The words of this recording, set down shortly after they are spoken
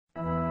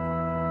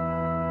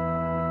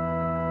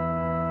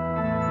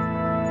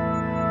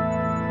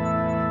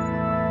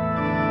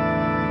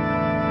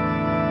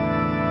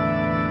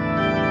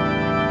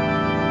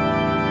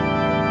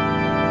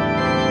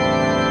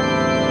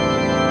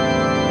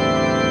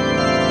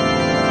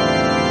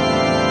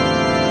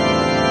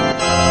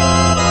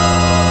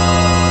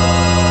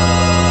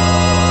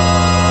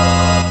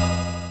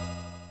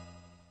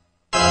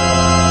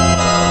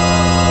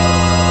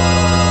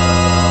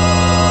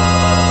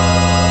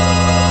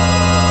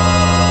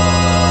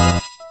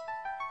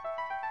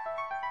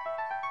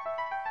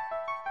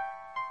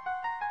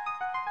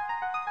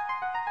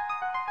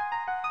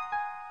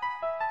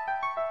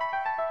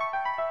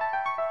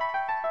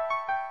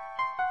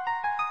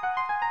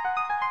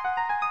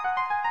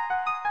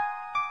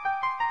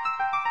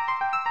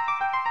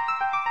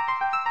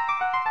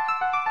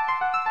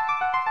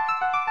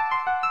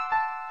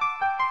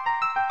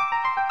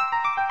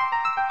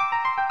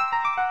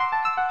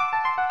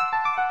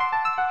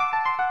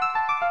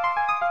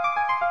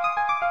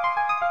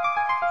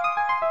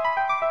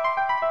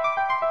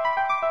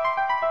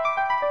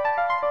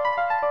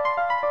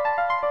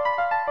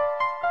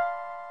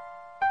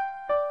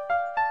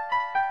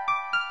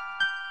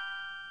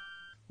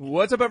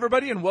What's up,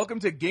 everybody, and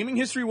welcome to Gaming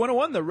History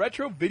 101, the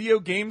Retro Video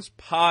Games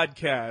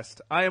Podcast.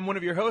 I am one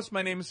of your hosts.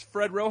 My name is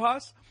Fred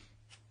Rojas,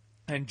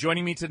 and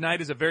joining me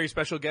tonight is a very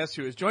special guest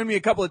who has joined me a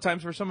couple of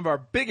times for some of our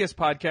biggest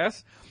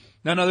podcasts,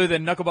 none other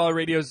than Knuckleballer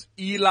Radio's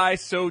Eli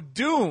So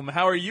Doom.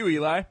 How are you,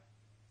 Eli?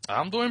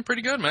 I'm doing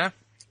pretty good, man.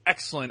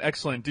 Excellent,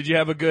 excellent. Did you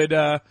have a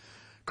good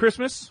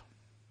Christmas?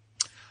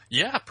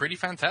 Yeah, pretty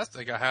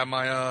fantastic. I have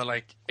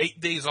my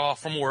 8 days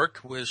off from work,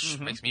 which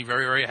makes me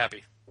very, very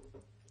happy.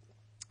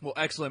 Well,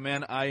 excellent,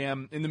 man. I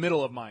am in the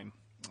middle of mine.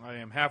 I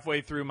am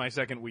halfway through my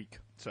second week,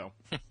 so.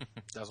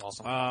 That's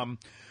awesome.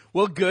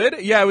 Well, good.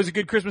 Yeah, it was a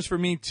good Christmas for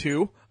me,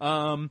 too.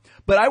 But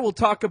I will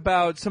talk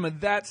about some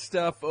of that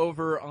stuff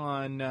over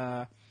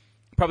on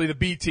probably the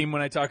B team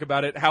when I talk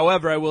about it.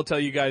 However, I will tell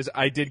you guys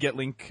I did get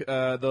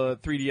the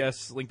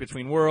 3DS Link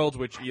Between Worlds,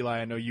 which, Eli,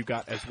 I know you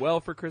got as well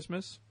for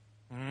Christmas.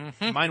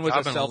 Mm-hmm. Mine was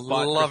I've a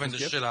self-bought been loving Christmas the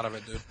gift. shit out of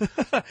it,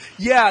 dude.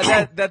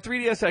 Yeah, that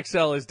 3DS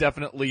XL is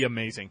definitely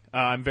amazing.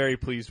 I'm very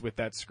pleased with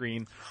that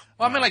screen.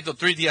 Well, I mean, the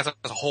 3DS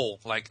as a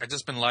whole. I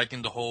just been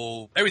liking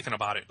everything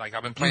about it.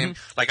 I've been playing,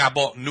 I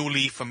bought New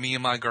Leaf for me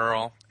and my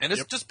girl, and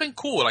it's just been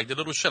cool. The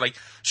little shit.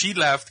 She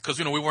left, because,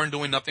 we weren't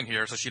doing nothing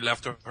here, so she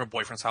left her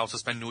boyfriend's house to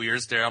spend New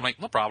Year's there. I'm like,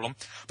 no problem.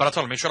 But I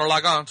told her, make sure to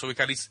log on so we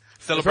can at least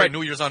celebrate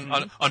New Year's on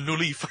New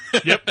Leaf.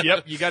 Yep.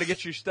 You gotta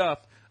get your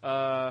stuff.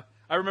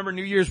 I remember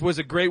New Year's was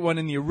a great one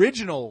in the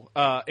original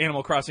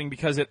Animal Crossing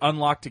because it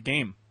unlocked a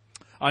game.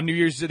 On New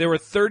Year's, there were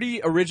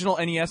 30 original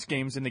NES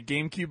games in the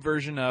GameCube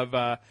version of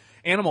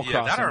Animal Crossing.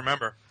 Yeah, that I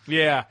remember.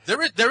 Yeah.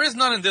 There is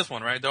none in this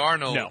one, right? There are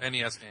no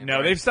NES games. No,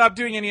 right? They've stopped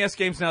doing NES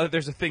games now that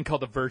there's a thing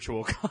called the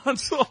Virtual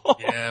Console.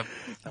 Yeah,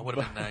 that would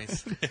have been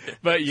nice.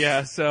 But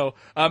yeah, so,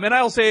 and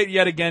I'll say it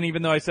yet again,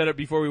 even though I said it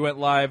before we went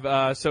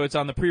live, so it's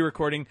on the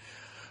pre-recording.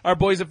 Our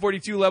boys at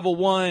 42 Level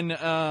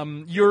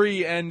 1,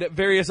 Yuri and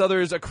various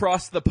others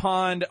across the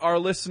pond, our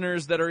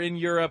listeners that are in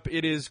Europe,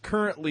 it is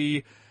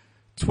currently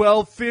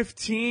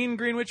 12:15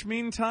 Greenwich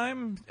Mean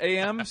Time,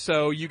 AM,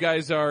 so you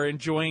guys are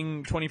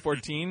enjoying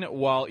 2014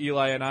 while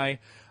Eli and I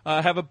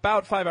have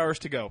about 5 hours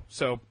to go.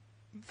 So,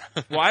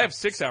 well, I have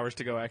 6 hours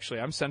to go, actually.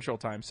 I'm Central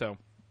Time, so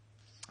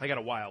I got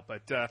a while,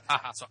 but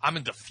so I'm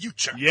in the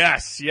future.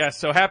 Yes.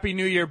 So happy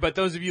New Year, but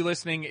those of you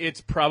listening,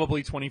 it's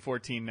probably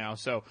 2014 now,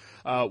 so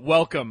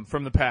welcome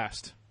from the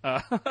past.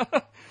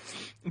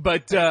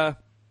 But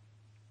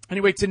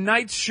anyway,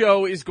 tonight's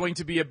show is going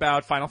to be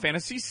about Final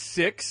Fantasy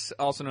VI,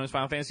 also known as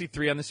Final Fantasy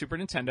III on the Super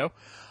Nintendo.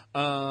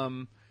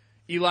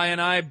 Eli and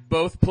I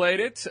both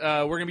played it.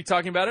 We're going to be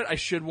talking about it. I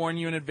should warn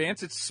you in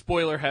advance, it's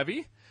spoiler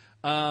heavy.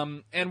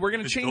 And we're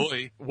going to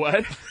change...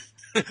 What?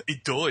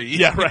 Idoi.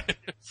 Yeah, right.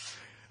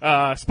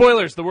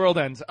 Spoilers, the world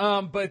ends.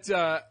 But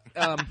damn,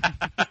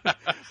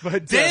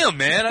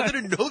 man, I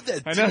didn't know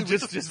that. I know,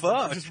 just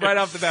right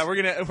off the bat, we're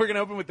gonna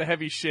open with the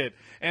heavy shit.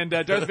 And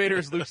Darth Vader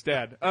is Luke's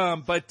dad.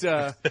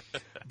 So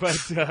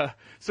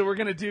we're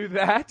gonna do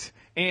that,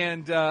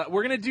 and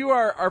we're gonna do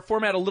our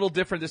format a little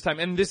different this time.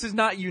 And this is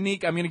not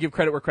unique. I'm gonna give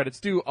credit where credit's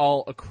due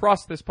all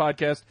across this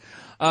podcast.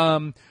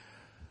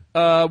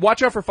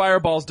 Watch Out for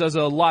Fireballs does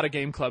a lot of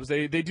game clubs.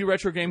 They do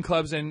retro game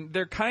clubs, and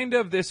they're kind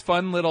of this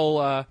fun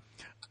little.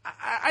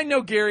 I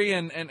know Gary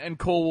and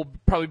Cole will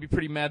probably be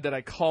pretty mad that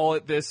I call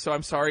it this, so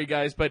I'm sorry,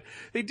 guys, but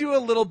they do a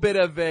little bit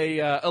of a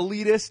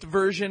elitist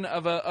version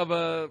of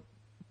a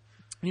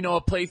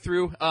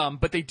playthrough,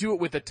 but they do it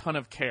with a ton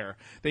of care.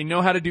 They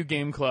know how to do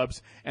game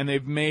clubs, and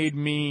they've made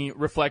me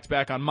reflect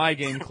back on my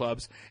game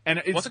clubs.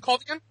 And what's it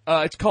called again?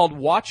 It's called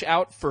Watch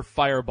Out for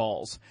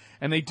Fireballs,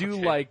 and they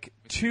do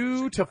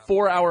 2 to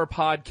 4 hour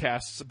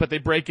podcasts, but they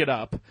break it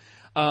up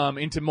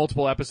into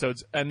multiple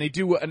episodes, and they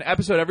do an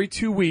episode every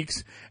 2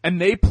 weeks,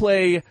 and they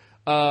play,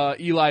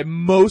 Eli,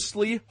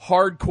 mostly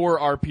hardcore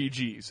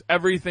RPGs.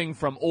 Everything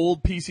from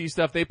old PC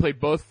stuff. They play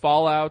both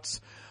Fallouts,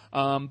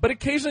 but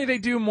occasionally they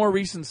do more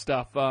recent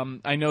stuff.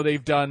 I know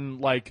they've done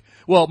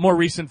more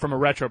recent from a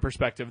retro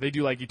perspective. They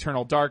do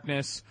Eternal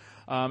Darkness,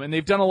 and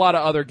they've done a lot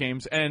of other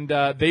games, and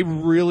they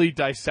really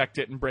dissect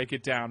it and break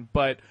it down.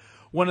 But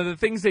one of the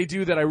things they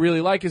do that I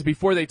really like is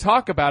before they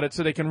talk about it,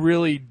 so they can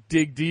really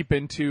dig deep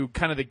into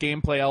kind of the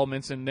gameplay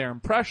elements and their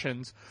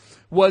impressions,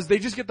 was they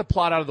just get the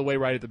plot out of the way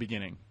right at the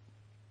beginning.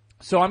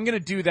 So I'm going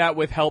to do that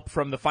with help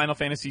from the Final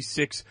Fantasy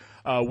VI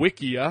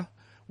Wikia,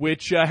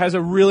 which has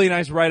a really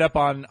nice write-up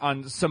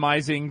on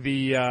surmising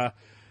the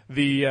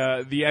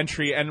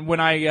entry. And when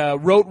I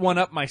wrote one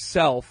up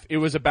myself, it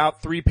was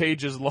about 3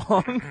 pages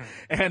long,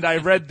 and I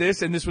read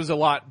this, and this was a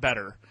lot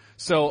better.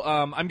 So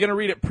I'm going to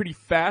read it pretty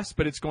fast,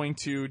 but it's going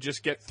to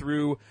just get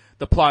through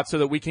the plot so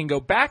that we can go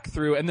back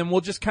through, and then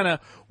we'll just kind of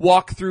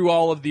walk through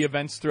all of the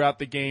events throughout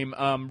the game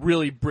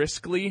really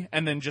briskly,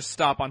 and then just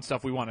stop on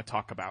stuff we want to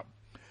talk about.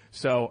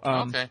 So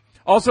okay.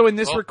 Also in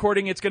this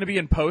recording, it's going to be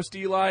in post,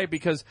 Eli,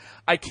 because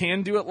I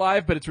can do it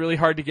live, but it's really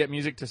hard to get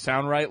music to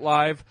sound right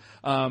live.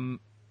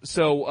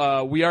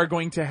 So we are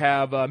going to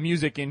have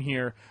music in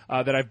here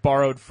that I've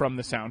borrowed from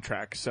the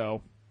soundtrack.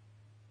 So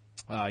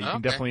You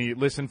can definitely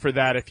listen for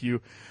that if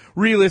you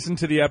re-listen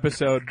to the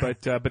episode,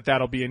 but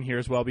that'll be in here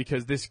as well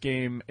because this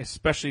game,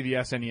 especially the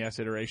SNES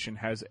iteration,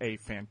 has a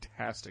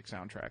fantastic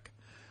soundtrack.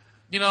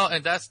 You know,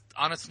 and that's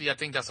honestly, I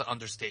think that's an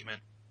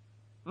understatement.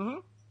 Mm-hmm.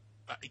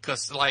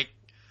 Because like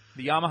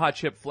the Yamaha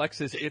chip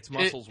flexes its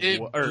muscles,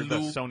 or the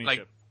Sony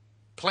chip.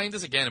 Playing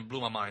this again, it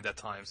blew my mind at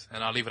times,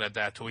 and I'll leave it at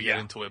that till we get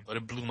into it. But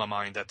it blew my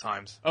mind at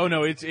times. Oh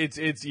no, it's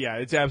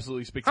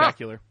absolutely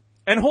spectacular.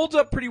 And holds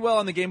up pretty well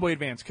on the Game Boy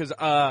Advance, because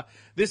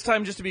this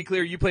time, just to be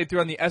clear, you played through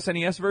on the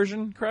SNES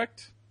version,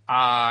 correct?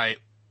 I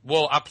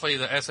play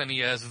the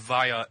SNES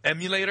via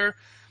emulator,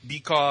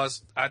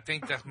 because I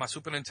think that my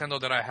Super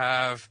Nintendo that I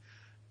have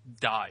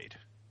died.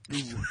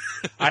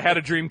 I had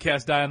a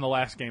Dreamcast die on the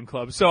last Game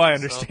Club, so I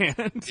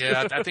understand. So,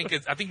 yeah, I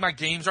think my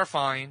games are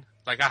fine.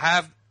 Like, I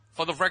have,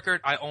 for the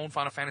record, I own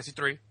Final Fantasy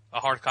 3, a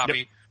hard copy.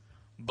 Yep.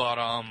 But,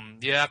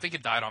 I think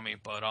it died on me.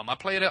 But, I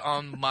played it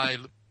on my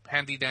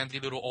handy-dandy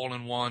little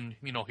all-in-one,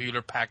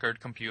 Hewlett-Packard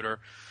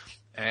computer.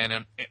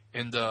 And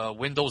in the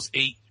Windows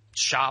 8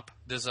 shop,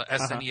 there's a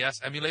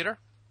SNES emulator.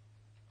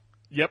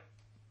 Yep.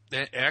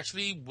 It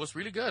actually was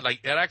really good. Like,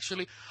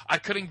 I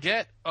couldn't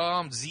get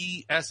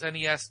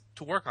ZSNES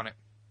to work on it.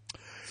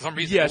 For some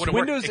reason, yes,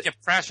 Windows, it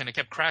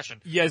kept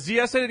crashing. Yeah,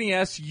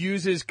 ZSNES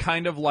uses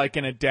kind of like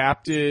an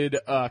adapted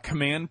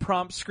command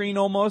prompt screen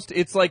almost.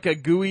 It's like a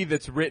GUI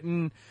that's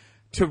written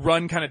to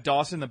run kind of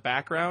DOS in the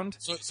background.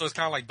 So it's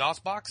kind of like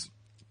DOSBox?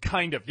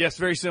 Kind of, yes,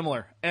 very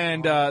similar.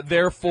 And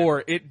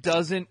therefore, it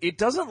doesn't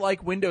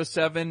like Windows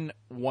 7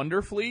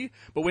 wonderfully,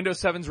 but Windows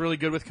 7's really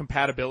good with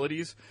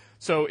compatibilities.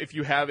 So if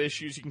you have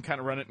issues, you can kind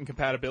of run it in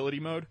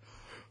compatibility mode.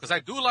 Because I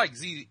do like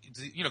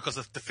because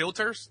of the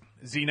filters.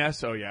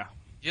 ZNES, oh yeah.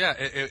 Yeah,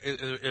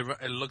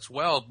 it looks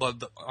well,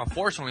 but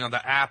unfortunately on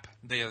the app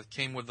that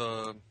came with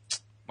that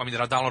I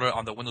downloaded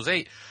on the Windows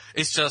 8,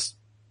 it's just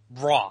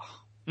raw.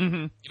 Mm-hmm. You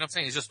know what I'm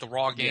saying? It's just a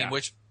raw game,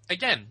 which,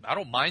 again, I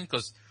don't mind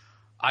because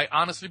I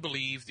honestly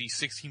believe these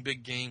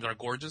 16-bit games are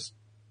gorgeous.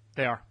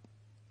 They are.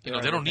 They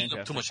don't need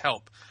too much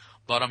help.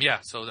 But,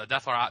 so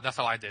that's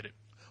how I did it.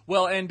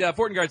 Well, and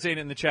Fortengard saying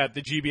it in the chat,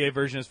 the GBA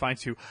version is fine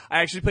too.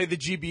 I actually played the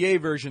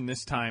GBA version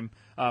this time,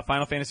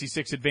 Final Fantasy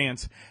VI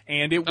Advance,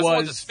 and it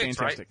was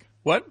fantastic. Right?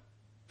 What?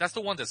 That's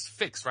the one that's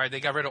fixed, right? They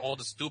got rid of all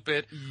the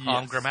stupid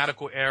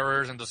grammatical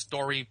errors and the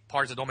story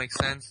parts that don't make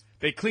sense.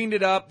 They cleaned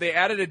it up. They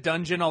added a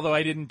dungeon, although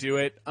I didn't do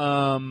it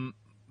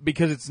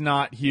because it's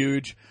not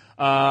huge.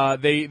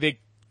 They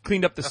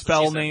cleaned up the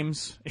spell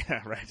names.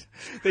 Yeah, right.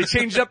 They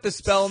changed up the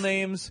spell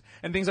names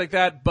and things like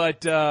that,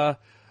 but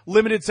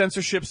limited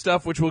censorship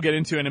stuff, which we'll get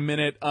into in a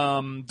minute,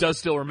 does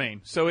still remain.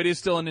 So it is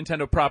still a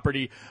Nintendo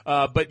property.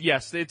 But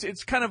yes,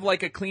 it's kind of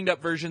like a cleaned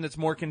up version that's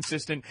more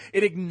consistent.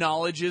 It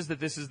acknowledges that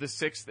this is the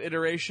 6th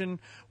iteration,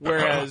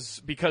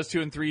 whereas because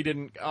 2 and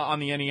 3 on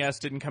the NES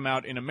didn't come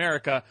out in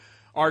America,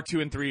 our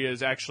 2 and 3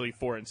 is actually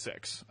 4 and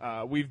 6.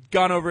 We've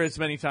gone over it as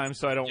many times,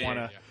 so I don't want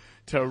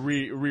to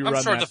rerun that.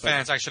 I'm sure the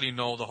fans actually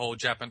know the whole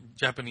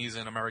Japanese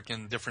and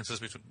American differences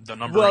between the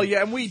numbering. Well,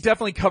 yeah, and we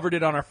definitely covered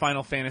it on our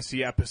Final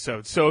Fantasy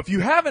episode. So if you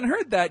haven't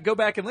heard that, go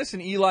back and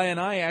listen. Eli and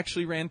I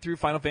actually ran through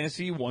Final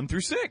Fantasy 1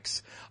 through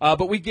 6.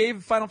 But we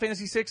gave Final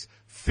Fantasy 6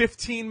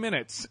 15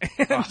 minutes.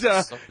 And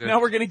so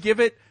now we're going to give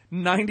it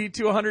 90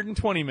 to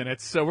 120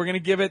 minutes. So we're going to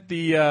give it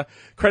the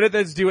credit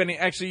that's due. And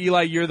actually,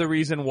 Eli, you're the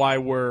reason why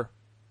we're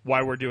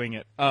doing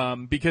it.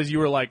 Because you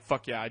were like,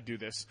 fuck yeah, I'd do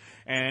this.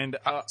 And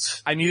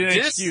I need an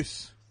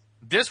excuse.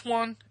 This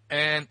one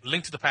and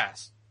Link to the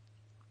Past.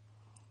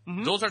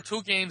 Mm-hmm. Those are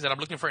 2 games that I'm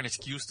looking for an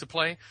excuse to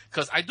play.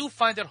 Because I do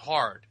find it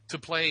hard to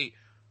play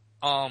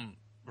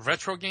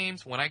retro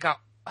games when I got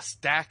a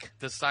stack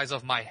the size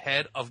of my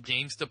head of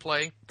games to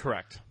play.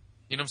 Correct.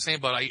 You know what I'm saying?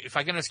 But if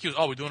I get an excuse,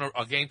 we're doing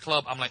a game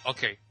club, I'm like,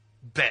 okay,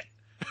 bet.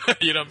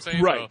 You know what I'm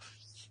saying? Right. So,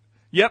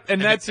 yep,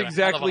 and that's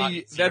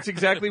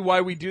exactly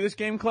why we do this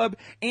game club.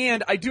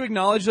 And I do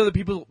acknowledge though that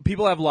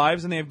people have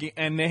lives and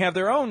they have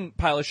their own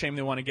pile of shame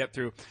they want to get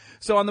through.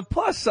 So on the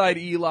plus side,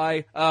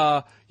 Eli,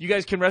 you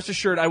guys can rest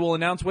assured I will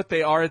announce what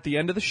they are at the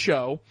end of the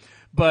show.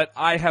 But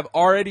I have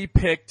already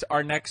picked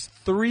our next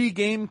 3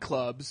 game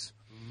clubs.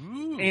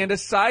 Ooh. And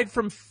aside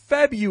from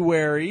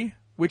February,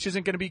 which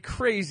isn't going to be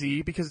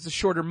crazy because it's a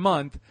shorter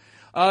month,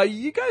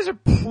 you guys are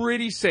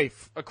pretty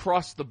safe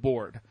across the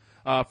board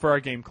for our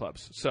game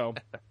clubs. So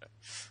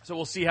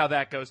we'll see how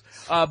that goes.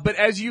 But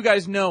as you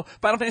guys know,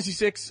 Final Fantasy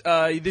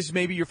VI, this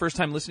may be your first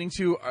time listening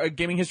to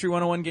Gaming History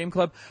 101 Game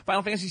Club.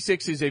 Final Fantasy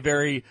VI is a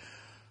very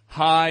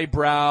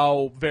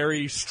highbrow,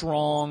 very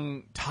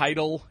strong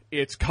title.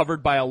 It's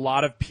covered by a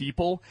lot of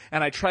people.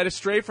 And I try to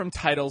stray from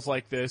titles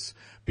like this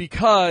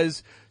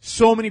because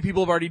so many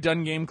people have already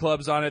done game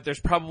clubs on it. There's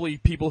probably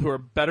people who are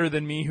better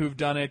than me who've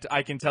done it.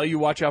 I can tell you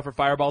Watch Out for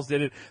Fireballs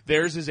did it.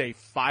 Theirs is a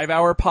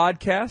 5-hour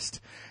podcast,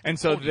 and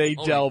so they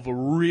delve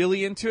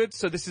really into it.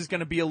 So this is going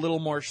to be a little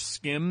more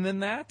skim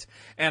than that.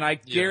 And I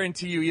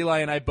guarantee you, Eli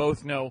and I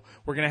both know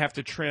we're going to have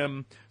to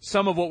trim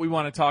some of what we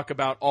want to talk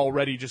about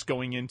already just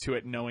going into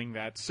it knowing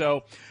that.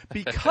 So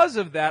because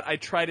of that, I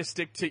try to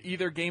stick to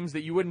either games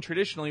that you wouldn't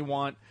traditionally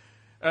want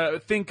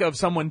think of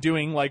someone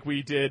doing like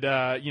we did,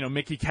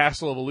 Mickey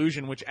Castle of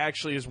Illusion, which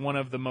actually is one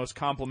of the most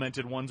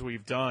complimented ones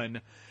we've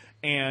done.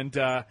 And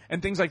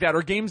things like that,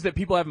 or games that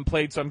people haven't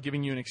played, so I'm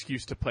giving you an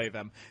excuse to play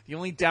them. The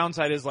only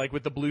downside is, like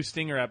with the Blue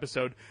Stinger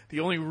episode,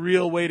 the only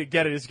real way to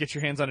get it is to get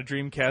your hands on a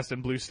Dreamcast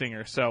and Blue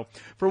Stinger. So,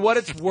 for what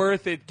it's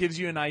worth, it gives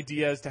you an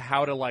idea as to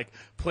how to, like,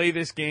 play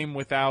this game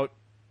without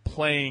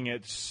playing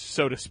it,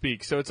 so to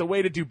speak. So, it's a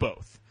way to do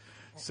both.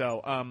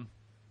 So,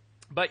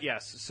 but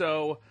yes,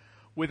 so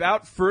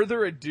without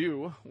further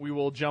ado, we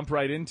will jump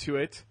right into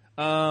it.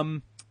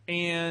 Before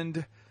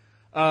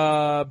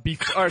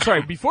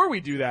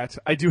we do that,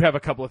 I do have a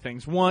couple of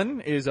things.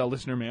 One is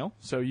listener mail.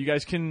 So you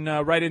guys can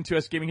write into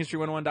us,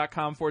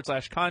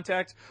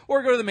 gaminghistory101.com/contact,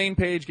 or go to the main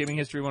page,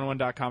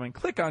 gaminghistory101.com, and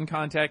click on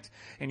contact,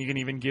 and you can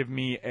even give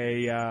me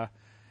a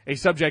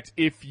subject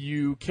if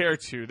you care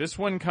to. This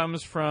one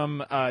comes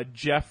from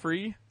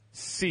Jeffrey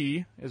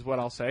C, is what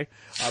I'll say,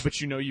 but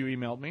you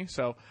emailed me.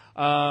 So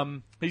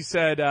he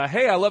said,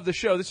 hey, I love the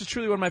show. This is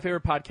truly one of my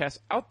favorite podcasts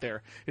out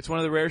there. It's one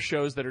of the rare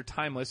shows that are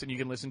timeless and you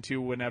can listen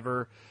to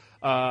whenever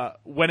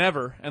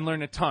and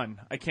learn a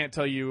ton. I can't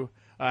tell you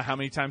how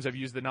many times I've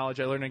used the knowledge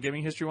I learned in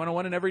Gaming History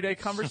 101 in everyday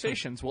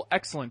conversations. Well,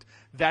 excellent.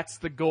 That's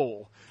the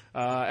goal.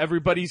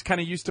 Everybody's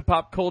kind of used to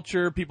pop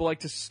culture. People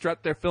like to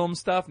strut their film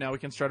stuff. Now we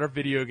can strut our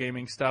video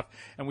gaming stuff.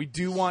 And we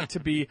do want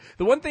to be –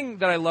 the one thing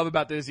that I love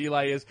about this,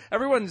 Eli, is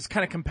everyone's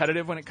kind of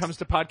competitive when it comes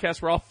to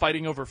podcasts. We're all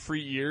fighting over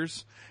free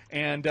ears.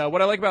 And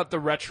what I like about the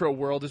retro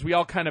world is we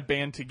all kind of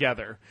band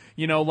together.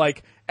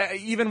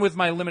 Even with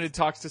my limited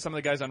talks to some of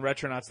the guys on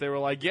Retronauts, they were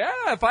like, yeah,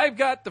 if I've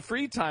got the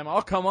free time,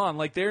 I'll come on.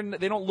 Like, they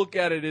don't look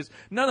at it as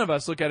 – none of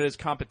us look at it as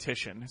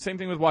competition. Same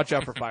thing with Watch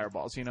Out for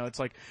Fireballs. It's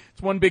like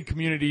it's one big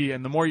community,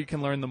 and the more you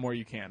can learn, the more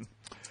you can.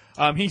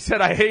 He said,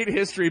 I hate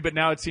history, but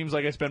now it seems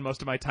like I spend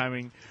most of my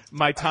time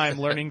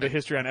learning the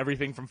history on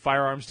everything from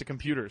firearms to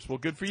computers. Well,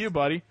 good for you,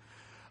 buddy.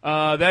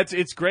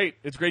 It's great.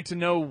 It's great to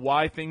know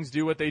why things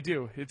do what they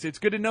do. It's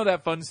good to know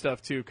that fun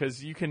stuff too,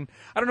 because you can.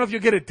 I don't know if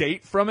you'll get a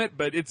date from it,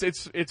 but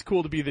it's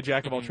cool to be the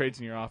jack of all trades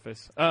in your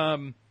office.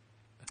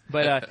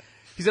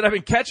 He said, I've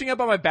been catching up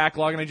on my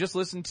backlog, and I just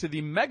listened to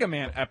the Mega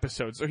Man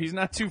episode, so he's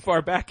not too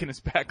far back in his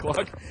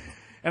backlog.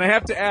 And I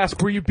have to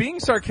ask, were you being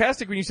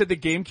sarcastic when you said the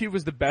GameCube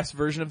was the best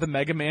version of the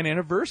Mega Man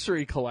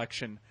Anniversary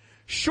Collection?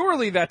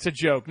 Surely that's a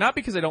joke. Not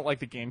because I don't like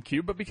the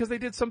GameCube, but because they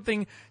did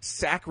something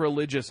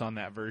sacrilegious on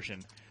that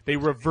version. They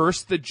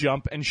reversed the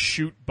jump and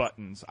shoot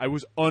buttons. I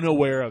was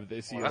unaware of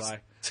this, Eli. That's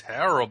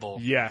terrible.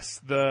 Yes.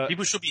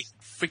 People should be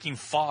freaking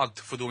fogged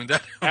for doing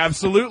that.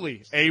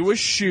 Absolutely. A was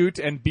shoot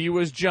and B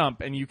was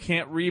jump, and you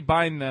can't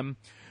rebind them,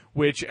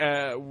 which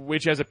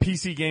as a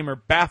PC gamer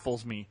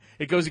baffles me.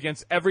 It goes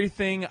against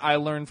everything I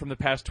learned from the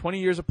past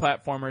 20 years of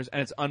platformers,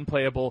 and it's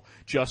unplayable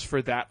just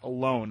for that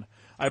alone.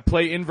 I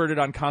play inverted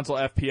on console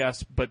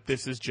FPS, but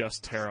this is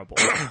just terrible.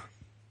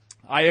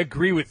 I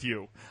agree with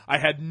you. I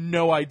had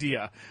no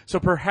idea. So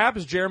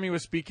perhaps Jeremy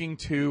was speaking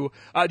to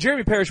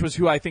Jeremy Parrish was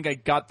who I think I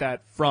got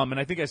that from, and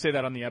I think I say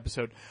that on the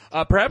episode.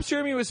 Perhaps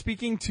Jeremy was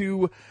speaking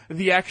to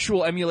the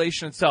actual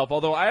emulation itself,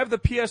 although I have the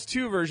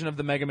PS2 version of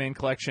the Mega Man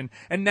collection,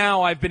 and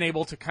now I've been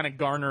able to kind of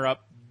garner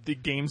up the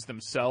games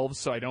themselves,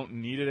 so I don't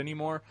need it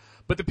anymore.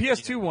 But the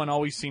PS2 one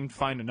always seemed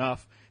fine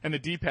enough, and the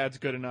D-pad's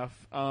good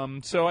enough.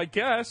 So I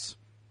guess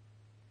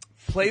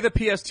play the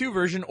PS2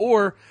 version,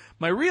 or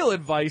my real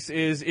advice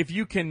is if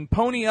you can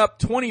pony up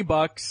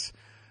 $20,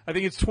 I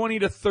think it's 20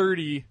 to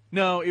 30.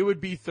 No, it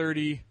would be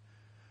 30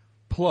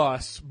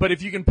 plus. But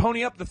if you can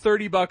pony up the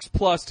 $30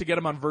 plus to get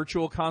them on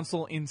Virtual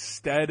Console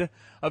instead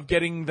of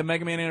getting the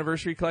Mega Man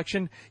Anniversary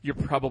Collection, you're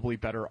probably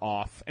better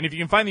off. And if you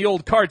can find the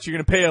old carts, you're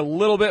going to pay a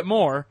little bit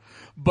more,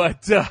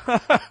 but they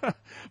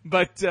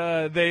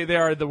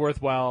are the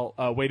worthwhile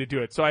way to do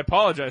it. So I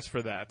apologize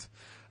for that.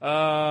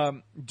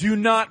 Do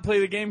not play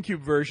the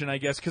GameCube version, I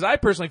guess, because I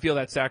personally feel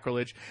that's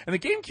sacrilege. And the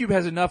GameCube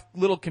has enough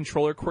little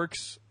controller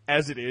quirks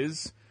as it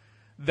is,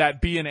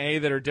 that B and A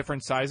that are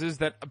different sizes,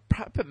 that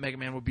Mega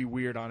Man would be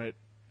weird on it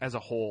as a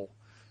whole.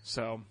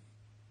 So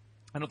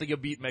I don't think you'll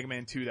beat Mega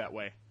Man 2 that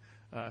way.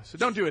 So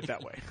don't do it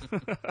that way.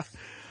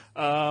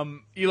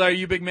 Eli, are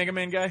you a big Mega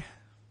Man guy?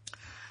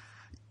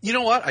 You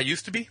know what? I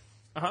used to be.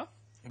 Uh-huh.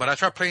 But I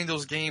tried playing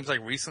those games like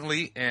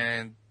recently,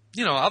 and,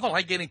 I don't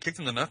like getting kicked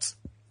in the nuts.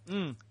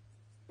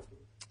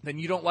 Then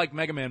you don't like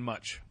Mega Man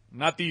much.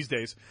 Not these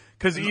days.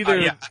 Because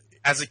either...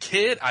 As a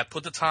kid, I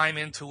put the time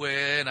into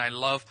it, and I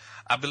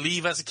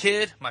believe as a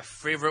kid, my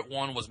favorite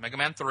one was Mega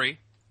Man 3.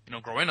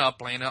 Growing up,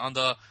 playing it on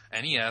the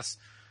NES.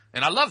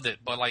 And I loved it.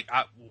 But,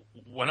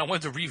 when I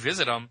went to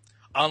revisit them,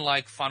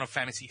 unlike Final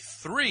Fantasy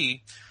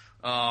 3,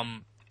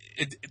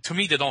 to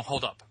me, they don't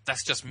hold up.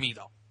 That's just me,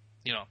 though.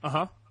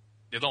 Uh-huh.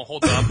 They don't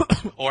hold up,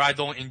 or I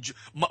don't enjoy.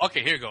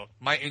 Okay, here you go.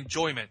 My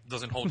enjoyment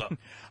doesn't hold up.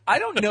 I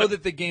don't know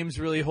that the games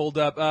really hold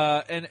up,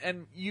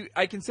 and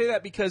I can say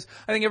that because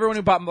I think everyone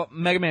who bought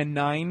Mega Man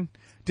 9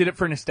 did it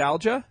for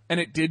nostalgia, and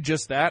it did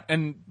just that.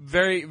 And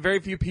very, very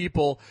few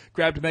people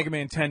grabbed Mega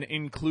Man 10,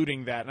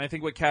 including that. And I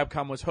think what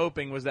Capcom was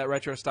hoping was that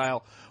retro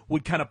style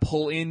would kind of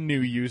pull in new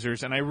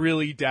users, and I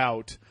really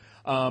doubt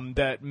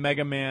that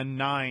Mega Man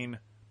 9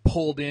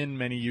 pulled in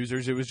many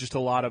users. It was just a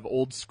lot of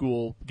old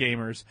school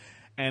gamers.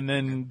 And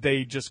then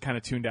they just kind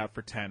of tuned out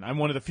for 10. I'm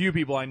one of the few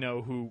people I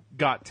know who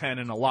got 10,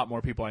 and a lot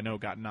more people I know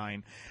got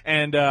 9.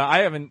 And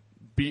I haven't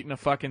beaten a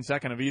fucking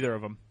second of either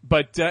of them.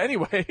 But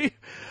anyway,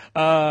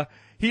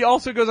 he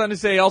also goes on to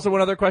say, also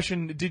one other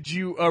question,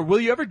 will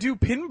you ever do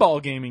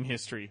pinball gaming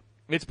history?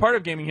 It's part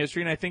of gaming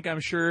history, and I'm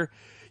sure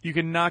you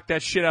can knock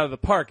that shit out of the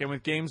park. And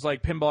with games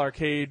like Pinball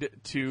Arcade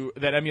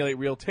that emulate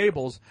real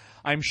tables,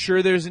 I'm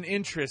sure there's an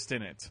interest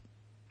in it.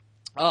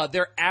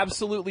 There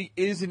absolutely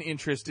is an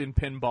interest in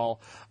pinball.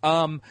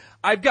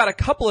 I've got a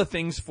couple of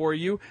things for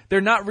you.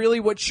 They're not really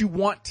what you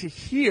want to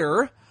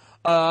hear,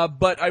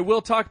 but I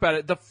will talk about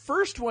it. The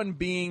first one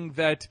being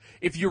that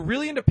if you're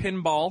really into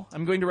pinball,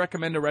 I'm going to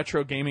recommend a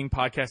retro gaming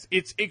podcast.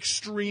 It's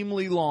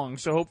extremely long,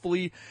 so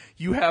hopefully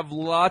you have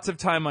lots of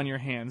time on your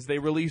hands. They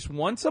release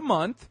once a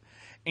month,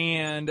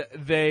 and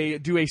they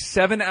do a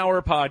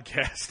 7-hour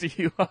podcast,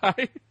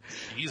 Eli.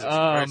 Jesus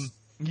Christ.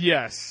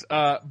 Yes,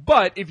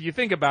 but if you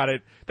think about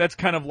it, that's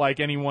kind of like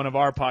any one of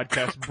our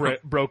podcasts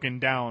broken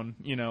down,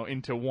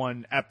 into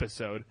one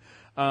episode.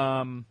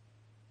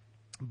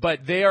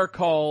 But they are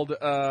called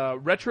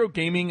Retro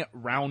Gaming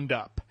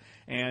Roundup,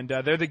 and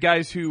they're the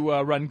guys who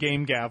run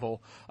Game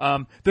Gavel.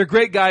 They're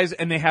great guys,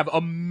 and they have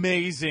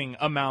amazing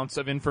amounts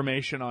of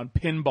information on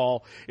pinball,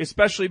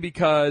 especially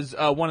because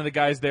one of the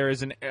guys there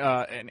is an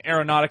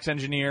aeronautics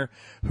engineer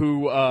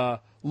who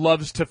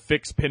loves to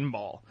fix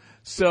pinball.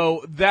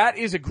 So that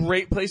is a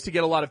great place to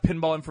get a lot of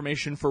pinball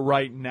information for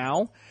right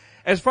now.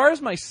 As far as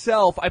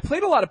myself, I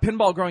played a lot of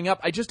pinball growing up.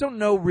 I just don't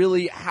know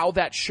really how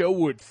that show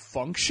would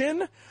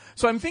function.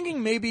 So I'm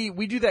thinking maybe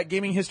we do that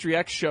Gaming History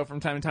X show from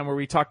time to time where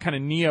we talk kind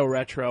of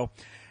neo-retro.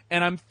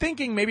 And I'm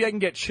thinking maybe I can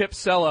get Chip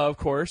Sella, of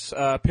course,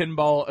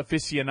 pinball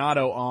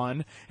aficionado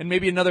on, and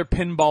maybe another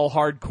pinball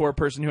hardcore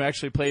person who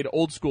actually played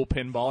old school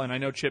pinball, and I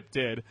know Chip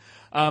did.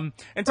 And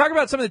talk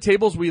about some of the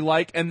tables we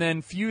like, and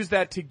then fuse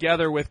that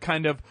together with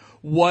kind of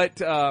what,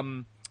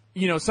 some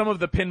of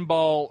the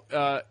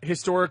pinball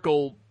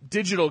historical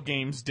digital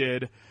games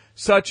did,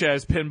 such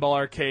as Pinball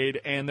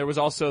Arcade, and there was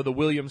also the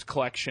Williams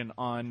collection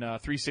on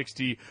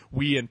 360,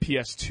 Wii, and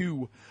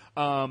PS2.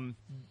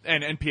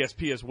 And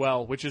PSP as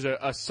well, which is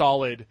a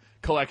solid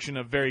collection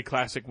of very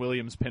classic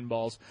Williams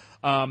pinballs,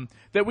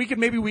 that we could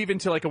maybe weave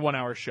into like a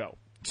 1-hour show.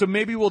 So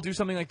maybe we'll do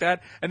something like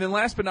that. And then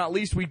last but not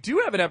least, we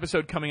do have an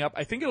episode coming up.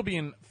 I think it'll be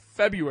in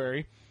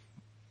February.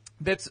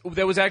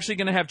 That was actually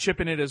going to have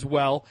Chip in it as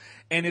well,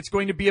 and it's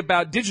going to be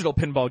about digital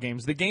pinball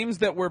games. The games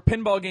that were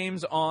pinball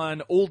games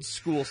on old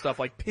school stuff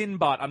like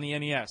Pinbot on the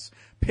NES,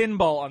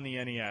 Pinball on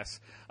the NES,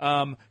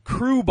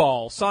 Crew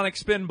Ball, Sonic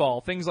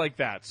Spinball, things like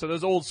that. So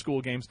those old school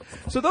games.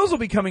 So those will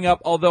be coming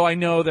up, although I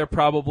know they're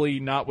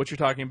probably not what you're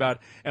talking about,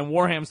 and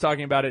Warham's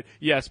talking about it.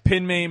 Yes,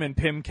 PinMame and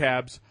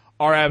PimCabs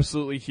are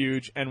absolutely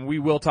huge, and we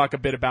will talk a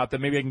bit about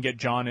them. Maybe I can get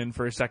John in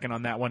for a second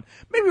on that one.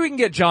 Maybe we can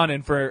get John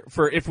in for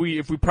if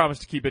we promise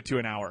to keep it to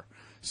an hour.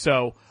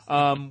 So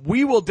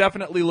we will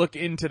definitely look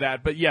into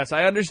that. But yes,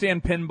 I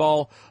understand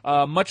pinball,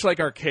 much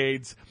like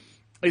arcades,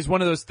 is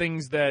one of those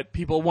things that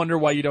people wonder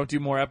why you don't do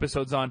more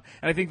episodes on.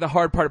 And I think the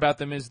hard part about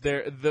them is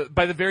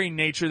by the very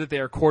nature that they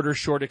are quarter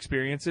short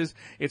experiences,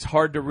 it's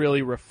hard to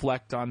really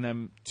reflect on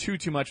them too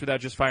much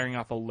without just firing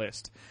off a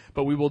list.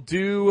 But we will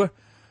do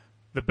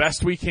the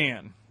best we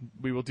can.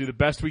 We will do the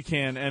best we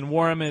can. And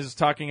Warham is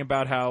talking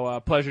about how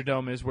Pleasure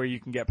Dome is where you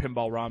can get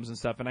pinball ROMs and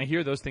stuff. And I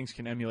hear those things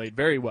can emulate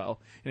very well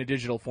in a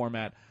digital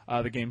format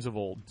the games of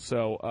old.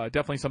 So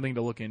definitely something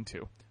to look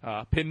into.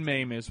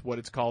 PinMame is what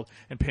it's called,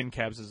 and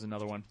PinCabs is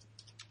another one.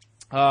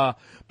 All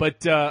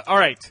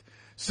right.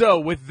 So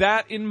with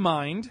that in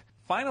mind,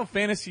 Final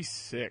Fantasy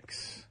VI.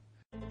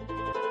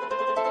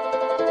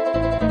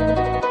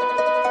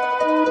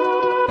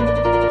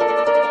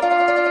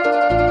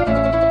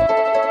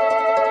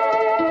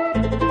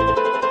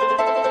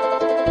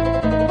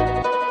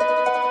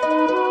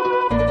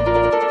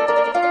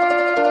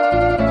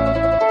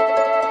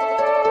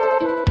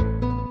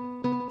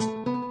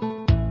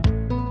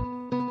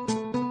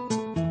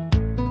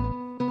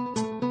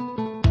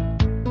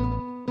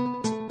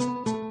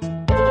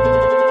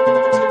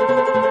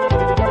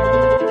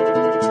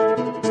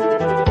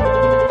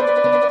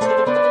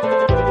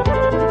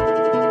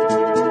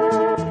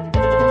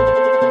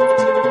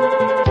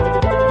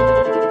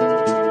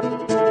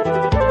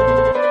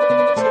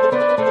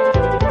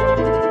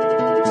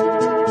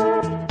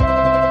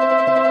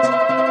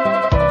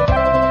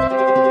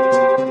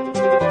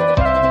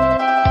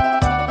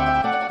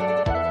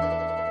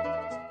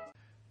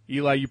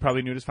 Eli, you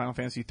probably knew it as Final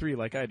Fantasy III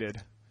like I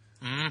did.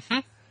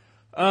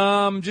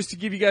 Mm-hmm. Just to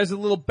give you guys a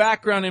little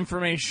background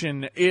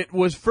information, it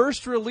was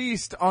first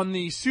released on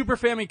the Super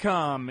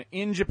Famicom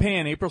in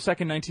Japan, April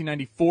 2nd,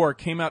 1994.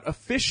 Came out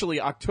officially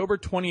October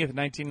 20th,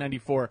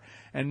 1994,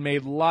 and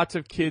made lots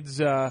of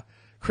kids'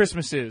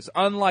 Christmases.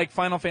 Unlike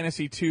Final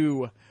Fantasy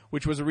II,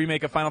 which was a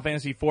remake of Final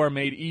Fantasy IV,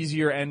 made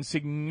easier and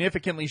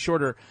significantly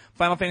shorter,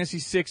 Final Fantasy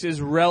VI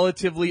is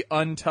relatively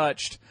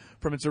untouched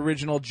from its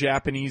original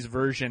Japanese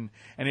version,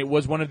 and it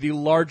was one of the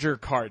larger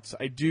carts.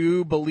 I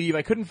do believe,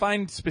 I couldn't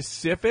find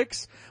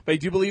specifics, but I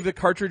do believe the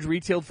cartridge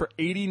retailed for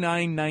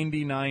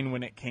 $89.99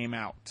 when it came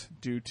out,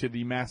 due to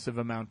the massive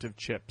amount of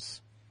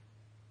chips.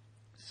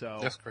 So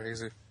that's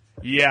crazy.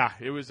 Yeah,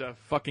 it was a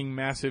fucking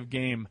massive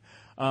game.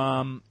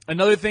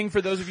 Another thing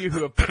for those of you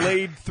who have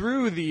played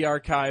through the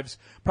archives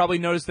probably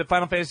noticed that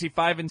Final Fantasy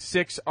 5 and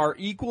 6 are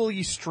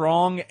equally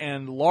strong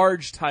and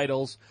large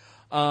titles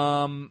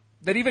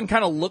that even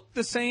kind of look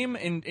the same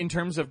in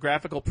terms of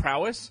graphical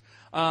prowess.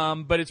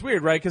 But it's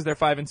weird, right? Because they're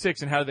 5 and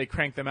 6, and how do they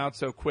crank them out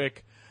so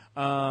quick?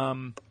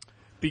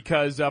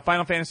 Because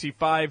Final Fantasy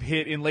 5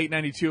 hit in late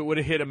 92. It would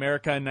have hit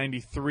America in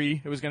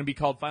 93. It was going to be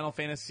called Final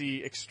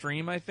Fantasy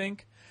Extreme, I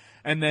think.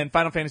 And then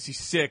Final Fantasy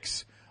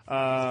 6,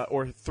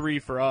 or 3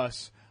 for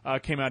us,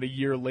 came out a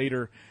year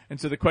later. And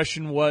so the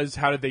question was,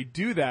 how did they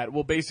do that?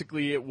 Well,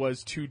 basically it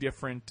was two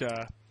different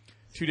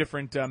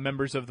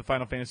members of the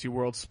Final Fantasy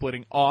world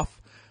splitting off.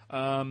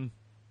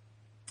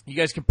 You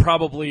guys can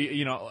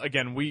probably,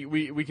 again,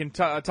 we can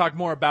talk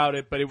more about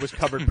it, but it was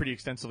covered pretty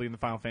extensively in the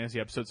Final Fantasy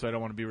episode, so I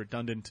don't want to be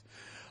redundant.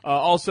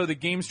 Also, the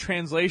game's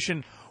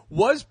translation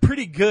was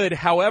pretty good.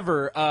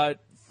 However,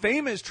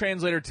 famous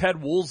translator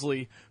Ted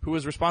Woolsey, who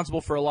was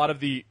responsible for a lot of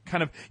the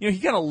kind of, he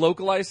kind of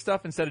localized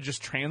stuff instead of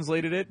just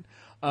translated it.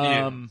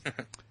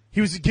 He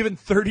was given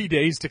 30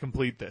 days to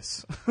complete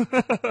this.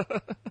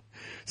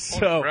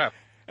 So, crap.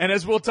 And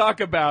as we'll talk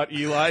about,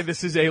 Eli,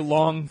 this is a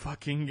long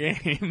fucking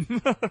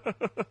game.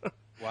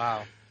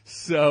 Wow.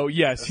 So,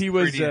 yes, that's he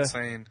was pretty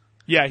insane.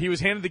 Yeah, he was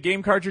handed the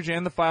game cartridge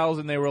and the files,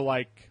 and they were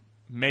like,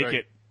 make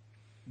it.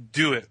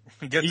 Do it.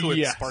 Get to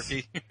it,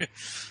 Sparky.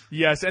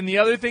 Yes, and the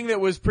other thing that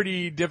was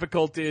pretty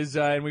difficult is,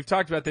 and we've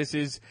talked about this,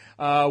 is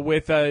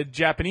with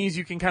Japanese,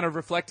 you can kind of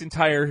reflect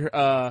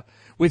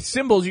with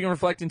symbols, you can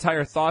reflect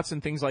entire thoughts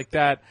and things like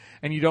that,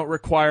 and you don't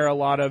require a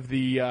lot of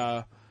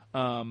the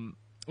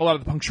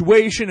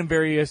punctuation and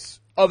various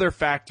other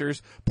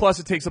factors. Plus,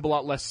 it takes up a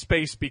lot less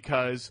space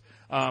because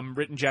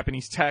written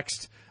Japanese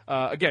text,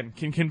 again,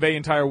 can convey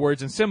entire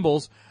words and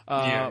symbols.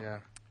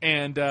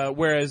 And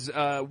whereas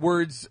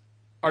words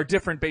are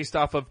different based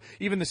off of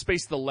even the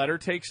space the letter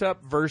takes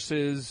up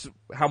versus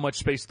how much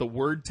space the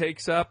word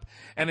takes up,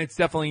 and it's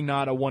definitely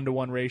not a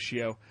 1-to-1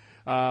 ratio.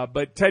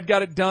 But Ted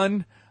got it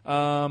done,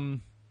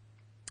 and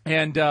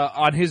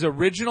on his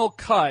original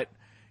cut,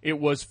 it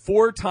was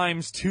 4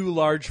 times too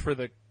large for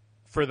the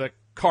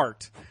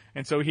cart,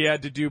 and so he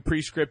had to do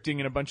pre-scripting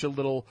and a bunch of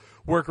little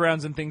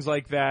workarounds and things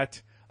like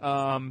that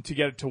to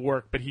get it to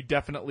work. But he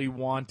definitely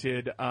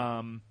wanted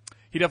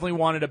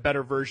a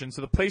better version.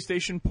 So the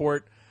PlayStation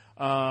port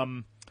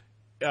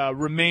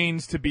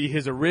remains to be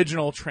his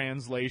original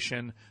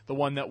translation, the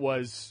one that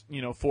was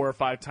 4 or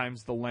 5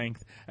 times the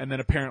length, and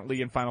then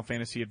apparently in Final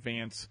Fantasy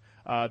Advance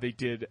they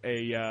did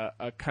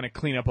a kind of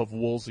cleanup of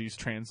Woolsey's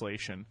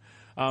translation.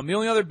 The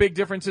only other big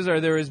differences are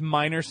there is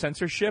minor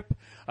censorship,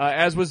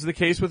 as was the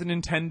case with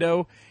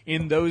Nintendo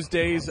in those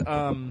days.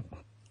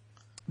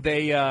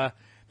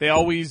 They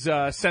always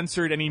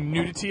censored any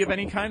nudity of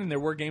any kind, and there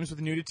were games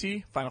with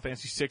nudity, Final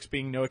Fantasy VI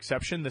being no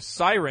exception. The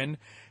Siren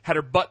had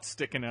her butt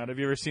sticking out. Have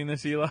you ever seen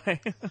this, Eli?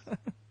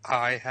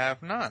 I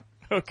have not.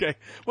 Okay.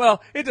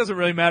 Well, it doesn't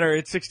really matter.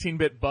 It's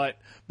 16-bit butt.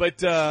 But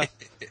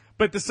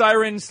the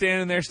Siren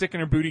standing there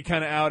sticking her booty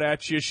kind of out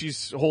at you.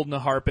 She's holding a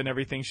harp and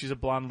everything. She's a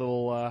blonde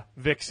little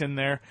vixen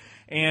there.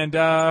 And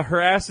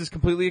her ass is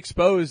completely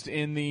exposed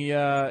in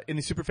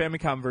the Super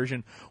Famicom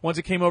version. Once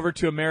it came over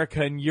to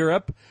America and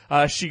Europe,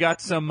 she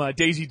got some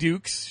Daisy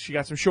Dukes. She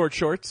got some short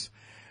shorts.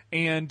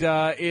 And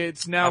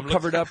it's now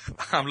covered up.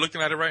 I'm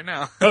looking at it right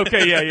now.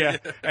 Okay, yeah.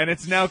 And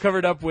it's now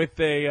covered up with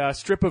a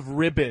strip of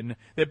ribbon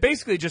that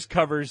basically just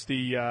covers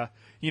the,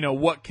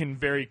 what can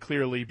very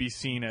clearly be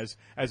seen as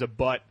a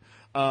butt.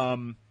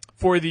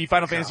 For the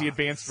Final Fantasy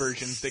Advanced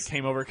versions that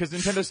came over, because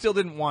Nintendo still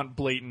didn't want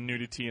blatant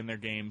nudity in their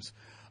games.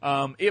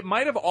 It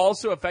might have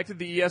also affected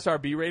the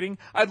ESRB rating.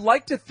 I'd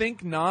like to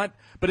think not,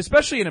 but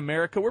especially in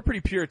America, we're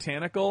pretty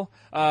puritanical.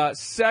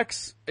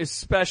 Sex,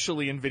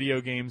 especially in video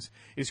games,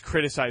 is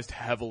criticized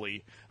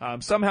heavily.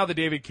 Somehow the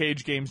David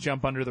Cage games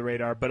jump under the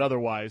radar, but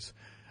otherwise,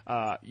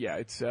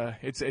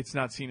 it's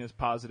not seen as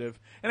positive.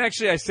 And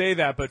actually, I say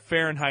that, but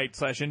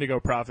Fahrenheit/Indigo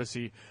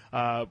Prophecy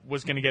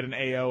was going to get an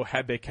AO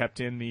had they kept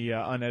in the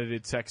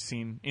unedited sex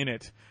scene in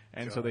it,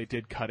 and so they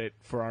did cut it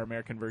for our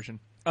American version.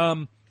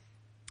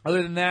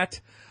 Other than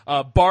that,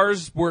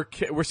 bars were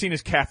seen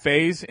as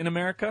cafes in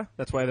America.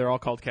 That's why they're all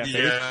called cafes.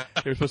 Yeah.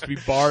 They're supposed to be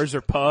bars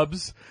or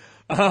pubs.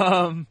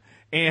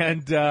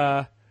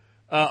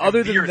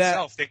 Other than beer that,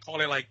 itself, they call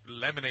it like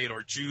lemonade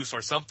or juice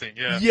or something.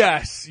 Yeah.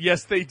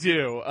 Yes, they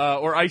do.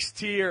 Or iced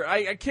tea, or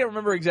I can't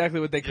remember exactly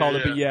what they called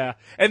it, but yeah.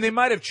 And they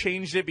might have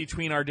changed it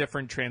between our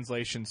different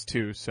translations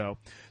too, so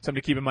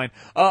something to keep in mind.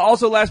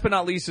 Also, last but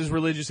not least is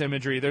religious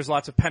imagery. There's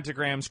lots of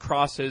pentagrams,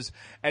 crosses,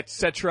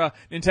 etc.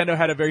 Nintendo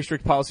had a very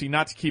strict policy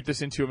not to keep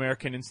this into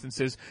American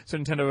instances, so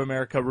Nintendo of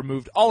America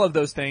removed all of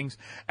those things,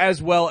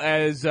 as well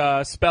as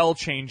spell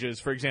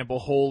changes. For example,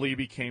 holy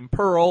became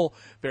pearl,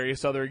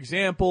 various other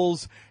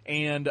examples,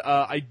 and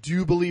I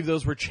do believe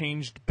those were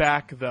changed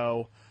back,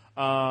 though.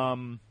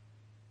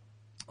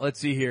 Let's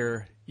see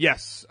here.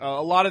 Yes,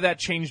 a lot of that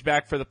changed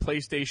back for the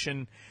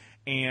PlayStation,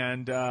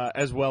 and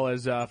as well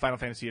as Final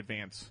Fantasy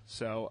Advance.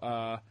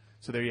 So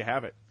there you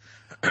have it.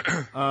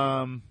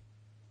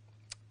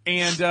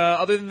 And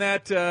other than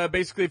that,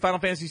 basically, Final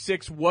Fantasy VI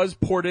was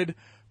ported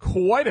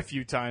quite a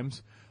few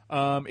times.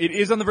 It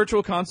is on the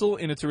Virtual Console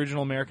in its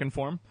original American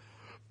form.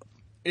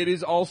 It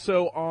is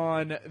also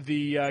on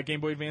the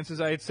Game Boy Advance,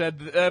 as I had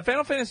said.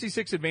 Final Fantasy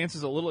VI Advance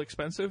is a little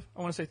expensive.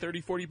 I want to say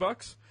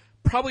 $30-$40.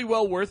 Probably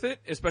well worth it,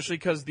 especially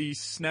because the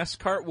SNES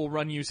cart will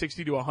run you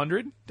 $60 to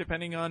 $100,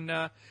 depending on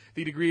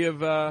the degree of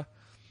what's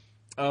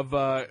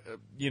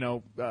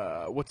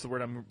the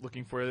word I'm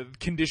looking for?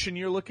 Condition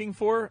you're looking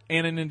for.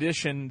 And in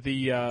addition,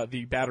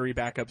 the battery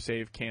backup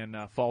save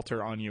can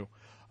falter on you,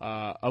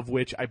 of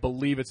which I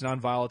believe it's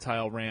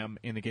non-volatile RAM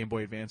in the Game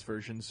Boy Advance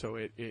version, so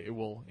it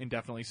will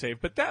indefinitely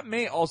save. But that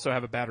may also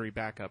have a battery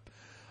backup.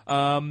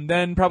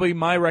 Then probably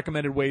my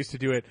recommended ways to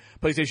do it,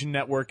 PlayStation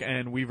Network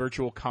and Wii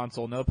Virtual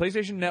Console. Now, the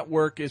PlayStation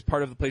Network is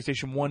part of the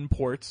PlayStation 1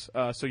 ports,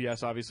 so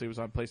yes, obviously it was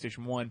on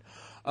PlayStation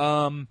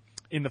 1.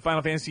 In the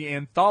Final Fantasy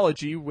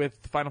Anthology with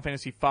Final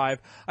Fantasy V.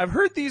 I've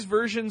heard these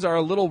versions are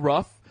a little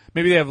rough.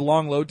 Maybe they have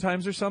long load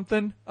times or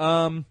something.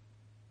 I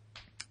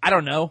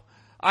don't know.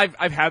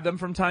 I've had them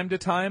from time to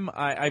time.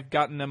 I've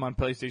gotten them on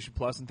PlayStation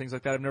Plus and things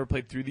like that. I've never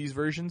played through these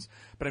versions,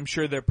 but I'm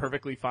sure they're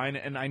perfectly fine,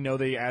 and I know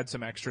they add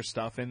some extra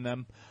stuff in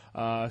them.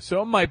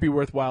 So it might be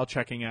worthwhile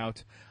checking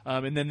out.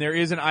 And then there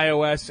is an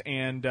iOS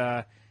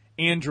and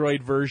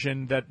Android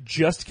version that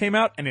just came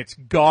out, and it's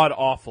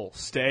god-awful.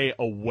 Stay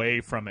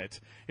away from it,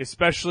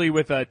 especially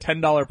with a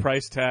 $10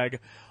 price tag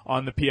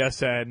on the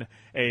PSN,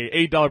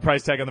 a $8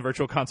 price tag on the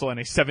Virtual Console, and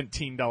a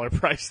 $17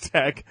 price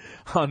tag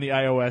on the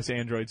iOS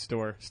Android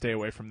store. Stay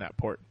away from that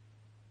port.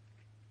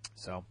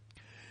 So,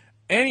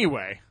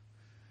 anyway.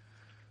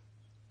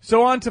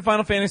 So on to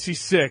Final Fantasy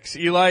VI.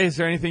 Eli, is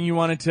there anything you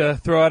wanted to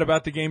throw out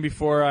about the game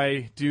before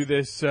I do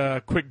this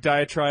quick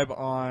diatribe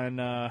on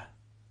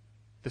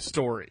the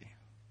story?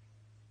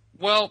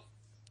 Well,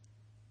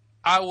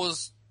 I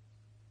was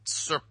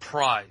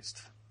surprised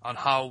on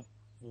how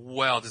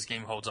well this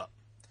game holds up.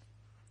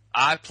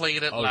 I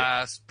played it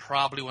last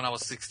probably when I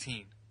was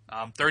 16.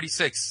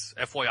 36,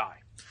 FYI.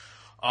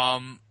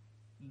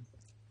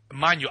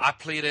 Mind you, I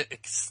played it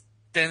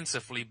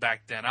extensively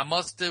back then. I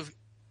must have,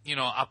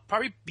 I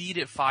probably beat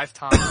it 5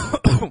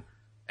 times.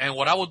 And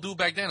what I would do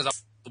back then is I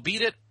would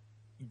beat it,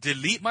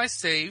 delete my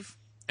save,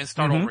 and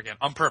start over again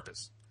on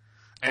purpose.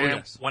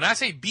 And when I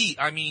say beat,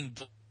 I mean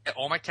get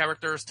all my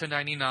characters to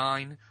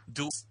 99,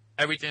 do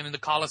everything in the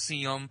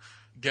Coliseum,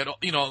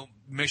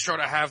 make sure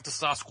to have the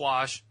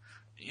Sasquatch,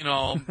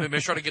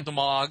 make sure to get the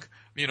Mog,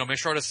 make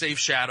sure to save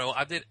Shadow.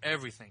 I did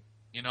everything,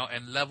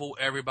 and level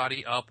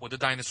everybody up with the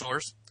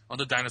dinosaurs on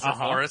the dinosaur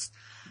forest.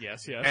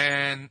 Yes.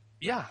 And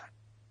yeah,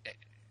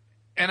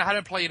 and I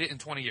hadn't played it in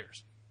 20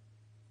 years.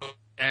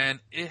 And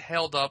it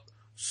held up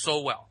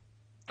so well.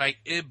 Like,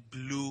 it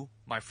blew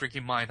my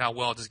freaking mind how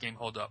well this game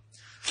held up.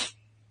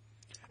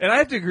 And I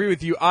have to agree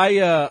with you. I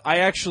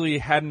actually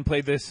hadn't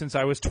played this since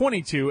I was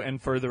 22, and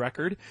for the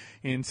record,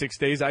 in 6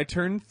 days I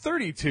turned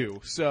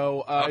 32.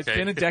 So It's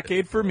been a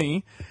decade for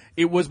me.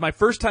 It was my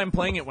first time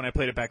playing it when I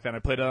played it back then. I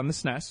played it on the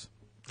SNES.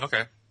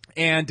 Okay.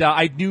 And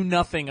I knew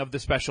nothing of the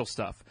special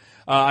stuff.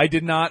 I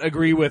did not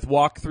agree with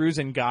walkthroughs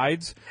and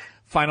guides.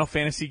 Final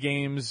Fantasy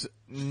games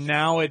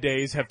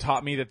nowadays have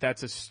taught me that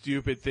that's a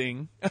stupid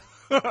thing.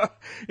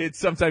 It's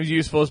sometimes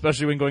useful,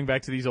 especially when going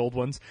back to these old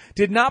ones.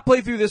 Did not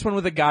play through this one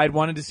with a guide,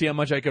 wanted to see how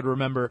much I could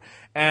remember,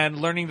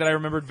 and learning that I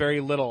remembered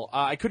very little.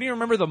 I couldn't even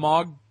remember the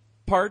Mog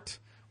part,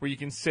 where you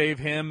can save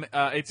him.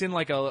 It's in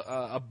like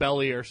a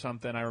belly or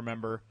something, I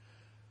remember.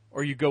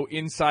 Or you go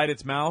inside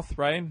its mouth,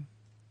 right?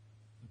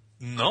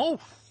 No.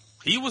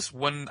 He was,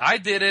 when I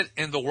did it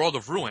in the World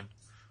of Ruin.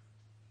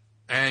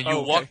 And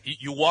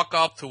you walk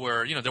up to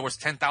where, there was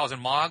 10,000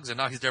 Mogs, and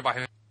now he's there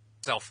by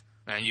himself.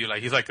 And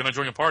he's like, can I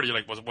join your party? You're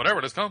like,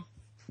 whatever, let's come.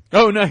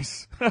 Oh,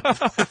 nice.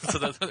 So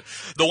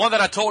the one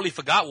that I totally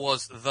forgot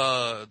was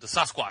the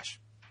Sasquatch.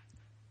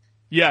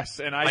 Yes,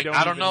 and I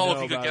don't know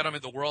if you could get him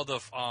in the world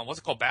of, what's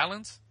it called,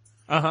 Balance?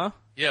 Uh-huh.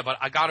 Yeah, but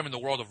I got him in the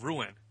world of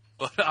Ruin.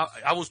 But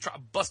I was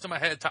busting my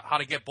head how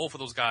to get both of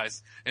those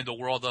guys in the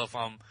world of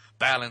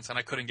Balance, and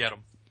I couldn't get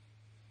them.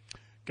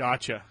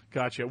 Gotcha.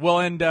 Well,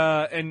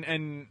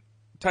 and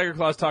Tiger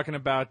Claw's talking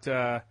about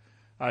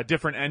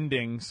different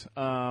endings.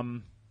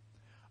 Like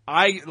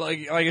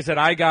I said,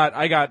 I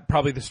got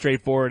probably the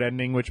straightforward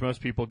ending, which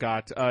most people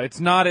got. It's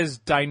not as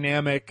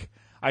dynamic,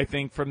 I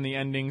think, from the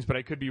endings, but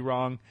I could be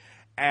wrong,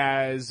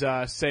 as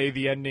say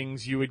the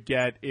endings you would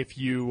get if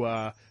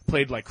you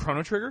played like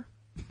Chrono Trigger.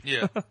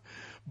 Yeah.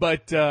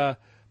 But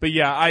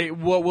yeah,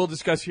 what we'll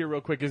discuss here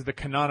real quick is the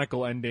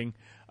canonical ending.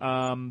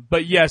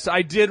 But yes,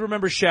 I did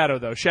remember Shadow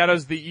though.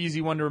 Shadow's the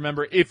easy one to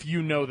remember if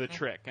you know the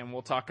trick, and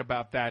we'll talk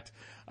about that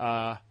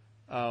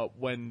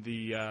when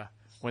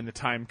the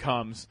time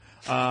comes.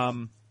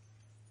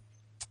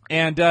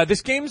 And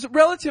this game's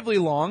relatively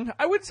long.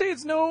 I would say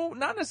it's not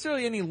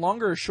necessarily any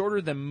longer or shorter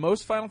than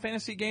most Final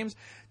Fantasy games.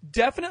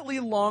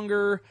 Definitely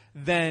longer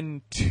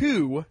than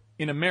 2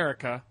 in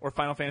America, or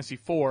Final Fantasy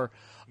 4.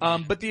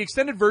 But the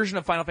extended version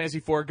of Final Fantasy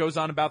 4 goes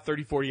on about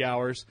 30, 40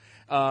 hours.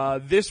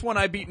 This one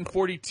I beat in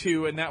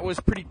 42, and that was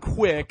pretty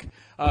quick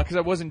because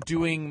I wasn't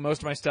doing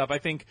most of my stuff. I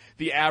think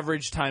the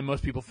average time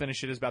most people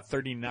finish it is about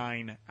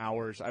 39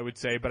 hours, I would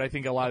say. But I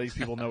think a lot of these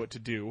people know what to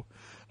do.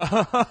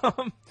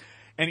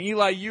 And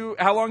Eli,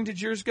 how long did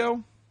yours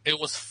go? It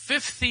was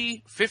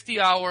 50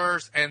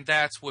 hours, and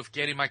that's with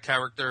getting my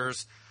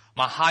characters.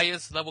 My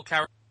highest level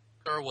character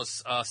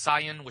was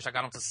Cyan, which I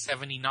got him to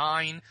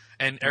 79,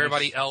 and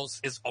everybody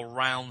else is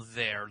around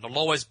there. The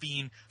lowest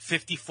being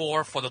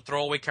 54 for the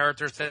throwaway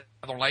characters that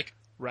I don't like.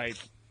 Right.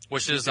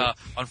 Which is,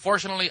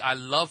 unfortunately, I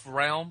love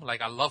Realm.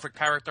 Like, I love her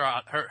character.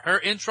 Her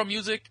intro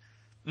music,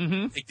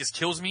 it just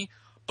kills me.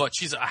 But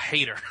she's a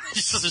hater.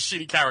 She's just a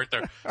shitty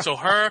character. So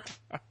her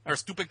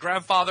stupid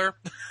grandfather,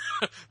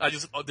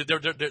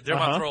 they're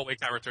my throwaway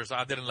characters. So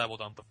I didn't level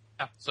them. But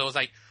yeah, so it was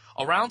like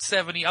around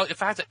 70.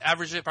 If I had to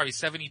average it, probably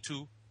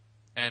 72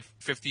 and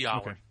 50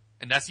 hours. Okay.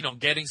 And that's,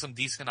 getting some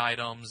decent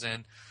items.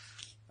 And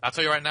I'll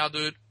tell you right now,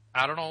 dude,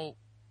 I don't know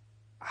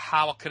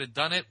how I could have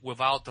done it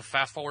without the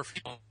fast forward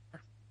feature.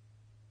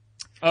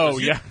 Oh,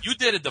 yeah. You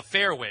did it the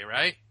fair way,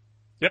 right?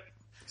 Yep.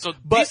 So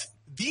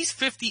these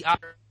 50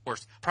 hours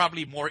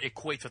probably more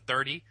equate to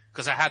 30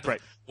 because I had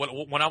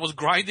when I was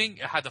grinding,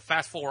 I had the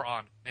fast forward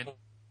on. And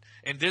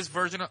in this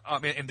version,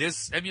 in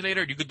this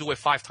emulator, you could do it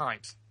 5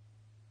 times.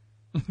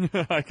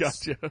 I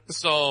got you.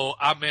 So,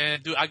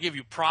 dude, I give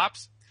you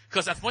props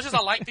because as much as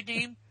I like the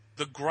game,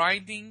 the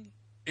grinding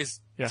is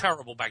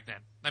terrible back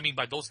then. I mean,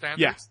 by those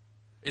standards,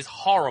 it's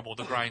horrible,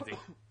 the grinding.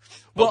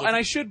 Well, and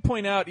I should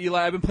point out,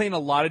 Eli, I've been playing a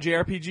lot of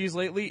JRPGs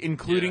lately,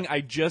 including I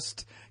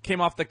just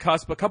came off the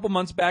cusp. A couple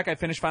months back, I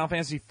finished Final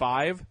Fantasy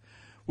V,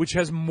 which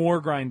has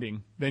more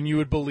grinding than you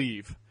would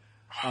believe.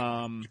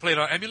 You played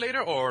on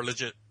emulator or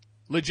legit?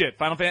 Legit.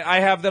 Final Fantasy.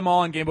 I have them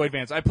all on Game Boy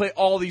Advance. I play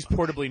all these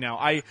portably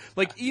now.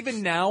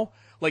 Even now,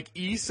 like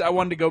Ys, I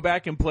wanted to go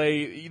back and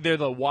play. They're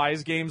the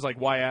Ys games, like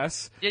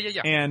YS.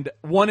 Yeah. And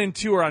 1 and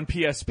 2 are on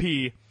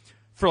PSP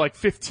for like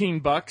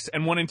 $15,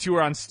 and 1 and 2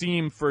 are on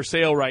Steam for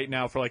sale right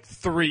now for like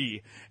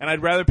 $3. And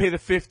I'd rather pay the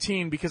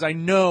 $15 because I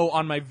know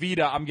on my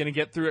Vita I'm going to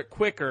get through it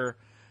quicker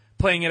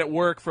playing it at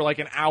work for like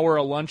an hour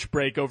a lunch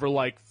break over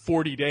like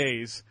 40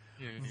 days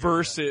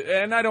versus,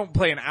 and I don't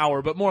play an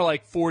hour, but more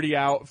like 40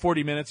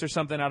 minutes or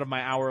something out of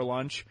my hour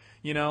lunch,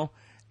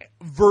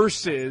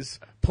 versus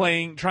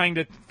trying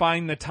to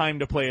find the time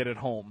to play it at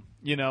home,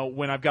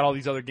 when I've got all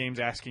these other games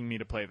asking me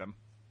to play them.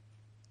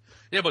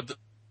 Yeah, but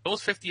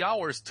those 50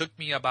 hours took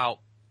me about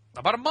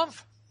a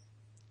month.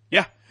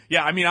 Yeah.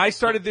 I mean, I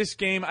started this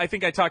game, I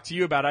think I talked to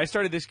you about it. I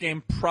started this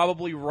game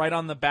probably right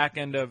on the back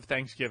end of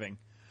Thanksgiving.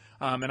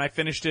 And I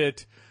finished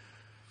it,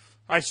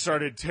 I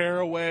started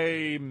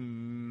Tearaway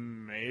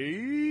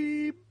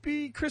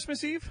maybe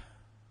Christmas Eve.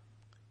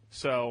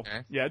 So,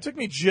 yeah, it took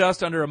me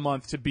just under a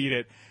month to beat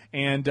it.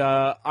 And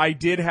I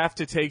did have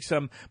to take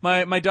some.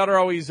 My daughter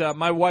always.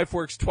 My wife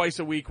works twice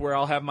a week, where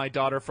I'll have my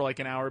daughter for like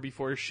an hour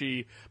before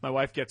my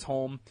wife gets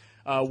home.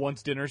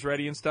 Once dinner's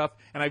ready and stuff,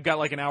 and I've got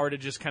like an hour to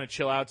just kind of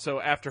chill out.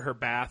 So after her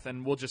bath,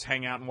 and we'll just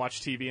hang out and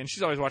watch TV. And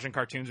she's always watching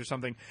cartoons or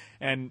something.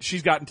 And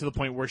she's gotten to the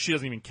point where she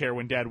doesn't even care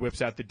when Dad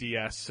whips out the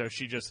DS. So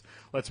she just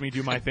lets me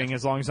do my thing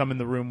as long as I'm in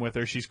the room with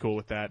her. She's cool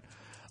with that.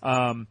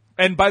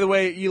 And by the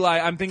way, Eli,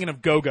 I'm thinking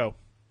of Go-Go.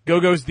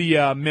 Go-Go's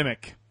the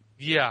Mimic.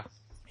 Yeah.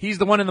 He's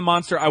the one in the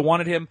monster. I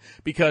wanted him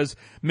because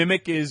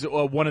Mimic is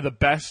one of the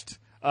best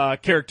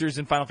characters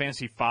in Final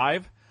Fantasy V. Yeah.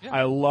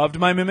 I loved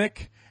my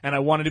Mimic, and I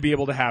wanted to be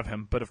able to have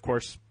him, but of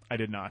course I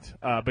did not.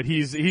 But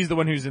he's the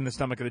one who's in the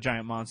stomach of the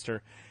giant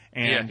monster.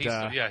 And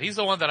he's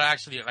the one that I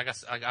actually, like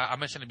I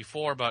mentioned it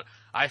before, but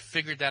I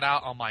figured that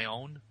out on my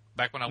own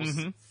back when I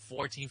was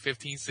 14,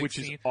 15, 16. Which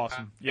is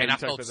awesome. Yeah, and I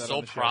felt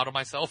so proud of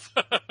myself.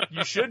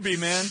 You should be,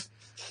 man.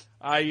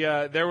 We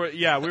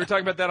were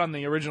talking about that on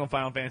the original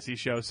Final Fantasy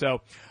show.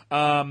 So,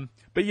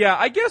 but yeah,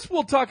 I guess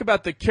we'll talk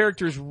about the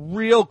characters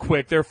real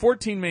quick. There are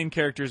 14 main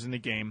characters in the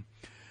game.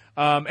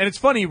 And it's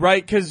funny,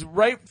 right? Because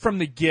right from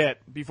the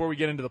before we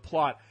get into the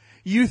plot,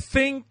 you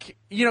think,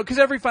 because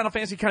every Final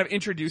Fantasy kind of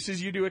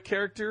introduces you to a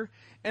character,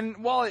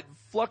 and while it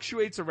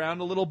fluctuates around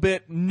a little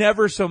bit,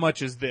 never so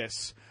much as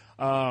this.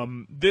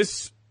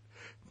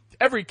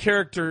 Every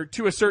character,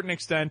 to a certain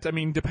extent, I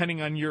mean,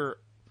 depending on your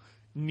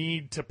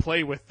need to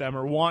play with them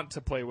or want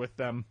to play with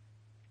them,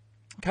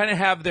 kind of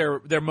have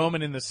their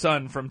moment in the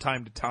sun from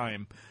time to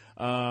time.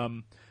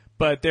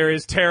 But there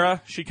is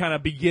Terra. She kind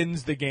of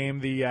begins the game,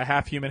 the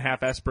half-human,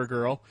 half-Esper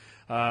girl,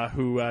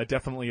 who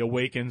definitely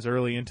awakens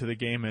early into the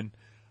game and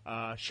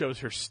shows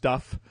her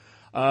stuff.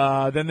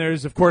 Then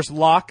there's, of course,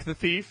 Locke the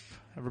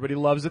thief. Everybody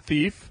loves a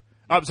thief.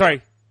 I'm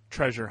sorry,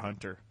 treasure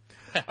hunter.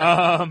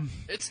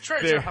 It's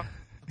treasure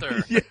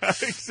hunter. Yeah,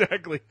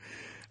 exactly.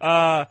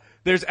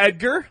 There's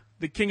Edgar,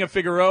 the King of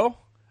Figaro,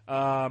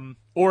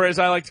 or as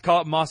I like to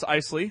call it, Mos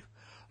Eisley.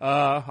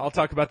 I'll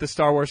talk about the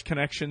Star Wars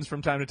connections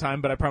from time to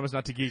time, but I promise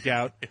not to geek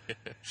out.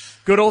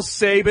 Good old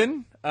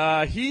Saban.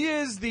 He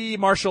is the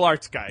martial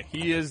arts guy.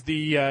 He is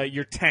the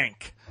your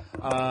tank.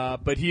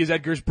 But he is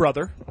Edgar's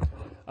brother.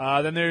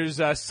 Then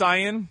there's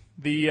Cyan,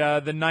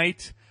 the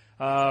knight.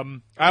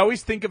 I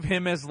always think of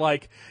him as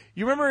like,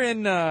 you remember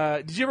in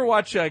did you ever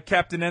watch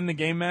Captain N the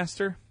Game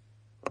Master?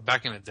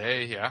 Back in the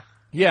day, yeah.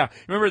 Yeah,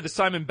 remember the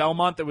Simon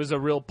Belmont that was a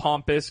real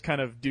pompous, kind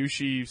of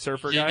douchey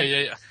surfer guy?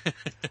 Yeah.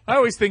 I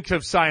always think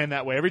of Cyan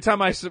that way. Every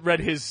time I read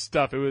his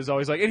stuff, it was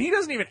always like, and he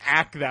doesn't even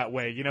act that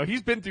way. You know,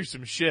 he's been through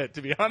some shit,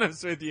 to be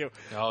honest with you.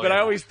 But I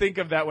always think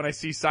of that when I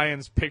see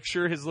Cyan's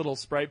picture, his little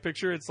sprite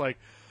picture. It's like,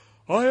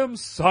 I am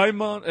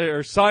Cyan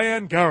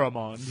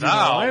Garamond. You know,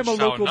 I am a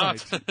local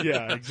knight.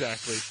 Yeah,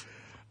 exactly.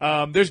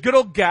 There's good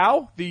old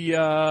Gao,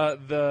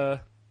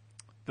 the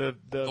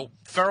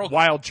feral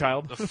wild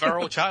child. The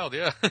feral child,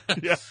 yeah.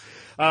 Yeah.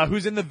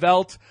 Who's in the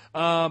Velt,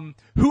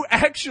 who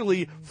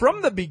actually,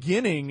 from the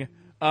beginning,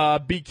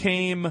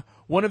 became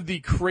one of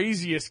the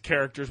craziest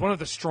characters, one of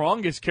the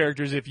strongest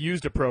characters if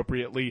used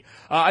appropriately.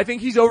 I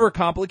think he's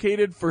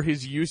overcomplicated for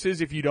his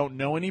uses if you don't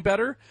know any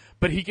better,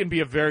 but he can be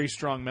a very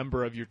strong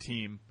member of your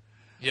team.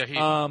 Yeah,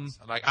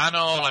 I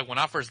know, like, when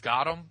I first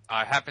got him,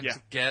 I happened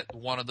to get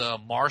one of the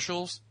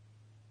marshals,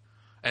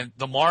 and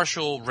the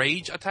marshal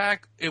rage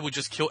attack, it would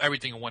just kill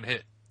everything in one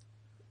hit.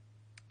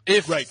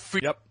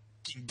 Yep.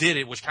 Did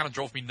it, which kind of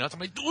drove me nuts. I'm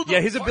like, dude,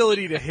 his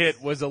ability to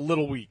hit was a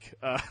little weak.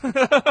 No,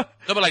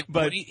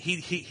 but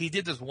he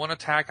did this one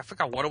attack. I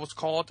forgot what it was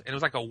called, and it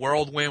was like a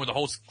whirlwind where the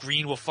whole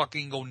screen will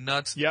fucking go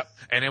nuts. Yep.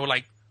 And it would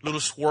like little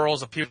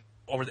swirls appear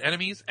over the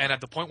enemies. And at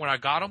the point when I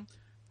got him,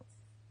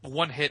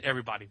 one hit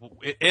everybody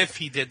if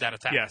he did that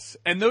attack. Yes,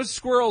 and those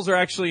squirrels are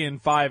actually in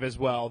 5 as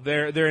well.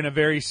 They're in a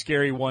very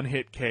scary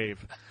one-hit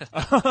cave.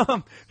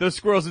 Those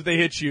squirrels, if they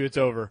hit you, it's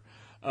over.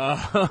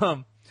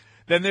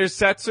 Then there's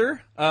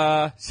Setzer.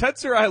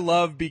 Setzer I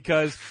love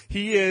because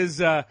he's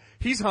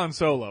Han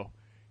Solo.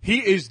 He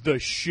is the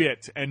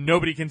shit, and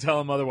nobody can tell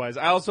him otherwise.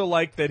 I also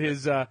like that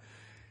his that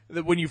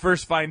when you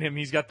first find him,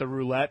 he's got the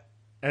roulette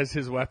as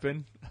his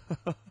weapon.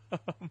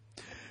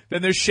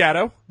 Then there's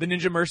Shadow, the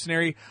ninja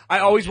mercenary. I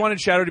always wanted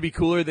Shadow to be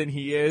cooler than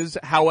he is.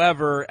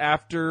 However,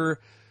 after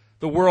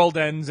the world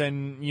ends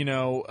and, you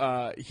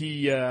know,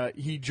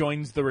 he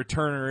joins the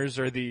returners,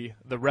 or the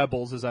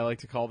rebels, as I like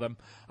to call them,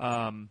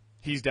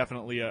 he's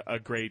definitely a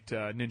great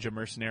ninja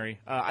mercenary.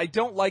 I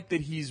don't like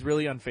that he's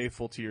really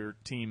unfaithful to your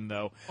team,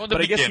 though. Well,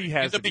 but I guess he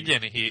has. At the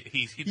beginning,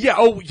 he's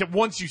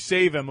once you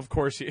save him, of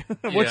course.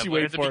 Once you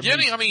wait for him, at the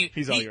beginning, I mean,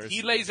 he's all yours.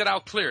 He lays it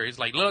out clear. He's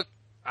like, look,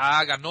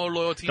 I got no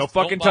loyalty. Don't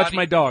fucking touch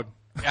my dog.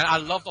 And I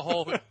love the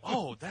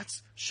whole,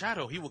 that's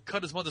Shadow. He will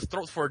cut his mother's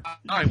throat for a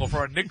dime or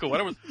for a nickel,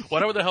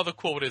 whatever the hell the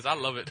quote is. I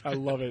love it. I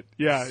love it.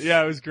 Yeah,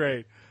 it was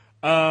great.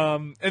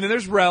 And then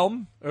there's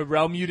Realm. A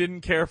Realm you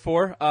didn't care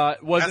for.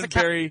 Wasn't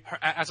very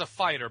as a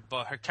fighter,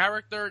 but her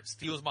character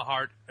steals my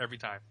heart every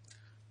time.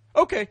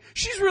 Okay,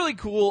 she's really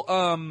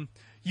cool.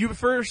 You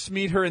first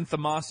meet her in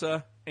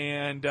Thamasa,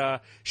 and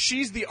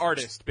she's the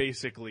artist,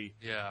 basically.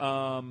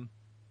 Yeah.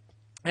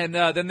 And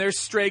then there's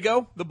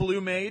Strago, the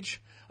blue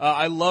mage.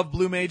 I love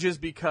blue mages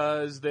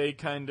because they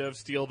kind of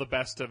steal the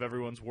best of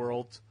everyone's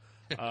world.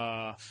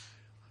 Death.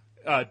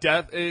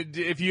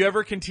 If you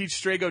ever can teach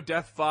Strago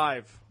Death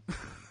 5,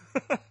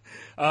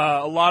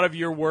 a lot of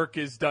your work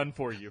is done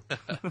for you.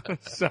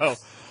 So,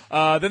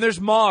 then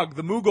there's Mog,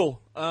 the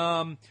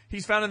Moogle.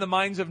 He's found in the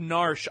mines of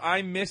Narsh.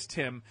 I missed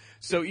him.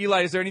 So,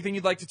 Eli, is there anything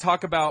you'd like to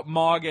talk about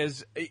Mog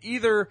as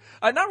either,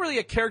 not really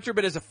a character,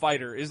 but as a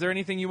fighter? Is there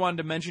anything you wanted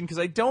to mention? Because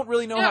I don't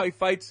really know how he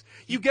fights.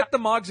 You get the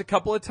Mogs a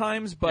couple of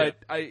times, but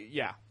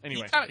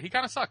anyway. He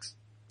kind of sucks.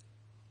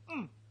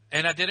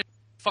 And I didn't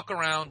fuck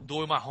around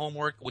doing my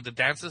homework with the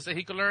dances that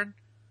he could learn.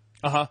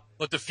 Uh-huh.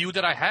 But the few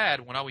that I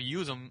had, when I would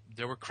use them,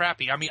 they were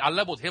crappy. I mean, I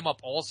leveled him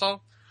up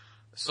also.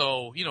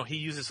 So, you know, he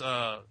uses,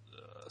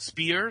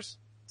 spears.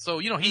 So,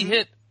 you know, he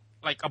hit,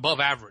 like, above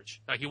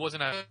average. Like, he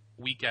wasn't as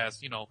weak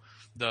as, you know,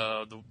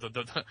 the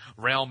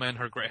Realm and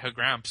her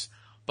Gramps.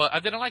 But I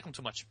didn't like him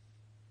too much.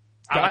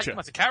 Gotcha. I liked him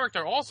as a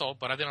character also,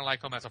 but I didn't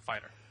like him as a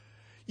fighter.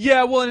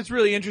 Yeah, well, and it's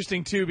really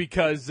interesting, too,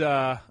 because, you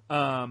know,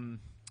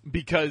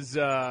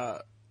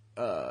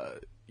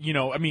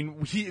 I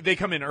mean, they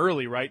come in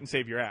early, right, and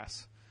save your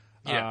ass.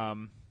 Yeah.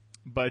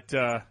 But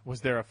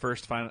was there a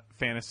first Final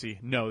Fantasy?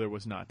 No, there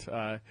was not.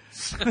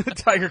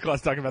 Tiger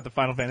Claw's talking about the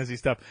Final Fantasy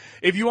stuff.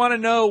 If you want to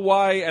know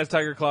why, as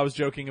Tiger Claw was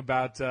joking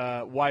about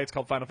why it's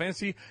called Final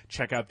Fantasy,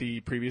 check out the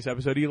previous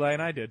episode Eli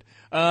and I did.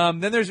 Then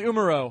there's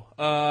Umaro,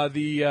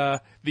 the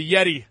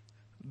Yeti.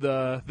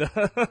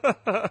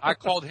 I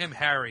called him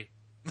Harry.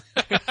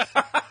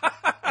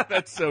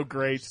 That's so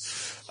great.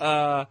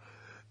 And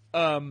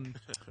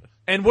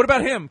what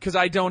about him? Because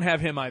I don't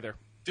have him either.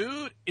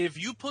 Dude,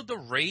 if you put the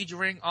Rage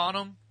Ring on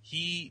him,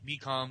 he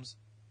becomes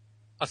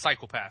a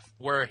psychopath,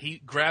 where he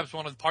grabs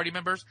one of the party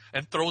members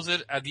and throws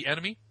it at the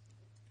enemy.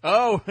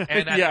 Oh,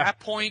 and at that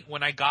point,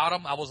 when I got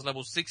him, I was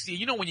level 60.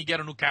 You know, when you get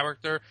a new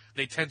character,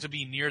 they tend to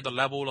be near the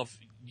level of,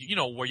 you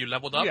know, where you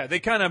leveled up. Yeah, they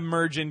kind of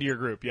merge into your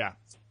group, yeah.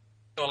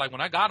 So, like,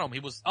 when I got him, he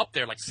was up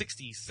there, like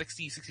 60,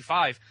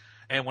 65.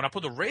 And when I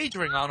put the rage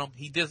ring on him,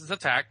 he does this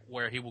attack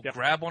where he will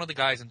grab one of the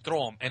guys and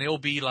throw him, and it'll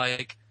be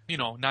like,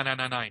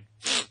 9999.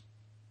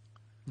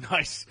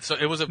 Nice. So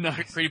it was a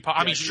pretty.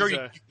 I mean, sure,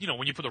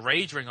 when you put the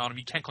rage ring on him,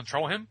 you can't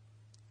control him.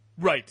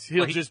 Right.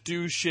 He'll just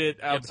do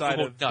shit outside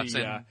of the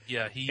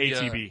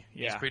ATB.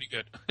 He's pretty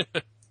good.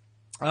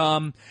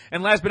 And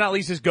last but not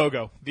least is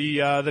Go-Go,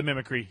 the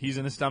mimicry. He's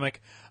in the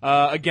stomach.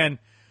 Again,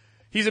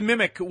 he's a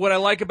mimic. What I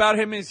like about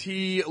him is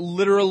he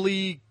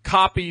literally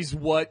copies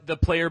what the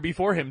player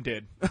before him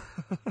did.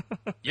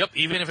 Yep,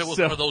 even if it was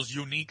one of those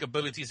unique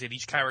abilities that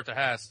each character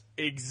has.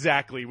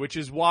 Exactly, which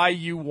is why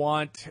you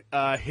want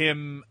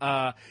him.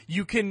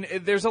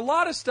 There's a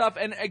lot of stuff,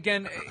 and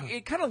again,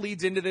 it kind of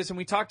leads into this, and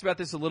we talked about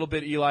this a little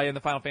bit, Eli, in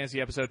the Final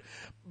Fantasy episode.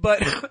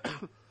 But,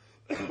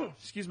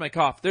 excuse my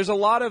cough, there's a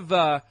lot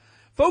of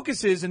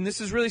focuses, and this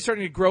is really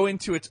starting to grow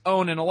into its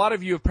own, and a lot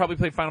of you have probably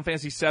played Final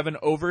Fantasy VII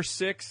over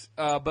 6,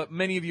 but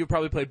many of you have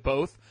probably played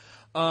both.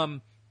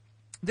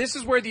 This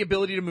is where the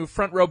ability to move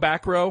front row,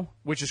 back row,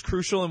 which is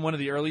crucial in one of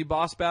the early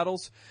boss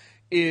battles,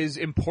 is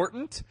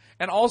important.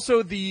 And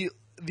also the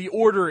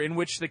order in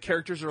which the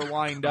characters are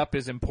lined up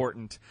is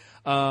important.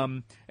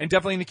 And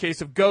definitely in the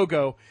case of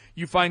Go-Go,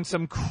 you find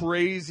some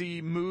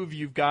crazy move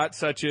you've got,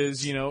 such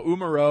as,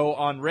 Umaro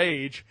on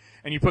Rage,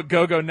 and you put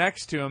Go-Go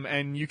next to him,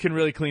 and you can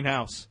really clean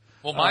house.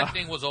 Well, my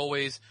thing was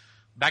always,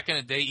 back in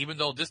the day, even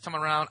though this time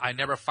around I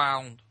never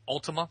found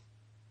Ultima,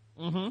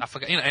 I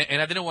forgot, and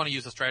I didn't want to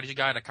use a strategy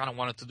guide. I kind of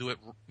wanted to do it,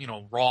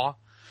 raw.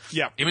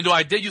 Yeah. Even though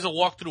I did use a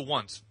walkthrough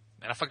once,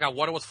 and I forgot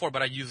what it was for,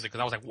 but I used it because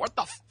I was like, "What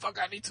the fuck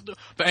I need to do?"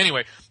 But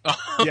anyway,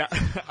 yeah,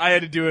 I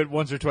had to do it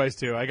once or twice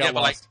too. I got lost.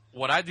 But like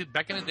what I did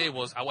back in the day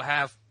was I would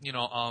have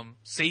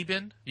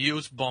Sabin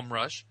use Bum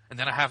Rush, and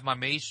then I have my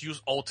mage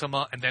use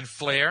Ultima, and then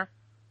Flare,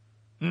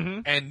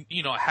 and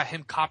have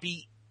him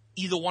copy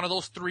either one of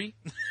those three.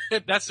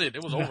 That's it.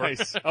 It was over.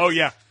 Oh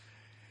yeah.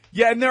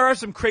 Yeah, and there are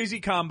some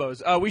crazy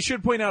combos. We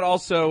should point out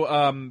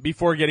also,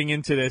 before getting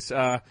into this,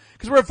 cause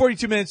we're at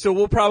 42 minutes, so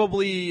we'll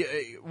probably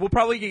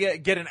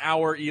get an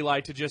hour,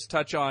 Eli, to just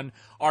touch on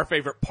our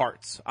favorite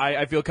parts.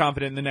 I feel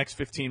confident in the next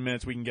 15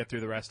 minutes we can get through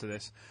the rest of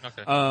this.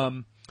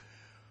 Okay.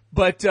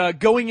 But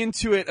going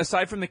into it,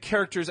 aside from the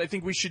characters, I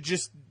think we should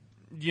just,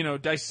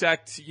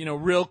 dissect,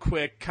 real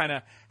quick kind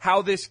of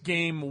how this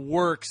game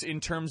works in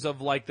terms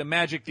of like the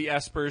magic, the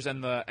espers,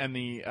 and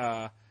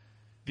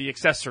the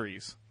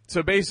accessories.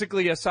 So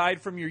basically,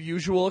 aside from your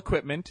usual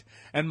equipment,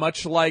 and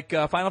much like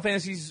Final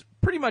Fantasy's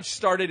pretty much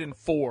started in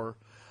 4,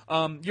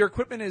 your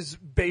equipment is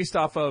based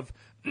off of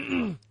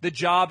the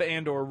job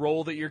and or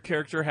role that your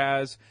character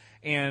has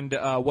and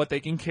what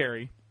they can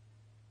carry.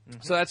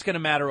 So that's going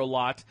to matter a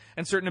lot.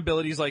 And certain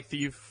abilities like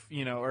Thief,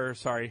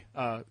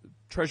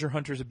 Treasure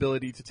Hunter's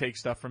ability to take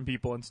stuff from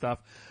people and stuff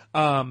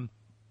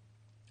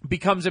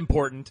becomes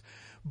important.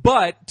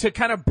 But to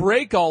kind of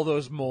break all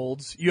those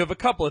molds, you have a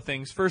couple of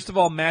things. First of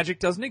all,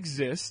 magic doesn't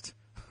exist.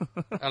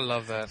 I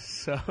love that.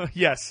 So,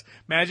 yes,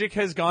 magic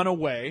has gone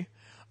away.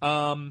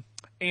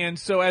 And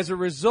so as a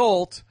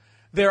result,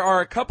 there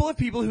are a couple of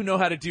people who know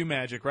how to do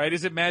magic, right?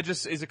 Is it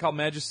called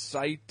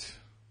Magicite?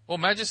 Well,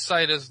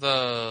 Magicite is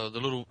the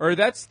little... Or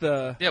that's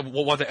the... Yeah,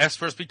 what the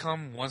espers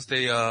become once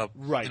they,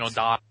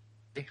 die.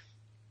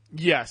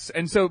 Yes,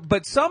 and so,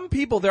 but some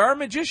people, there are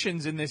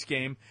magicians in this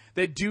game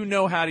that do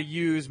know how to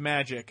use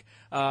magic.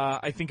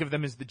 I think of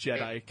them as the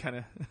Jedi,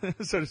 kind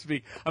of, so to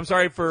speak. I'm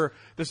sorry for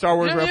the Star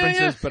Wars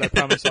references, but I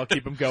promise I'll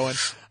keep them going.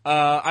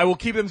 I will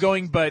keep them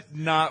going, but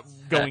not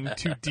going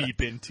too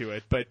deep into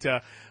it. But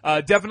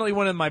definitely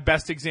one of my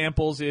best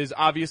examples is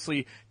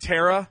obviously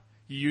Terra.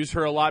 You use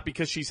her a lot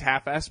because she's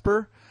half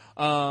Esper.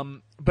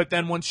 But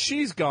then once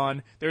she's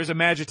gone, there's a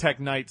Magitech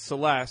Knight,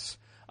 Celeste.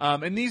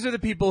 And these are the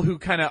people who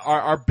kind of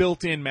are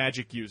built-in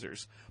magic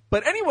users.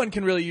 But anyone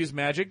can really use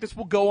magic. This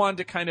will go on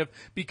to kind of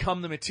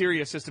become the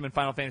materia system in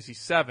Final Fantasy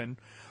VII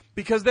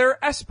because they're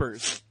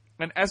espers.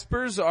 And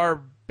espers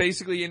are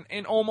basically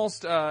in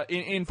almost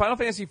in Final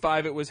Fantasy V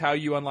it was how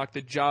you unlock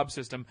the job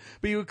system.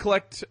 But you would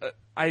collect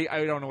I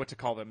don't know what to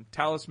call them.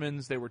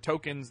 Talismans, they were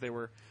tokens, they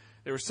were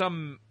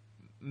some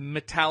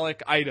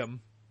metallic item.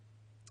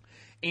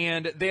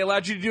 And they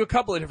allowed you to do a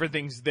couple of different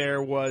things.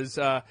 There was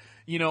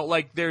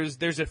like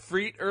there's a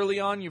Freet early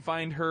on. You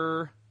find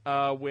her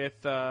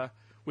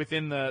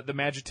within the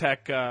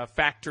Magitech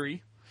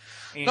factory.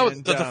 And, no,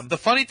 the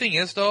funny thing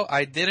is, though,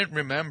 I didn't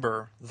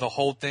remember the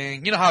whole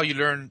thing. You know how you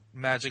learn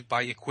magic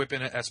by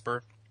equipping an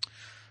Esper?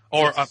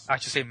 Or, I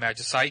should say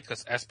Magicite,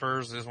 because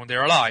Espers is when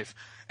they're alive.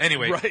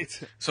 Anyway. Right.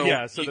 So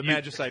the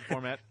Magicite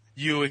format.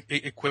 You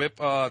equip,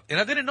 and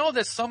I didn't know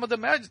that some of the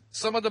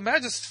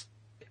Magis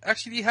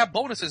actually have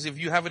bonuses if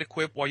you have it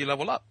equipped while you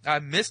level up. I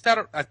missed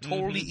that. I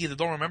totally either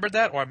don't remember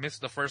that or I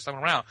missed the first time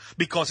around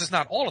because it's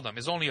not all of them.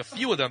 It's only a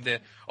few of them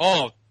that,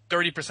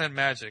 30%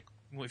 magic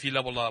if you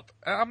level up.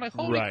 I'm like,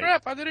 holy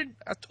crap. I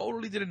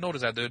totally didn't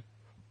notice that, dude.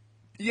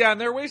 Yeah,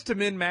 and there are ways to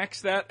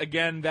min-max that.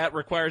 Again, that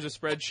requires a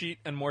spreadsheet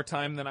and more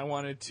time than I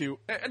wanted to.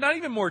 Not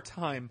even more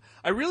time.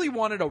 I really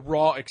wanted a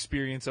raw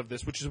experience of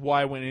this, which is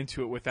why I went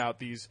into it without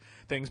these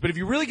things. But if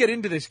you really get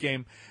into this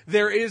game,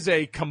 there is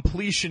a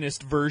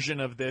completionist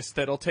version of this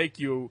that'll take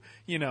you,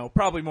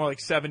 probably more like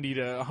 70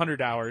 to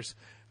 100 hours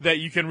that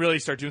you can really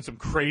start doing some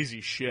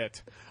crazy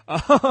shit.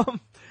 But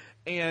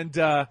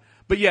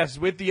yes,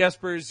 with the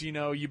Espers,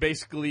 you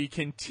basically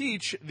can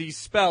teach these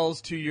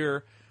spells to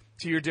your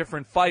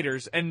different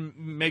fighters and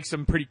make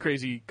some pretty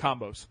crazy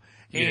combos.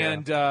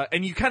 Yeah.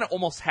 And you kind of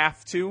almost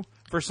have to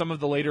for some of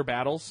the later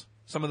battles.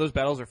 Some of those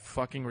battles are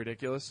fucking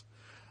ridiculous.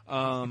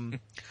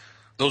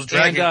 Those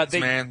dragons,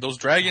 man. Those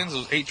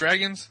 8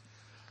 dragons.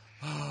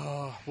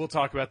 We'll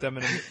talk about them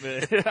in a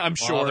minute, I'm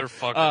sure.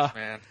 Motherfuckers,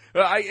 man.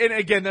 And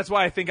again, that's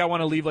why I think I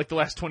want to leave like the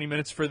last 20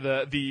 minutes for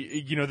the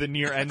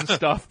near end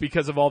stuff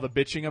because of all the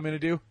bitching I'm going to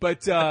do.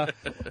 But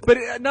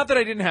not that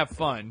I didn't have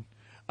fun.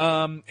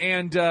 And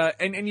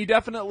you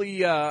definitely,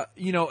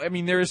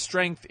 there is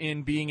strength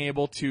in being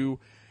able to,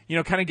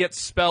 kind of get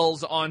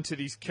spells onto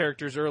these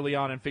characters early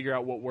on and figure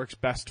out what works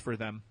best for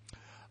them.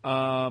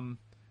 And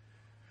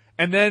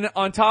then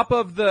on top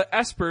of the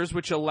Espers,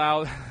 which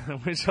allow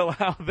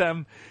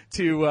them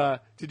to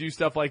do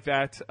stuff like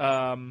that,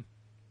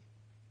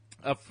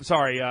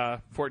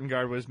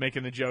 Fortengard was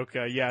making the joke.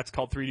 It's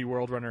called 3D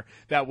World Runner.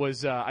 That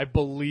was, I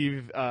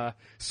believe,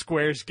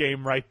 Square's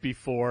game right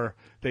before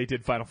they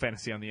did Final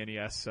Fantasy on the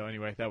NES. So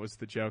anyway, that was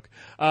the joke.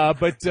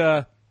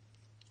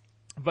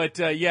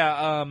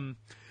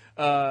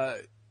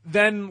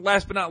 Then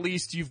last but not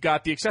least, you've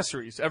got the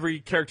accessories.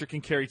 Every character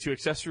can carry 2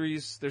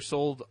 accessories. They're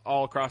sold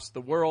all across the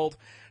world,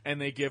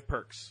 and they give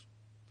perks.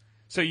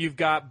 So you've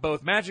got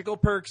both magical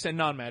perks and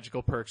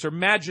non-magical perks, or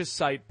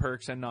magicite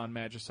perks and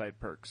non-magicite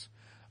perks.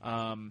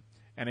 And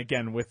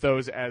again, with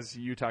those, as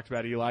you talked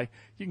about, Eli,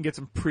 you can get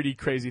some pretty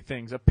crazy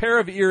things. A pair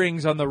of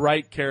earrings on the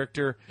right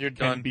character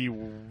can be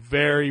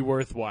very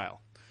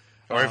worthwhile.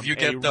 Or if you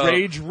get the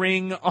rage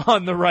ring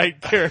on the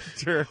right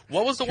character.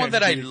 What was the one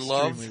that I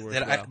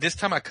loved this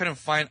time I couldn't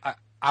find?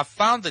 I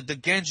found the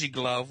Genji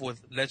glove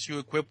lets you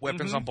equip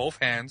weapons on both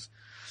hands.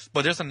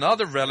 But there's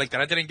another relic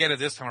that I didn't get it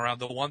this time around.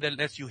 The one that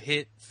lets you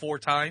hit 4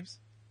 times.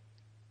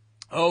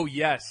 Oh,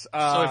 yes.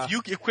 So if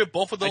you equip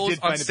both of those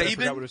on Sabin, I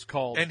forgot what it's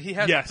called. And he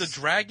has the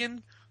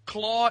dragon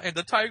claw and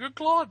the tiger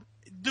claw,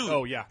 dude.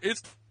 Oh, yeah.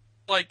 It's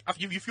like,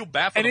 you feel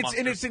bad for the monsters.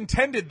 And it's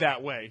intended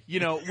that way.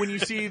 When you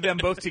see them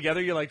both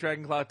together, you're like,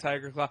 dragon claw,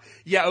 tiger claw.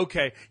 Yeah,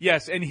 okay.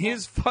 Yes, and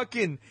his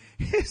fucking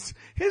hits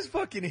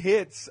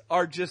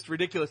are just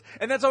ridiculous.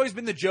 And that's always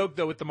been the joke,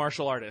 though, with the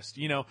martial artist.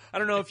 I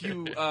don't know if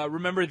you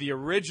remember the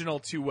original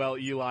too well,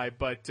 Eli,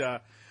 but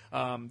the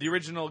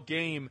original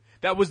game,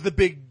 that was the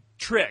big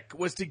trick,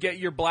 was to get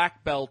your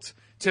black belt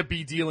to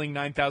be dealing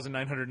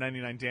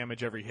 9,999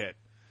 damage every hit.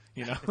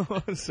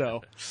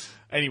 So,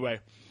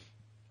 anyway.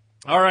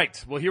 All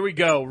right. Well, here we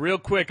go. Real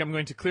quick, I'm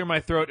going to clear my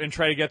throat and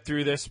try to get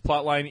through this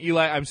plotline.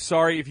 Eli, I'm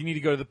sorry if you need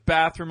to go to the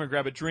bathroom or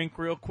grab a drink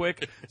real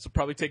quick. This will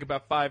probably take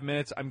about 5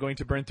 minutes. I'm going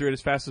to burn through it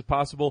as fast as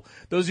possible.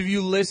 Those of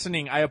you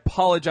listening, I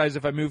apologize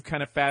if I move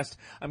kind of fast.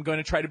 I'm going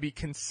to try to be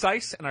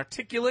concise and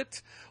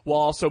articulate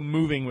while also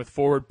moving with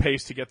forward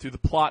pace to get through the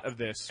plot of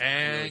this.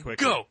 And really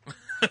quickly. Go!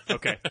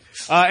 Okay.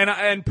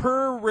 And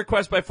per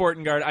request by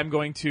Fortengard, I'm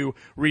going to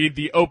read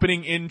the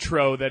opening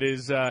intro that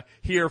is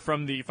here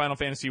from the Final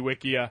Fantasy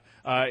Wikia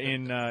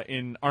in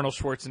Arnold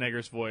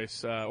Schwarzenegger's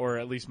voice, or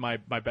at least my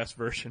best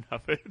version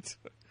of it.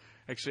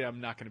 Actually,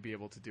 I'm not going to be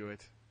able to do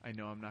it. I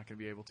know I'm not going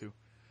to be able to.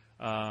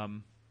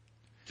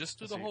 Just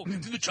do the whole, do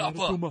the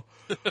chopper.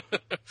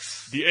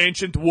 The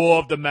ancient war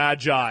of the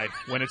Magi,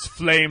 when its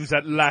flames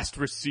at last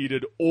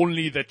receded,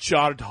 only the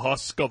charred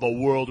husk of a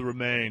world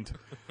remained.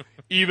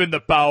 Even the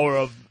power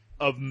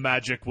of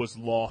magic was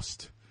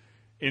lost.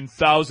 In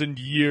 1,000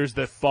 years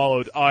that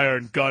followed,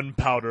 iron,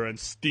 gunpowder, and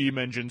steam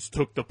engines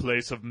took the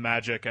place of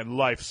magic, and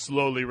life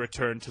slowly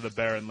returned to the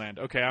barren land.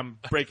 Okay, I'm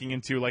breaking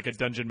into like a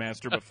dungeon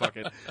master, but fuck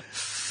it.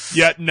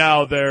 Yet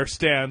now there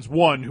stands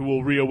one who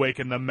will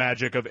reawaken the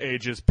magic of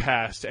ages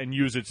past and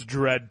use its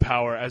dread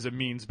power as a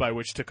means by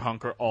which to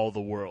conquer all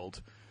the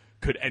world.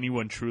 Could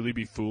anyone truly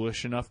be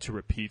foolish enough to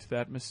repeat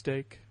that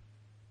mistake?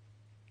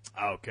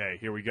 Okay,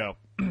 here we go.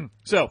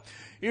 So,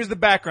 here's the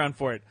background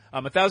for it.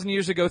 1,000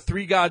 years ago,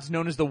 3 gods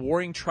known as the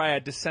Warring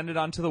Triad descended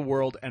onto the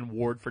world and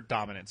warred for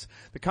dominance.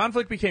 The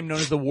conflict became known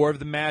as the War of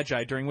the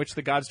Magi, during which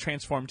the gods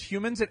transformed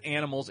humans and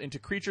animals into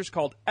creatures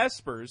called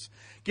Espers,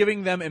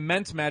 giving them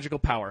immense magical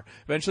power.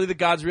 Eventually, the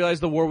gods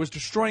realized the war was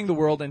destroying the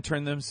world and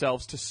turned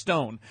themselves to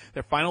stone,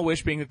 their final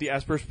wish being that the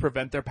Espers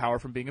prevent their power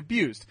from being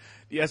abused.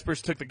 The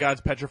Espers took the gods'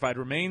 petrified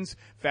remains,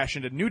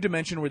 fashioned a new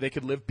dimension where they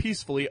could live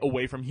peacefully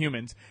away from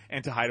humans,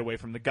 and to hide away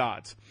from the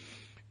gods.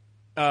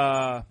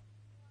 To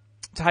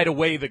hide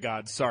away the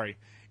gods, sorry.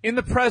 In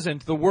the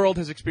present, the world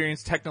has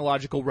experienced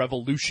technological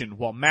revolution,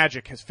 while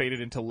magic has faded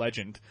into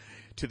legend.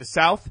 To the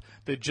south,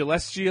 the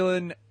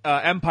Celestian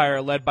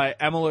Empire, led by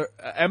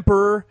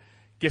Emperor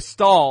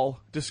Gestal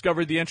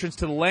discovered the entrance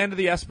to the land of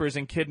the Espers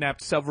and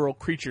kidnapped several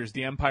creatures.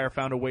 The Empire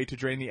found a way to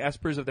drain the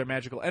Espers of their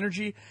magical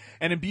energy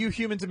and imbue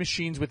humans and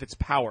machines with its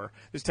power.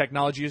 This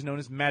technology is known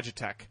as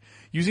Magitech.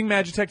 Using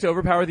Magitech to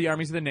overpower the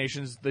armies of the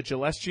nations, the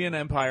Gelestian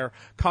Empire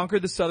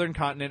conquered the southern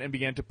continent and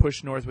began to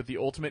push north with the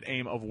ultimate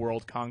aim of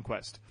world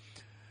conquest.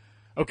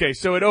 Okay,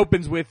 so it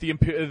opens with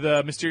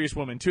the mysterious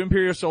woman. 2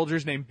 Imperial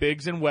soldiers named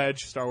Biggs and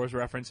Wedge, Star Wars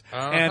reference,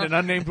 and an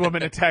unnamed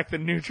woman attack the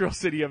neutral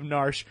city of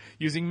Narsh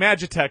using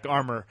Magitech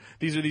armor.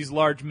 These are these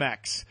large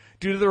mechs.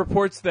 Due to the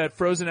reports that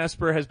Frozen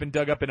Esper has been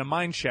dug up in a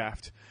mine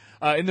shaft.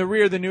 In the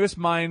rear, the newest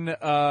mine,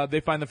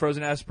 they find the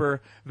Frozen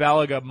Esper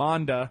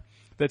Valagamanda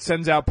that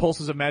sends out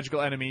pulses of magical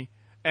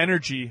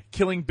energy,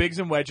 killing Biggs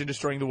and Wedge and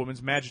destroying the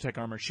woman's Magitech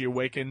armor. She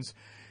awakens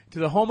to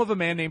the home of a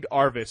man named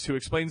Arvis, who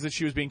explains that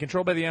she was being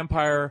controlled by the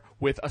Empire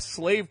with a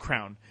slave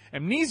crown.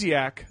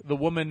 Amnesiac, the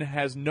woman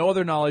has no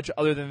other knowledge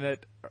other than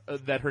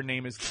that her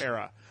name is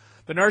Terra.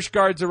 The Narsh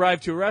guards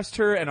arrive to arrest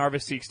her, and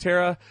Arvis seeks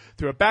Terra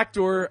through a back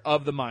door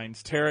of the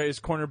mines. Terra is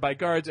cornered by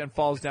guards and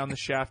falls down the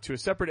shaft to a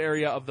separate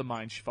area of the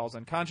mine. She falls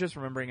unconscious,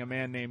 remembering a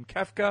man named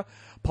Kefka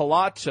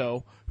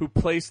Palazzo, who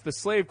placed the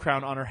slave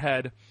crown on her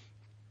head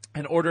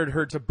and ordered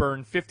her to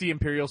burn 50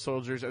 Imperial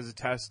soldiers as a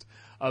test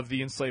of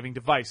the enslaving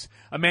device.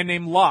 A man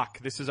named Locke,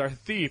 this is our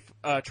thief,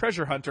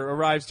 treasure hunter,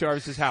 arrives to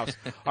Arvis's house.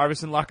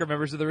 Arvis and Locke are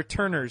members of the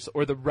Returners,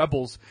 or the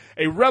Rebels,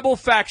 a rebel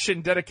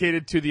faction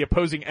dedicated to the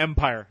opposing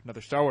Empire.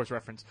 Another Star Wars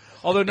reference.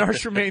 Although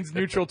Narsh remains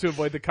neutral to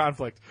avoid the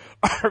conflict.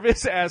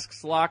 Arvis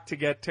asks Locke to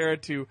get Terra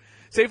to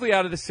safely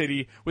out of the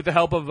city with the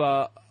help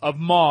of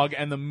Mog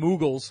and the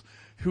Moogles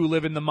who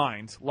live in the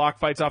mines. Locke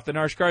fights off the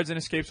Narsh guards and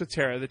escapes with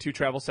Terra. The two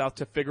travel south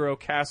to Figaro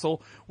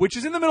Castle, which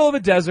is in the middle of a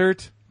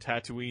desert.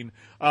 Tatooine.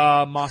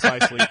 Mos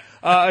Eisley.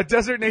 A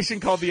desert nation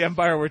called the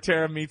Empire, where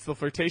Terra meets the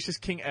flirtatious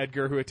King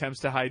Edgar, who attempts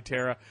to hide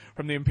Terra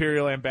from the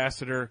Imperial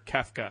ambassador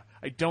Kefka.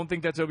 I don't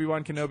think that's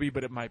Obi-Wan Kenobi,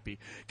 but it might be.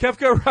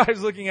 Kefka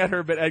arrives looking at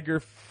her, but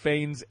Edgar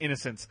feigns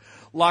innocence.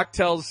 Locke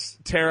tells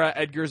Terra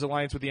Edgar's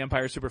alliance with the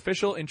Empire is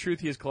superficial. In truth,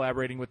 he is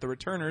collaborating with the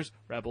Returners,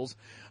 rebels,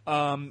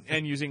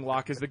 and using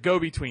Locke as the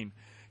go-between.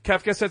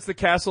 Kefka sets the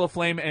castle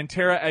aflame, and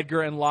Terra,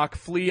 Edgar, and Locke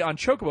flee on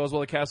chocobos while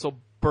the castle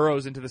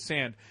burrows into the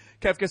sand.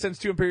 Kefka sends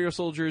 2 Imperial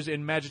soldiers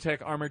in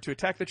Magitech armor to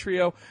attack the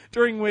trio,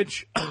 during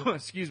which,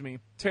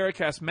 Terra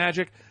casts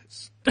magic,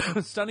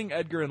 stunning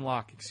Edgar and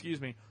Locke.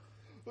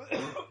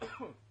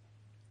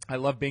 I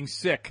love being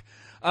sick.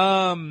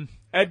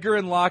 Edgar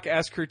and Locke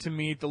ask her to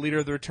meet the leader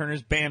of the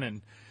Returners,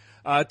 Bannon,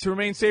 to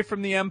remain safe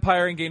from the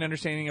Empire and gain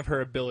understanding of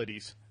her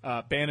abilities.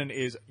 Bannon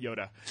is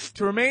Yoda.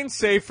 To remain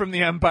safe from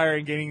the Empire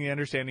and gaining the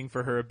understanding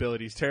for her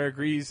abilities. Terra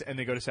agrees, and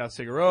they go to South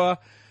Figueroa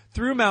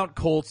through Mount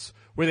Colts,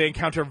 where they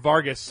encounter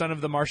Vargas, son of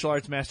the martial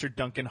arts master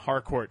Duncan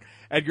Harcourt.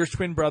 Edgar's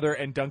twin brother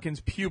and Duncan's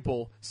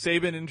pupil,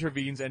 Sabin,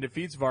 intervenes and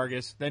defeats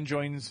Vargas, then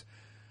joins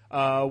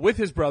with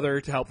his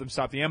brother to help them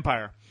stop the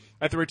Empire.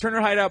 At the Returner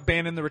hideout,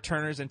 Bannon, the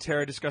Returners, and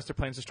Terra discuss their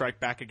plans to strike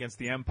back against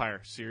the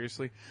Empire.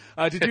 Seriously?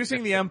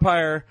 Deducing the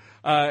Empire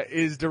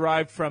is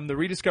derived from the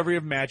rediscovery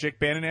of magic,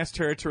 Bannon asks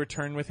Terra to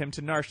return with him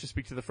to Narsh to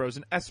speak to the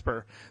Frozen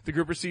Esper. The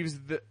group receives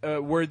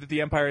the word that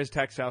the Empire has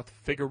attacked South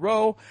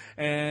Figaro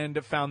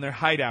and found their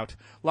hideout.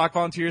 Locke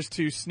volunteers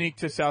to sneak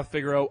to South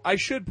Figaro. I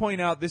should point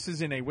out this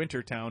is in a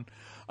winter town.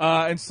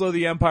 And slow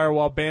the Empire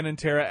while Bannon,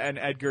 Terra, and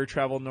Edgar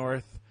travel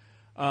north.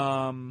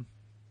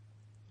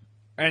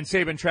 And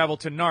Sabin travel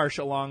to Narsh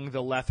along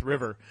the Leth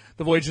River.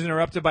 The voyage is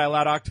interrupted by a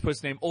loud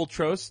octopus named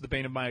Ultros, the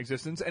bane of my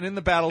existence, and in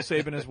the battle,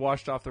 Sabin is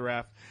washed off the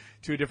raft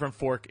to a different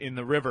fork in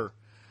the river.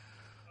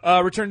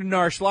 Return to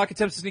Narsh. Locke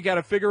attempts to sneak out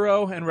of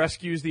Figaro and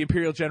rescues the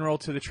Imperial General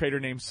to the traitor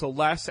named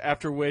Celeste,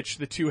 after which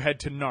the two head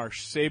to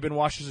Narsh. Sabin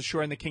washes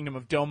ashore in the kingdom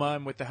of Doma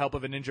and with the help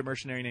of a ninja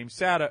mercenary named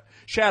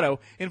Shadow,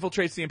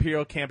 infiltrates the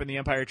Imperial camp and the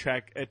Empire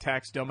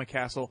attacks Doma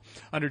Castle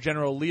under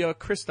General Leo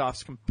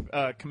Christoph's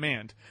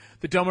command.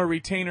 The Doma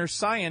retainer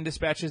Cyan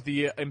dispatches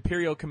the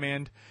Imperial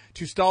command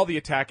to stall the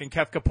attack, and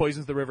Kefka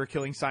poisons the river,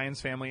 killing Cyan's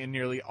family and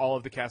nearly all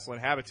of the castle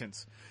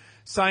inhabitants.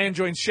 Cyan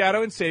joins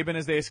Shadow and Sabin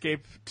as they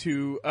escape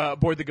to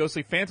board the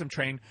ghostly Phantom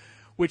train,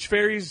 which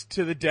ferries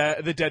to the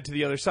dead to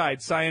the other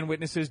side. Cyan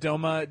witnesses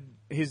the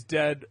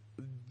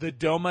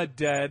Doma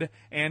dead,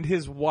 and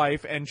his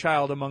wife and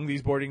child among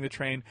these boarding the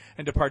train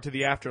and depart to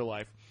the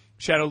afterlife.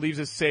 Shadow leaves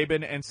as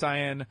Sabin and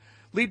Cyan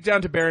leap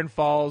down to Barren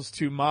Falls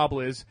to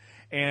Mobliz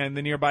and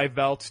the nearby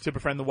Veld to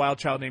befriend the wild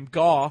child named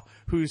Gaw,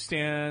 who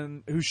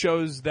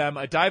shows them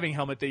a diving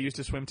helmet they used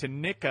to swim to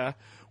Nika,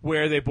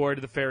 where they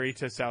board the ferry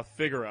to South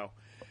Figaro.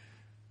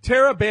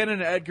 Terra,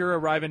 Bannon, and Edgar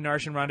arrive in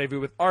Narsh and rendezvous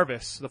with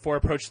Arvis. The four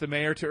approach the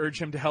mayor to urge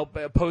him to help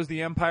oppose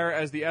the Empire,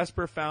 as the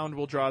Esper found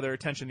will draw their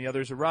attention. The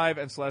others arrive,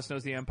 and Celeste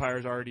knows the Empire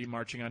is already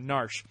marching on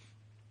Narsh.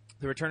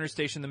 The Returners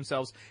station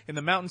themselves in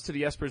the mountains to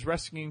the Esper's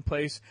resting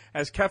place,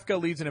 as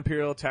Kefka leads an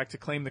Imperial attack to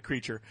claim the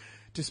creature.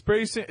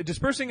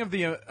 Dispersing of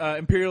the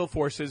Imperial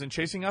forces and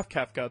chasing off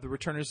Kefka, the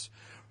Returners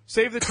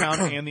save the town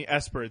and the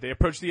Esper. They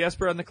approach the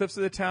Esper on the cliffs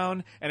of the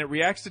town, and it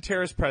reacts to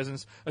Terra's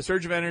presence. A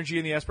surge of energy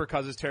in the Esper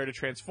causes Terra to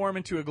transform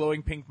into a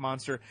glowing pink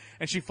monster,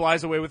 and she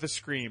flies away with a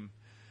scream.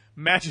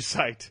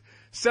 Magicite.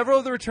 Several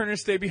of the returners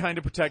stay behind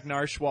to protect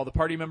Narsh, while the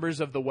party members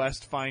of the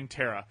West find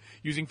Terra.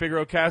 Using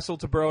Figaro Castle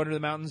to burrow under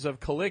the mountains of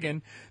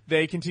Caligan,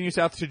 they continue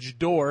south to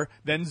Jador,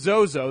 then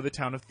Zozo, the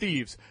town of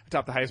thieves.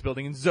 Atop the highest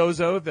building in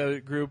Zozo,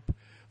 the group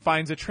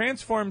finds a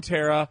transformed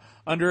Terra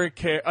under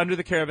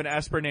the care of an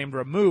Esper named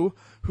Ramu,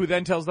 who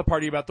then tells the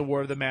party about the War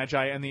of the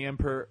Magi and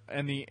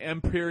the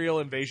imperial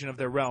invasion of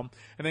their realm,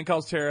 and then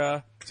calls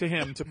Terra to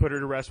him to put her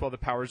to rest while the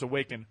powers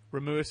awaken.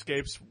 Ramu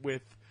escaped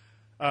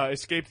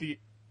the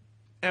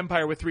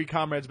Empire with 3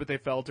 comrades, but they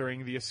fell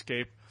during the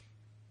escape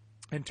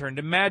and turned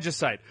to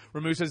magicite.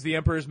 Ramu says the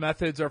Emperor's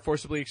methods are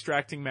forcibly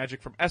extracting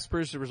magic from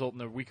Espers to result in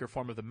a weaker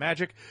form of the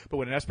magic, but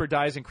when an Esper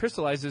dies and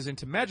crystallizes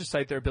into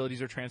magicite, their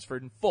abilities are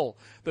transferred in full.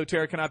 Though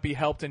Terra cannot be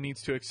helped and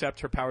needs to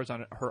accept her powers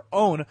on her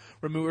own,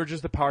 Ramu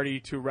urges the party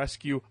to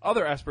rescue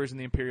other Espers in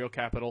the Imperial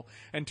capital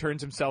and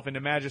turns himself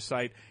into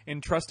magicite,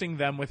 entrusting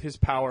them with his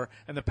power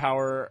and the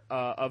power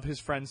of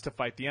his friends to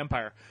fight the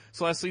Empire.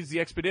 Celeste leads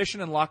the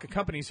expedition and Locke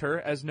accompanies her.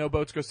 As no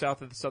boats go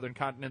south of the southern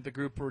continent, the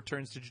group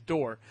returns to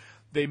Jador.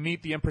 They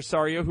meet the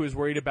impresario, who is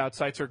worried about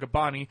Saitser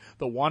Gabani,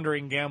 the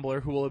wandering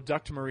gambler who will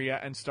abduct Maria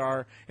and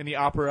star in the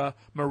opera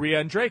Maria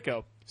and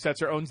Draco.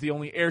 Setzer owns the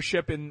only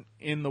airship in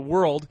the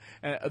world,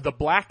 the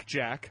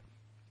Blackjack,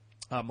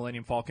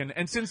 Millennium Falcon.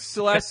 And since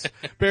Celeste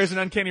bears an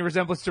uncanny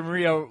resemblance to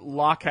Maria,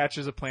 Locke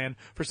hatches a plan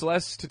for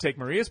Celeste to take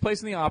Maria's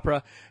place in the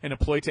opera and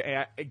employ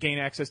to gain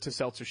access to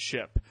Seltzer's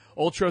ship.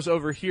 Ultros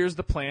overhears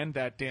the plan,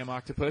 that damn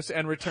octopus,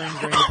 and returns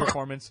during the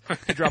performance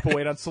to drop a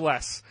weight on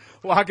Celeste.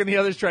 Locke and the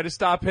others try to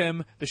stop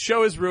him. The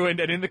show is ruined,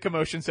 and in the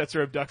commotion,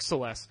 Setzer abducts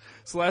Celeste.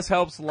 Celeste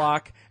helps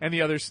Locke and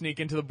the others sneak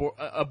into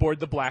aboard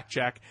the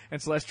Blackjack,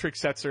 and Celeste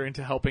tricks Setzer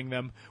into helping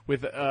them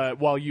with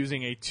while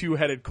using a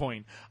 2-headed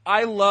coin.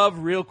 I love,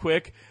 real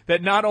quick,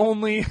 that not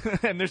only,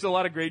 and there's a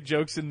lot of great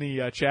jokes in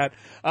the chat,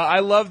 I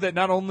love that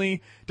not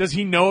only does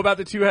he know about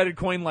the 2-headed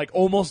coin like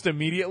almost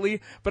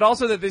immediately, but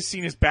also that this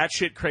scene is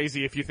batshit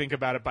crazy if you think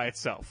about it by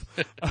itself.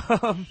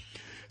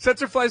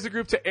 Setzer flies the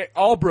group to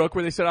Albrook,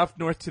 where they set off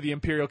north to the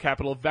Imperial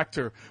capital,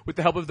 Vector. With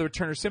the help of the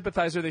Returner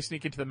sympathizer, they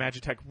sneak into the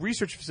Magitech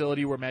research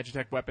facility where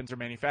Magitech weapons are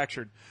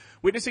manufactured.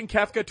 Witnessing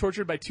Kefka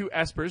tortured by 2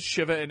 Espers,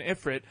 Shiva and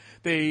Ifrit,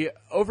 they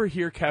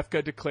overhear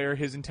Kefka declare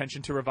his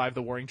intention to revive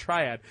the warring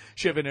triad.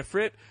 Shiva and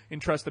Ifrit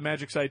entrust the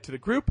magic site to the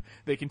group.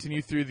 They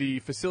continue through the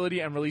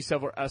facility and release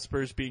several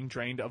Espers being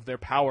drained of their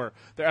power.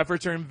 Their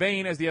efforts are in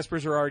vain, as the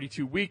Espers are already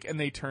too weak, and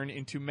they turn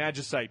into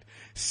magicite.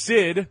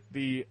 Sid,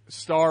 the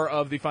star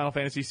of the Final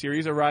Fantasy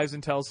series, arrives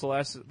and tells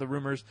Celeste the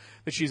rumors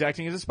that she's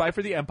acting as a spy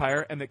for the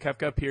Empire, and that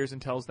Kefka appears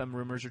and tells them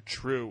rumors are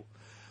true.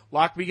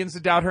 Locke begins to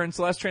doubt her, and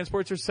Celeste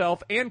transports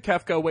herself and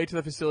Kefka away to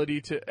the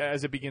facility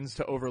as it begins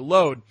to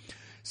overload.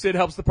 Sid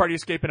helps the party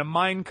escape in a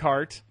mine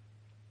cart,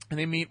 and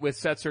they meet with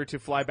Setzer to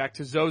fly back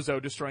to Zozo,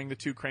 destroying the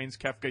 2 cranes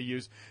Kefka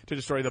used to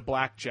destroy the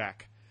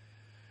Blackjack.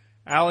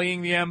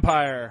 Allying the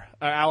Empire.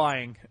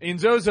 In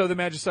Zozo, the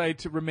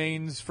magicite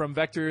remains from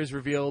Vector is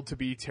revealed to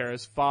be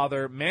Terra's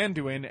father,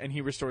 Manduin, and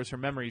he restores her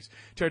memories.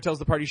 Terra tells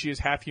the party she is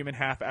half human,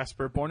 half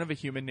Esper, born of a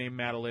human named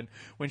Madeline,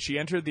 when she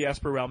entered the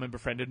Esper realm and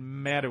befriended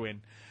Manduin.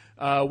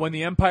 When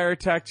the Empire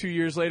attacked 2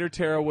 years later,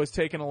 Terra was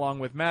taken along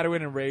with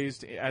Madeline and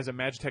raised as a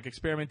Magitech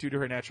experiment due to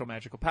her natural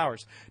magical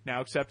powers.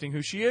 Now accepting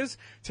who she is,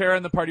 Terra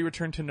and the party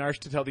return to Narsh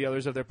to tell the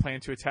others of their plan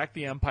to attack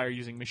the Empire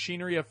using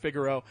machinery of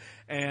Figaro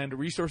and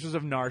resources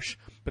of Narsh,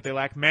 but they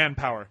lack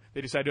manpower.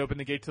 They decide to open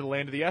the gate to the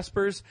land of the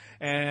Espers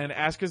and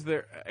ask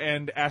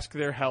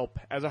their help.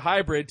 As a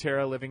hybrid,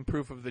 Terra living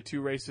proof of the 2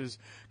 races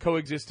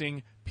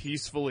coexisting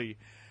peacefully.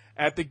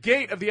 At the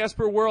gate of the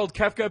Esper world,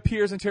 Kefka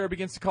appears and Terra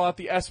begins to call out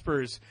the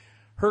Espers.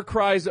 Her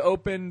cries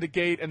open the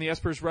gate, and the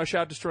Espers rush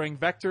out, destroying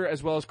Vector,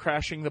 as well as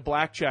crashing the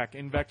Blackjack.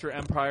 In Vector,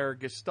 Empire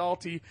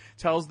Gestalti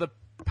tells the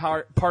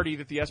party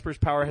that the Esper's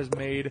power has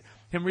made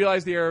him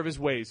realize the error of his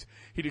ways.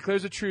 He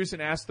declares a truce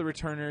and asks the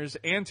returners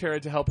and Terra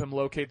to help him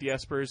locate the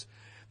Espers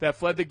that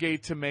fled the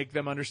gate to make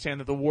them understand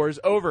that the war is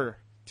over.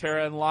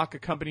 Terra and Locke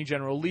accompany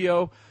General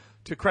Leo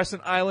to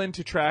Crescent Island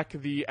to track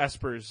the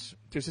Espers.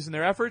 To assist in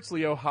their efforts,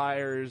 Leo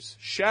hires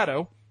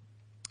Shadow,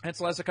 and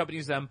Celeste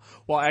accompanies them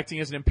while acting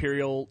as an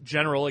Imperial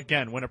general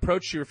again. When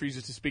approached, she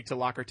refuses to speak to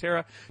Locke or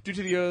Terra due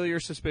to the earlier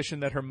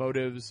suspicion that her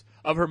motives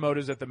at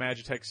the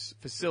Magitech's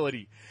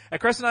facility. At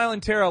Crescent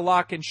Island, Terra,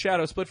 Locke, and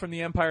Shadow split from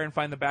the Empire and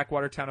find the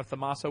backwater town of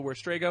Thamasso, where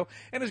Strago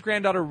and his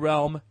granddaughter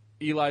Realm,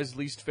 Eli's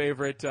least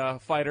favorite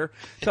fighter,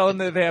 tell him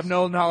that they have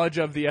no knowledge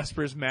of the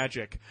Esper's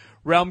magic.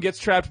 Realm gets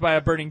trapped by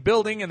a burning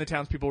building, and the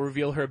townspeople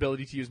reveal her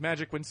ability to use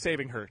magic when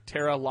saving her.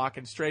 Terra, Locke,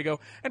 and Strago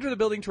enter the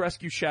building to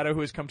rescue Shadow,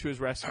 who has come to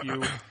his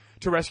rescue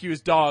to rescue his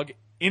dog,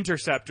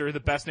 Interceptor, the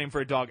best name for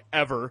a dog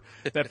ever,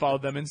 that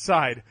followed them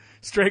inside.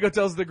 Strago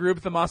tells the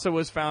group Thamasso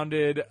was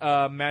founded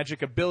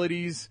magic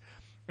abilities,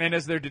 and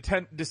as their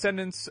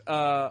descendants,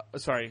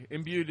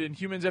 imbued in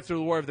humans after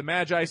the War of the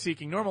Magi,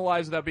 seeking normal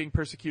lives without being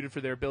persecuted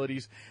for their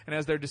abilities, and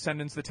as their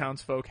descendants, the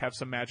townsfolk have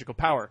some magical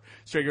power.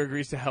 Strago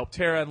agrees to help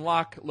Terra and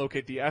Locke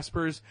locate the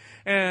Espers,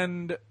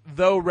 and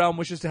though Realm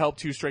wishes to help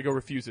too, Strago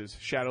refuses.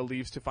 Shadow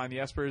leaves to find the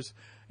Espers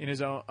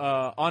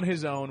on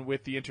his own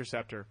with the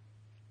Interceptor.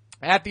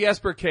 At the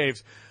Esper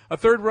Caves, a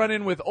third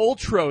run-in with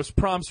Ultros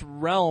prompts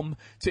Realm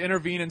to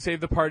intervene and save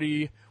the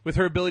party with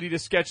her ability to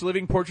sketch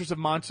living portraits of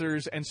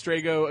monsters, and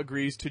Strago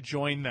agrees to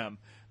join them.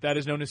 That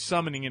is known as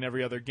summoning in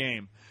every other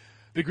game.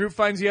 The group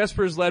finds the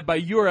Espers led by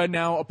Yura,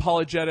 now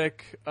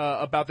apologetic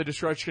about the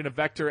destruction of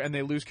Vector, and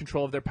they lose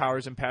control of their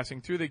powers in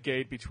passing through the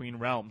gate between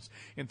realms.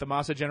 In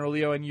Thamasa, General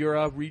Leo and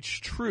Yura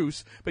reach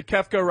truce, but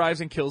Kefka arrives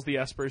and kills the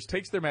Espers,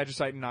 takes their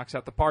magicite, and knocks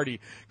out the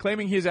party,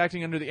 claiming he is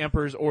acting under the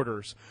Emperor's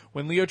orders.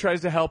 When Leo tries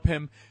to help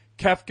him,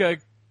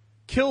 Kefka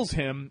kills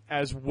him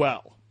as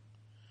well.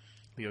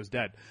 Leo's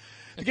dead.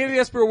 The gate of the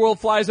Esper world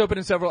flies open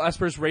and several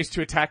Espers race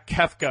to attack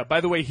Kefka. By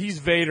the way, he's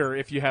Vader,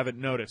 if you haven't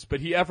noticed.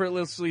 But he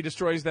effortlessly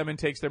destroys them and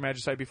takes their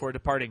magicite before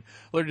departing.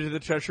 Alerted to the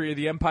treachery of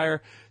the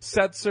Empire,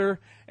 Setzer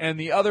and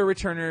the other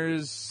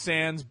returners,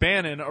 sans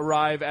Bannon,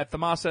 arrive at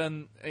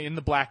Thamasa in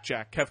the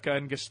Blackjack. Kefka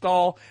and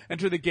Gestal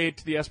enter the gate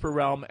to the Esper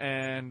realm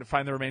and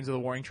find the remains of the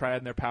Warring Triad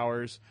and their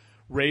powers.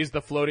 Raise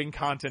the floating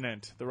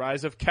continent. The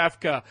rise of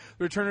Kefka.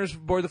 The returners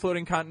board the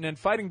floating continent,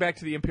 fighting back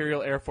to the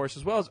Imperial Air Force,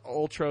 as well as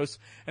Ultros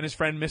and his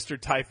friend Mr.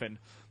 Typhon.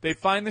 They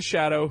find the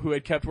Shadow, who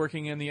had kept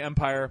working in the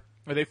Empire.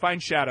 Or they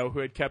find Shadow, who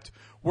had kept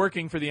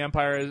working for the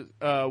Empire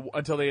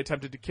until they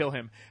attempted to kill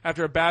him.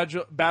 After a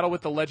battle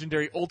with the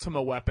legendary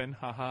Ultima weapon,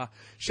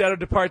 Shadow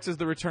departs as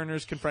the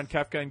returners confront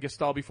Kefka and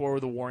Gestal before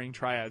the Warring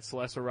Triad.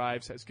 Celeste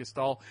arrives as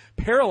Gestal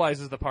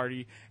paralyzes the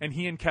party, and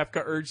he and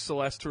Kefka urge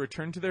Celeste to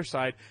return to their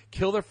side,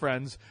 kill their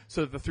friends,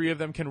 so that the three of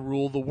them can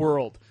rule the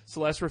world.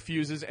 Celeste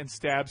refuses and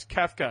stabs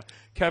Kefka.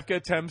 Kefka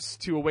attempts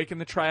to awaken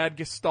the Triad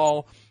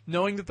Gestal,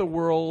 knowing that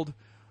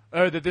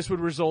that this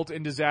would result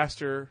in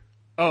disaster.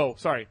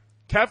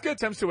 Kefka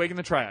attempts to awaken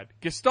the Triad.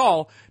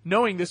 Gestal,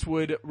 knowing this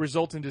would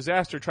result in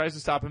disaster, tries to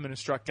stop him and is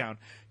struck down.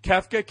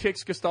 Kefka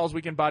kicks Gestal's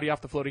weakened body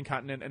off the floating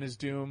continent and his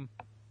doom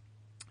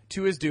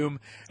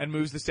and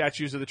moves the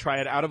statues of the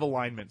Triad out of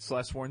alignment.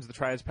 Celeste warns the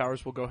Triad's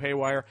powers will go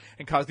haywire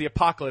and cause the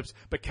apocalypse,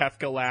 but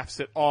Kefka laughs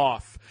it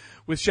off.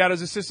 With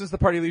Shadow's assistance, the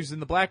party leaves in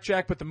the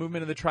Blackjack, but the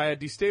movement of the Triad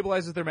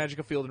destabilizes their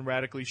magical field and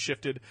radically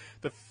shifted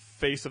the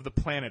face of the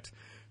planet.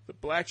 The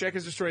Blackjack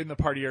is destroyed and the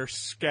party are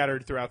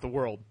scattered throughout the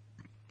world.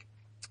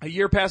 A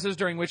year passes,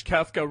 during which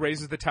Kefka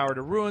razes the tower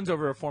to ruins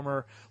over a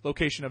former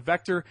location of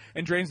Vector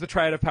and drains the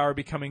Triad of power,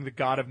 becoming the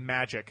god of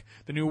magic.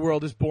 The new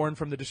world is born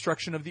from the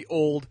destruction of the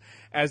old,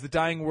 as the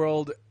dying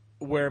world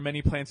where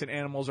many plants and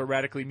animals are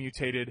radically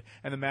mutated,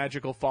 and the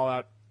magical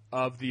fallout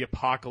of the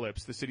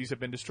apocalypse. The cities have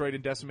been destroyed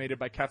and decimated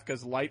by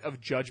Kefka's light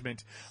of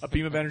judgment, a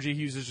beam of energy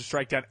he uses to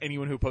strike down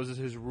anyone who opposes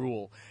his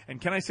rule.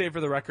 And can I say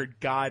for the record,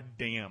 god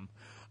damn.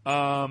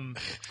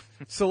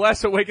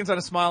 Celeste awakens on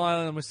a smile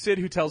island with Sid,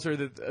 who tells her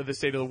that the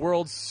state of the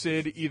world.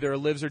 Sid either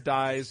lives or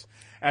dies,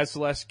 as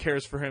Celeste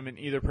cares for him in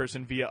either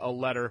person via a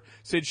letter.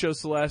 Sid shows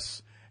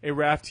Celeste a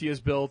raft he has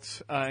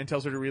built and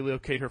tells her to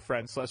relocate her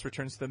friend. Celeste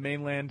returns to the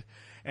mainland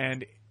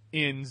and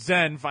in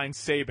Zen finds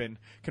Sabin,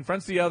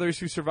 confronts the others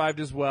who survived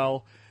as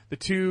well. The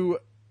two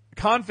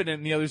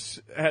confident the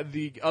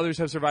others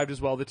have survived as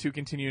well. The two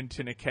continue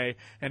into Nikkei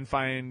and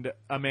find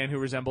a man who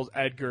resembles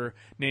Edgar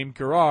named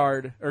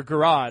Garad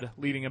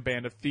leading a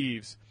band of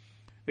thieves.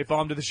 They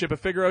follow him to the ship of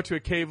Figaro to a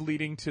cave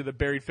leading to the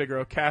buried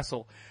Figaro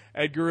castle.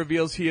 Edgar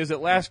reveals he is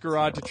at last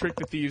Garad to trick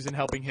the thieves in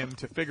helping him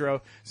to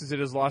Figaro, since it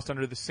is lost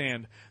under the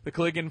sand. The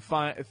Colligan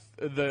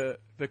the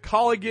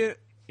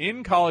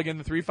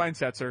three find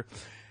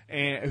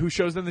Setzer, who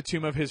shows them the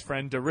tomb of his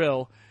friend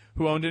Daril,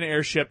 who owned an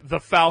airship, the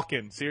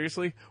Falcon.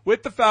 Seriously?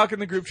 With the Falcon,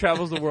 the group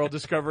travels the world,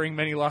 discovering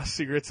many lost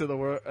secrets of the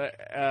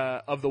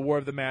War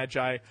of the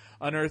Magi,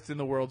 unearthed in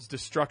the world's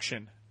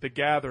destruction. The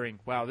Gathering.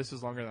 Wow, this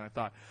is longer than I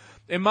thought.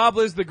 In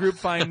Mobliz, the group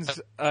finds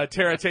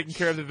Terra taking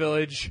care of the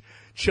village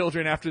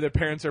children after their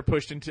parents are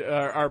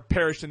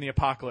perished in the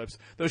apocalypse.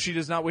 Though she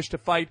does not wish to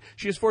fight,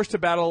 she is forced to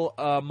battle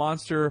a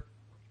monster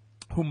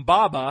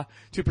Humbaba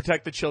to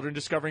protect the children,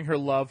 discovering her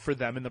love for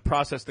them. In the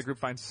process, the group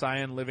finds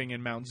Cyan living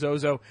in Mount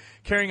Zozo,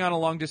 carrying on a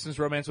long-distance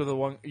romance with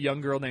a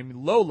young girl named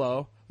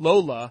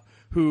Lola,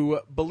 who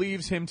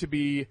believes him to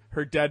be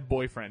her dead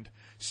boyfriend.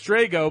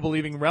 Strago,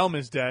 believing Realm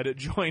is dead,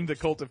 joined the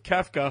cult of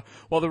Kefka,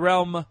 while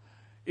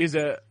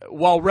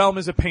Realm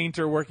is a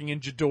painter working in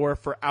Jador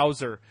for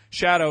Auser.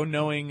 Shadow,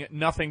 knowing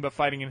nothing but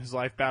fighting in his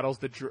life, battles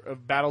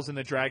in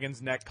the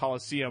Dragon's Neck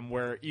Coliseum,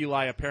 where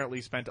Eli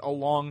apparently spent a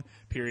long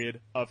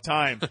period of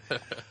time.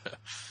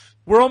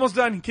 We're almost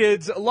done,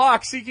 kids.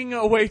 Locke, seeking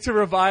a way to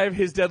revive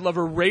his dead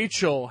lover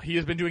Rachel, he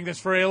has been doing this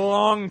for a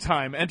long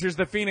time, enters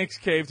the Phoenix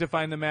Cave to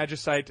find the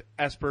magicite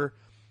Esper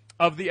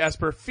of the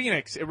Esper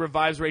Phoenix. It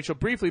revives Rachel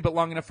briefly, but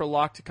long enough for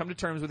Locke to come to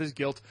terms with his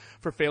guilt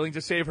for failing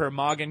to save her.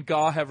 Mog and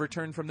Gaw have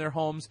returned from their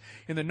homes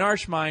in the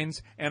Narsh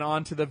Mines and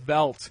on to the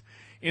Veldt.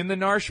 In the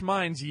Narsh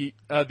Mines, the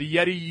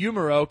Yeti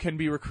Yumaro can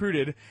be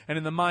recruited, and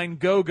in the mine,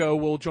 Go-Go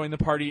will join the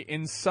party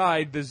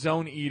inside the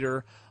Zone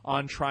Eater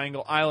on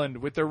Triangle Island.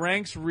 With their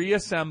ranks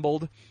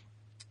reassembled,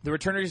 the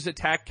returners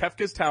attack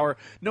Kefka's tower,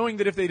 knowing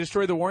that if they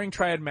destroy the Warring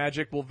Triad,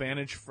 magic will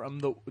vanish from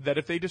the...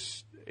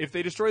 If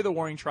they destroy the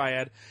Warring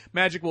Triad,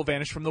 magic will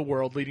vanish from the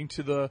world, leading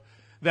to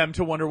them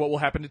to wonder what will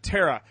happen to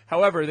Terra.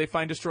 However, they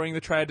find destroying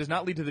the Triad does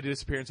not lead to the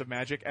disappearance of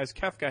magic, as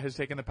Kefka has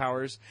taken the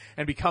powers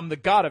and become the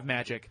god of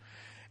magic.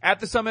 At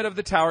the summit of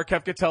the tower,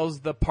 Kefka tells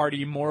the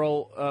party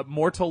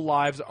mortal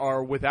lives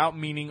are without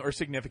meaning or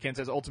significance,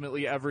 as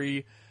ultimately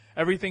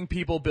everything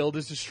people build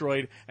is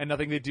destroyed, and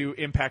nothing they do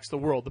impacts the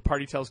world. The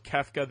party tells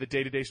Kefka the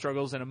day-to-day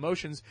struggles and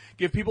emotions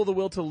give people the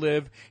will to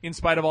live in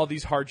spite of all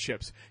these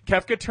hardships.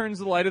 Kefka turns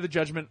the light of the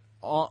judgment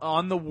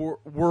on the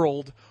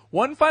world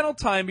one final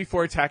time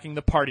before attacking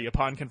the party.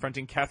 Upon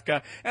confronting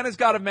Kefka and his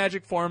god of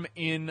magic form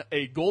in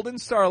a golden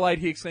starlight,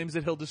 he exclaims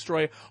that he'll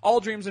destroy all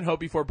dreams and hope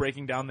before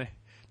breaking down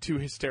to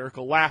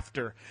hysterical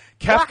laughter.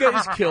 Kefka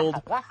is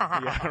killed.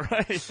 Yeah,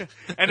 right.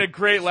 And a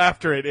great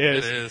laughter it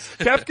is. It is.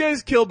 Kefka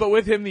is killed, but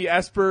with him the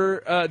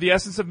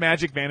essence of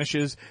magic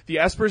vanishes. The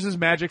Espers'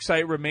 magic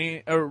sight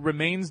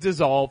remains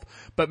dissolved,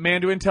 but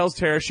Manduin tells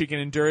Terra she can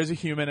endure as a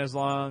human as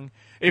long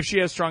if she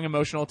has strong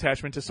emotional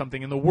attachment to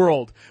something in the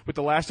world. With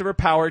the last of her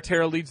power,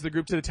 Terra leads the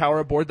group to the tower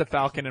aboard the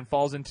Falcon and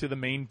falls into the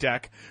main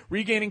deck,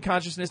 regaining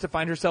consciousness to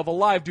find herself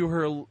alive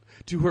due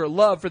to her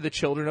love for the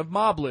children of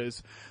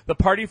Mobliz. The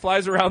party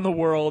flies around the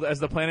world as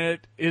the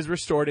planet is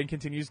restored and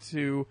continues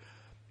to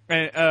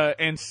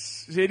and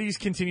cities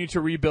continue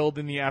to rebuild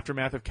in the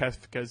aftermath of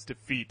Kefka's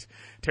defeat.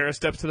 Terra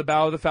steps to the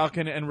bow of the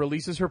Falcon and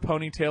releases her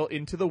ponytail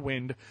into the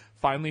wind,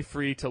 finally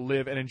free to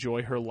live and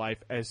enjoy her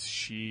life as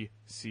she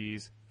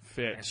sees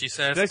fit. And she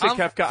says, Did I say I'm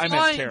Kefka? flying, I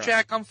meant Terra.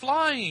 Jack, I'm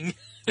flying.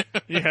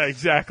 Yeah,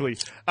 exactly.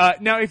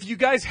 Now, if you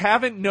guys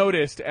haven't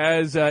noticed,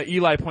 as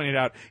Eli pointed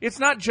out, it's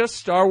not just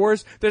Star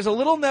Wars. There's a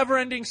little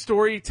never-ending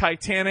story,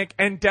 Titanic,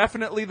 and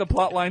definitely the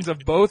plot lines of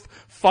both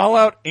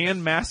Fallout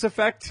and Mass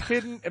Effect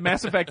 2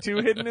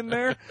 hidden in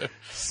there.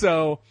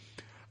 So,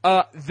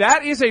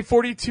 that is a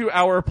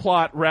 42-hour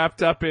plot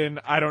wrapped up in,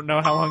 I don't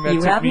know how long that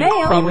took me,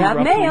 probably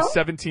roughly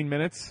 17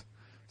 minutes.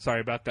 Sorry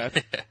about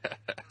that.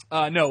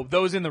 No,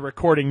 those in the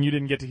recording, you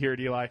didn't get to hear it,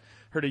 Eli.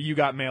 Heard a You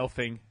Got Mail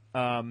thing.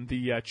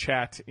 The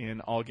chat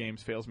in All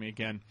Games fails me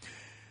again.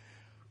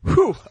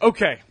 Whew,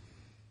 okay.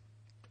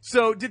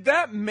 So, did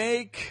that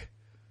make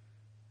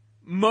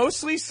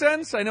mostly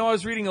sense? I know I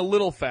was reading a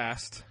little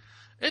fast.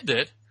 It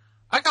did.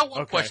 I got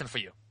one question for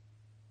you.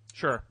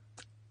 Sure.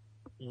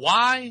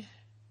 Why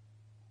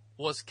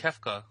was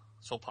Kefka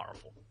so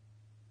powerful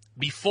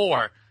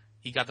before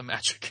he got the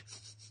magic?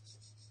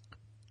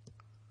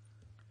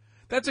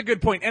 That's a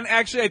good point. And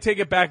actually, I take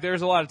it back.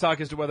 There's a lot of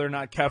talk as to whether or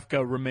not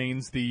Kefka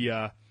remains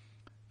the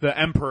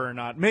emperor or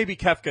not. Maybe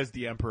Kefka's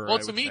the emperor. Well,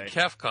 to me,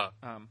 Kefka,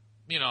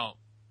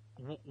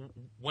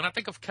 when I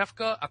think of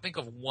Kefka, I think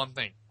of one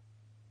thing.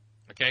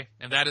 Okay?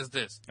 And that is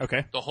this.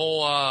 Okay. The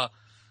whole,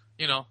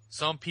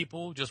 some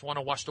people just want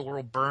to watch the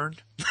world burn.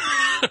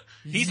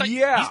 He's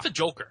the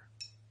Joker.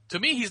 To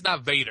me, he's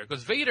not Vader.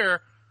 Because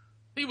Vader,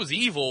 he was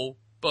evil,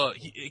 but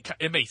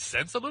it made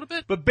sense a little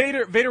bit. But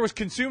Vader was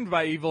consumed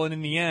by evil and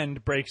in the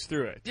end breaks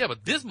through it. Yeah,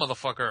 but this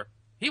motherfucker,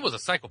 he was a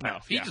psychopath. No,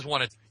 he just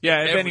wanted if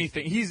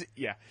everything. anything,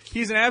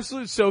 he's an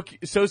absolute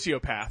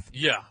sociopath.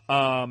 Yeah.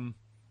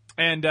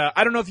 And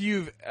I don't know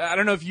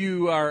if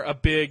you are a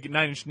big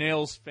Nine Inch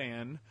Nails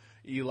fan,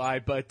 Eli,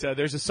 but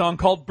there's a song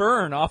called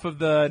Burn off of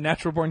the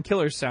Natural Born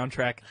Killers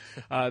soundtrack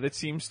that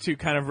seems to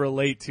kind of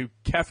relate to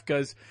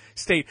Kefka's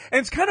state. And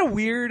it's kind of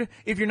weird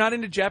if you're not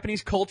into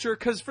Japanese culture,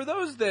 because for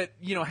those that,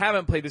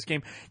 haven't played this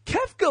game,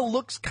 Kefka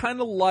looks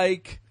kind of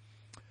like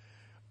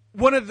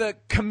one of the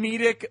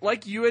comedic,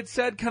 like you had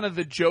said, kind of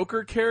the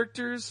Joker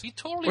characters. He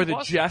totally or the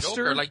was Jester. The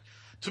Joker. Like,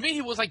 to me,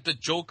 he was like the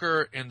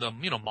Joker in the,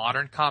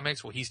 modern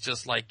comics where he's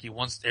just like, he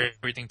wants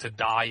everything to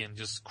die and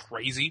just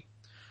crazy.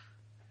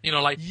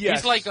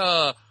 He's like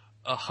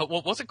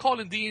what's it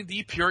called in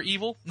D&D? Pure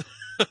evil?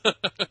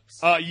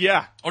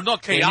 Yeah. Or no,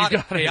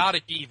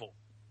 chaotic evil.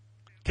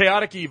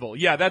 Chaotic evil.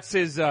 Yeah, that's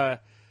his,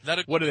 what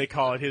do they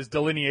call it? His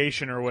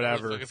delineation or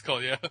whatever. That's what it's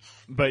called, yeah.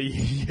 But,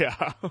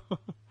 yeah.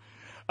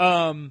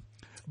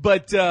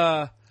 What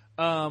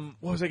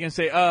was I going to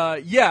say?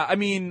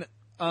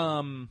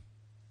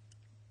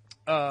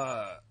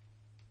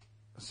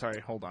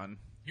 Sorry, hold on.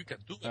 You can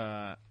do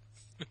it.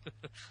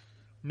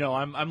 No,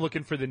 I'm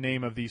looking for the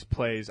name of these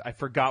plays. I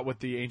forgot what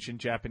the ancient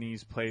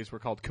Japanese plays were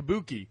called.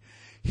 Kabuki.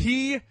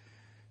 He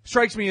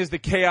strikes me as the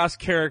chaos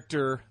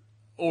character,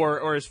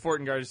 or as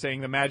Fortengard is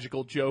saying, the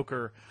magical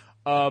Joker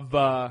of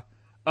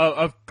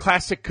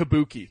classic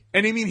Kabuki.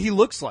 And I mean, he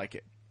looks like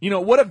it.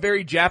 What a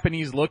very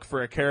Japanese look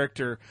for a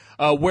character,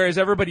 whereas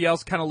everybody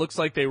else kind of looks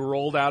like they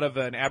rolled out of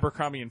an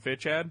Abercrombie and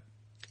Fitch ad.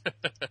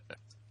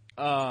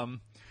 And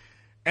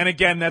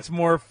again, that's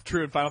more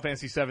true in Final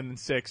Fantasy VII than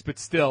 6, but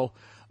still,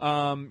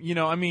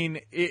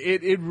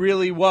 it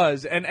really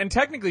was. And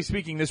technically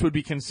speaking, this would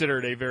be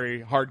considered a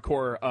very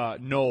hardcore,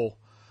 Null,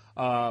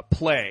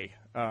 play.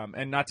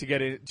 And not to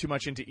get too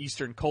much into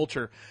Eastern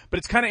culture, but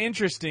it's kind of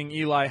interesting,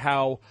 Eli,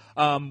 how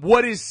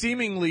what is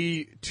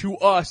seemingly to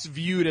us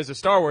viewed as a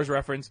Star Wars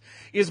reference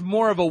is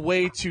more of a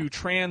way to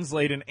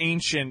translate an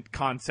ancient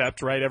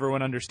concept, right?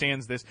 Everyone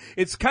understands this.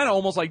 It's kind of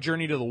almost like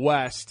Journey to the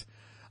West,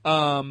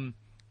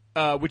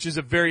 which is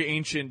a very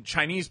ancient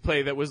Chinese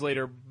play that was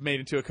later made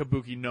into a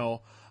Kabuki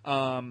no.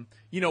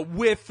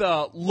 with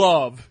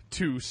love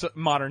to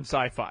modern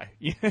sci-fi.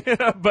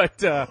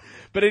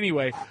 But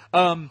anyway,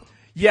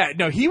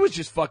 he was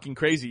just fucking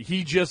crazy.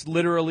 He just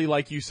literally,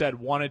 like you said,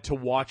 wanted to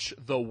watch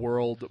the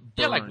world burn.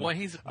 Yeah, like when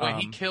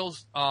he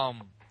kills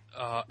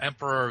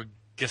Emperor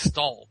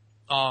Gestalt,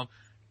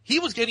 he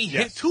was getting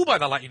hit too by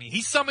the lightning.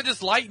 He summoned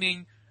this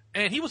lightning,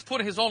 and he was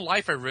putting his own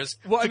life at risk.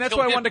 Well, and that's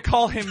why I wanted to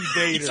call him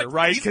Vader,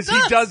 right? Because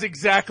he does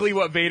exactly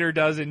what Vader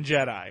does in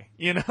Jedi,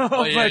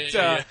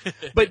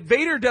 But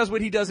Vader does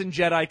what he does in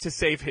Jedi to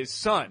save his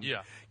son.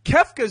 Yeah.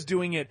 Kefka's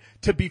doing it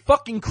to be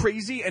fucking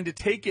crazy and to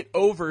take it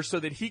over so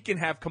that he can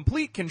have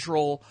complete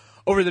control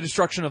over the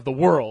destruction of the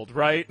world,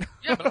 right?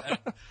 Yeah,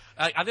 but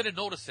I didn't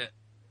notice it,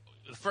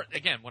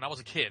 again, when I was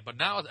a kid. But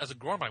now, as a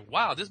grown man,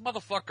 wow, this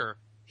motherfucker,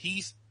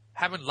 he's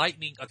having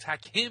lightning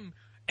attack him,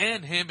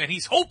 and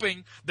he's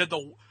hoping that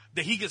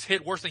he gets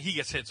hit worse than he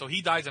gets hit, so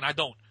he dies and I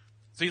don't.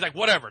 So he's like,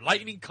 whatever,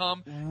 lightning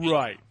come,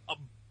 right?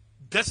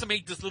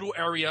 Decimate this little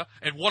area,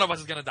 and one of us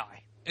is gonna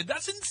die, and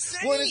that's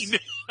insane. Well,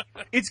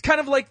 it's kind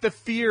of like the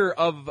fear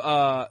of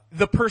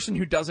the person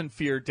who doesn't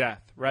fear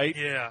death, right?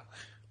 Yeah.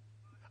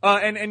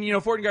 And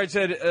Fortengard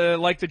said,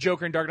 like the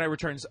Joker in Dark Knight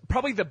Returns,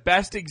 probably the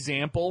best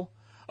example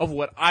of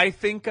what I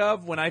think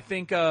of when I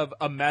think of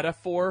a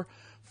metaphor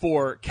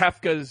for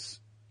Kefka's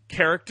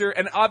character,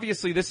 and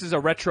obviously this is a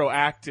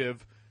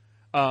retroactive.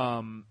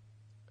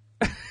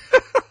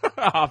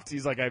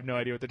 Opti's like, I have no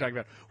idea what they're talking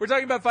about. We're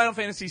talking about Final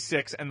Fantasy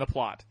VI and the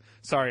plot.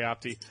 Sorry,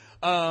 Opti.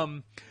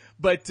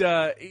 But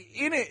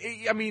in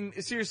it, I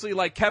mean, seriously,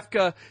 like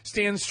Kefka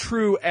stands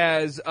true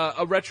as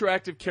a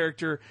retroactive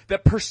character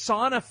that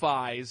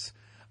personifies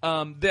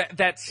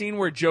that scene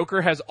where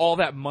Joker has all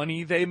that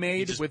money they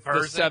made with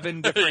the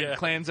 7 different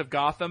clans of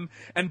Gotham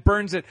and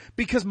burns it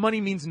because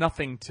money means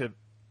nothing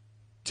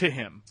to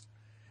him.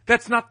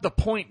 That's not the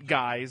point,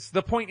 guys.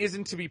 The point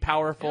isn't to be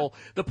powerful.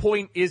 Yeah. The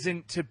point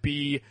isn't to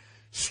be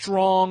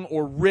strong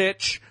or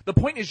rich. The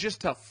point is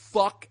just to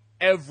fuck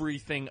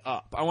everything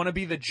up. I want to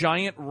be the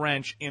giant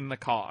wrench in the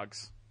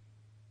cogs.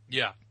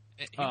 Yeah.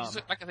 He's,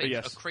 like I said,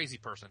 he's a crazy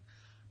person.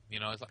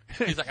 It's like,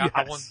 he's like,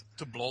 I want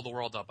to blow the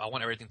world up. I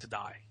want everything to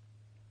die.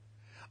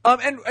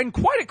 And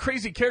quite a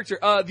crazy character.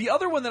 The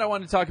other one that I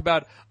wanted to talk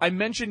about, I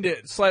mentioned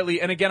it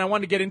slightly, and again, I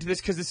wanted to get into this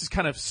because this is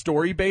kind of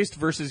story-based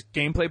versus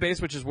gameplay-based,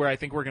 which is where I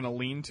think we're going to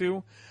lean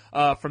to,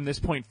 from this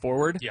point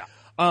forward. Yeah.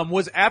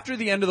 Was after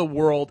the end of the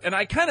world, and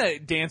I kind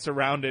of dance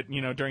around it,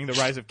 during the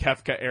Rise of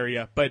Kefka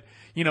area, but,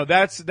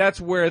 that's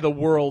where the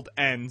world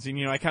ends,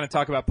 and, I kind of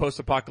talk about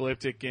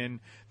post-apocalyptic in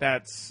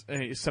that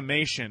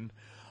summation.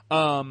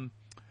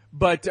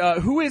 But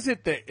who is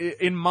it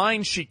that, in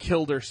mind, she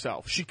killed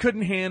herself? She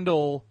couldn't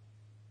handle...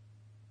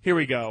 Here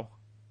we go.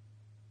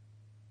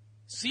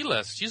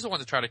 Celeste, she's the one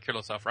to try to kill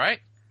herself, right?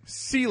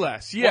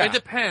 Celeste, yeah. Well, it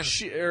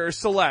depends.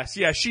 Celeste,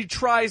 yeah. She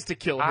tries to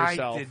kill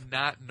herself. I did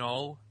not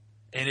know,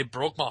 and it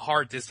broke my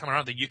heart this time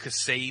around that you could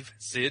save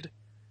Sid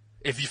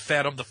if you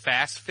fed him the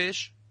fast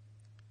fish.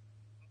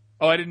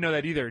 Oh, I didn't know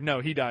that either. No,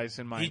 he dies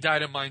in mine. He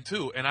died in mine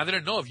too, and I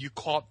didn't know if you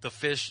caught the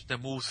fish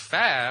that moves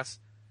fast,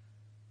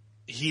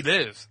 he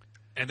lives.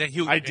 And then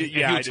he'll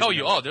tell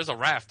you, oh, there's a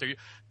raft there.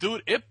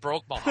 Dude, it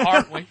broke my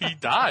heart when he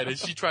died and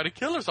she tried to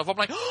kill herself. I'm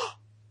like, oh.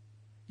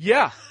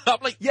 Yeah. I'm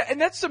like, yeah,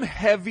 and that's some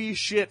heavy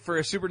shit for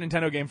a Super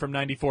Nintendo game from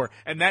 94.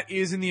 And that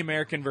is in the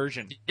American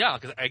version. Yeah,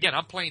 because again,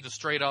 I'm playing the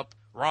straight up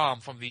ROM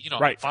from the,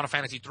 Final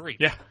Fantasy 3.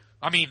 Yeah.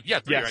 I mean, 3,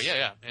 yes. Right?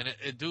 Yeah.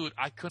 And dude,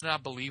 I could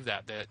not believe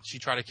that she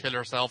tried to kill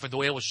herself and the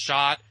way it was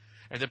shot.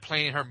 And they're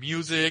playing her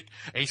music.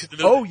 And you see the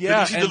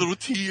little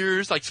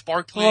tears like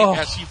sparkling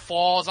as she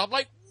falls. I'm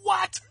like,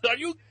 what? Are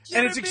you kidding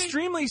And it's me?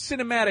 extremely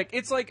cinematic.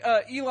 It's like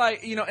Eli,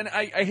 and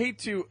I hate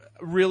to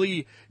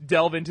really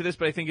delve into this,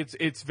 but I think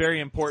it's very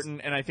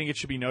important, and I think it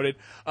should be noted.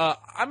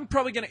 I'm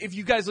probably gonna, if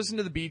you guys listen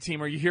to the B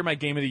Team or you hear my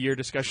Game of the Year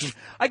discussion,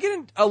 I get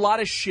in a lot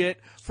of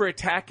shit for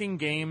attacking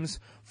games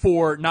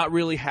for not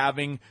really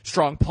having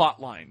strong plot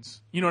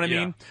lines. You know what I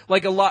mean?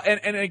 Like a lot,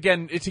 and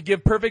again, to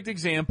give perfect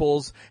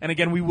examples, and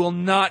again, we will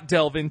not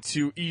delve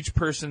into each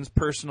person's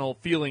personal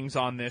feelings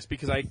on this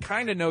because I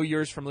kind of know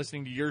yours from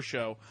listening to your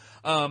show.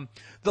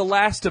 The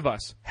Last of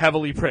Us,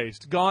 heavily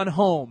praised. Gone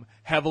Home,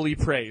 heavily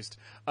praised.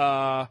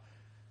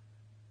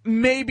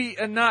 Maybe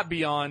not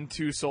Beyond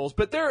Two Souls,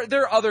 but there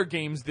are other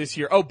games this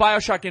year. Oh,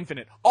 BioShock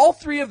Infinite. All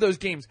 3 of those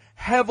games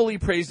heavily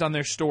praised on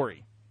their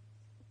story.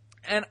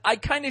 And I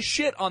kind of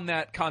shit on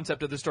that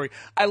concept of the story.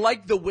 I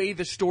like the way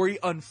the story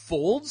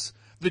unfolds.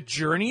 The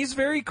journey's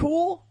very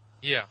cool.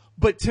 Yeah.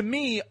 But to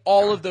me,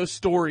 all of those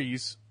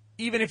stories,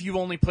 even if you've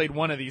only played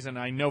one of these, and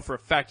I know for a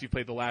fact you've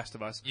played The Last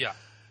of Us, yeah,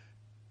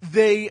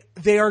 they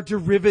are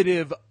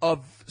derivative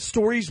of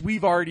stories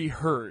we've already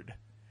heard.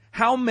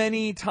 How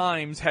many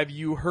times have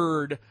you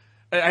heard?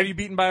 Have you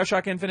beaten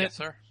BioShock Infinite? Yes,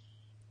 sir.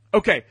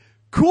 Okay,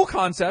 cool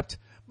concept,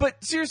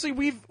 but seriously,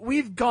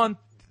 we've gone.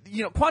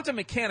 Quantum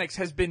mechanics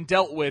has been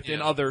dealt with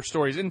in other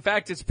stories. In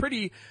fact, it's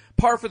pretty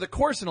par for the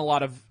course in a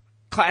lot of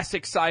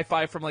classic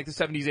sci-fi from like the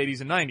 70s,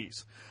 80s, and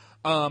 90s.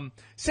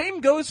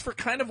 Same goes for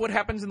kind of what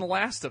happens in The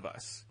Last of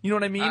Us. You know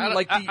what I mean?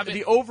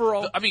 The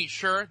overall. I mean,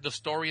 sure, the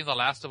story in The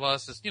Last of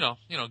Us is,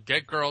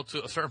 get girl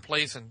to a certain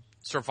place and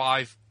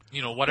survive,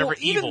 whatever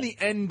evil.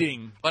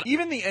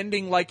 Even the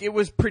ending, like, it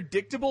was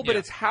predictable, but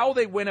it's how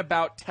they went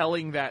about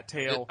telling that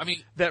tale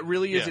that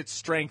really is its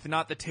strength,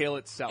 not the tale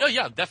itself.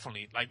 Yeah,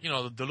 definitely. Like,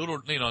 the little,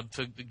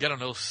 to get on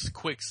those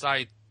quick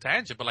side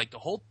tangent, but like the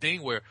whole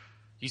thing where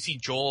you see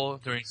Joel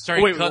during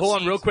certain Wait,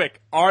 hold on real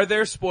quick. Are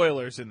there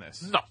spoilers in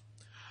this? No.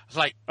 It's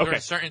like, there are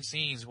certain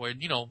scenes where,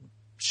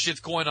 shit's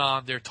going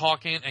on, they're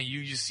talking, and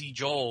you just see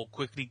Joel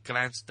quickly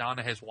glance down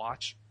at his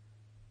watch.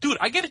 Dude,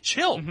 I get a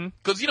chill.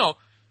 Because,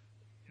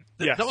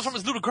 that was from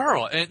his little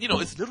girl. And,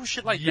 it's little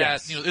shit like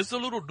that. It's the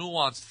little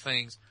nuanced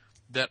things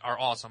that are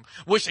awesome.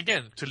 Which,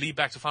 again, to lead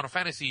back to Final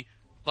Fantasy,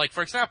 like,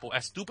 for example,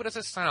 as stupid as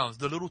it sounds,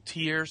 the little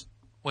tears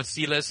when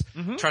Silas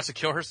tries to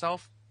kill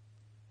herself,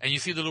 and you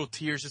see the little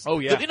tears just...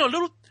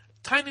 little,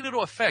 tiny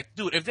little effect.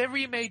 Dude, if they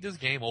remade this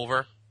game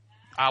over,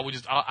 I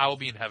would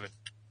be in heaven.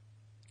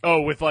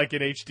 Oh, with like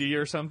an HD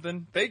or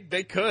something?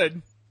 They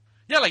could.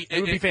 Yeah, like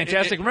it would be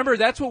fantastic. Remember,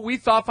 that's what we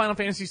thought Final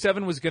Fantasy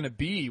VII was going to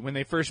be when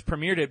they first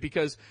premiered it,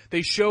 because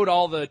they showed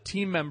all the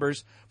team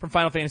members from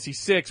Final Fantasy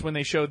VI when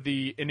they showed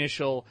the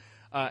initial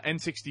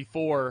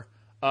N64,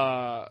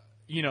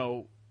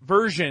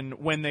 version,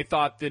 when they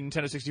thought the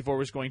Nintendo 64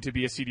 was going to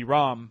be a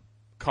CD-ROM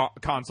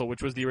console,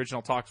 which was the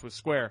original talks with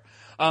Square.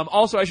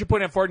 Also, I should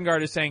point out,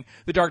 Fordengard is saying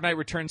the Dark Knight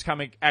Returns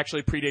comic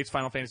actually predates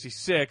Final Fantasy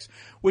VI,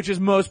 which, as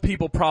most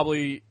people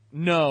probably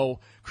know,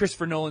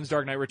 Christopher Nolan's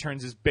Dark Knight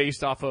Returns is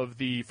based off of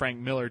the Frank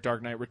Miller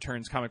Dark Knight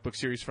Returns comic book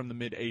series from the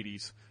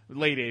mid-'80s.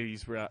 Late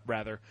 80s,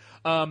 rather.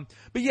 But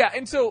yeah,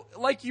 and so,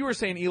 like you were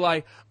saying,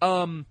 Eli,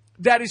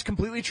 that is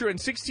completely true. And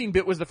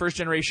 16-bit was the first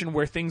generation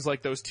where things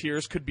like those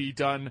tiers could be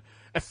done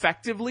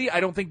effectively.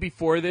 I don't think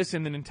before this,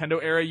 in the Nintendo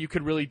era, you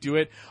could really do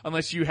it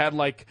unless you had,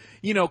 like,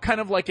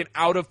 kind of like an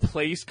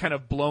out-of-place, kind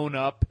of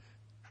blown-up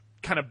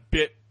kind of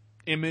bit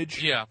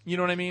image. Yeah. You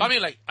know what I mean?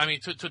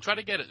 To try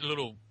to get a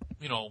little,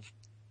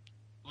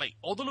 like,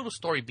 all the little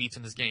story beats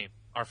in this game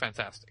are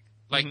fantastic.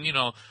 Like,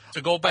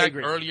 to go back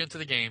earlier into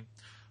the game,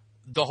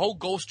 the whole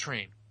Ghost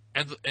Train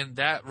and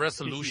that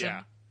resolution.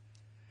 Yeah.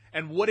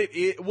 And what it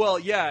is,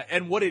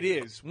 and what it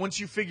is, once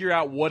you figure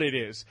out what it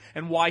is,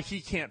 and why he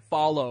can't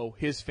follow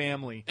his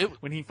family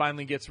when he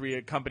finally gets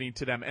reaccompanied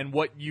to them, and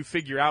what you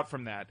figure out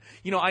from that.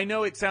 I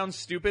know it sounds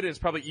stupid, it's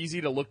probably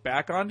easy to look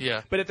back on,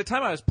 but at the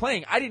time I was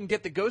playing, I didn't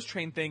get the Ghost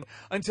Train thing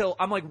until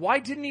I'm like, why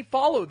didn't he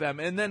follow them?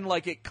 And then,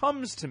 like, it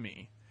comes to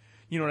me.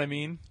 You know what I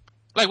mean?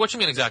 Like, what you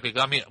mean exactly?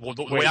 I mean,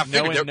 the way I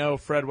figured... No,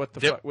 Fred, what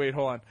the fuck? Wait,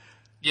 hold on.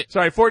 Yeah.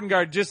 Sorry,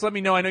 Fordengard, just let me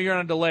know. I know you're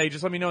on a delay.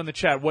 Just let me know in the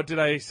chat. What did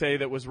I say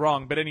that was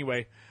wrong? But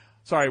anyway...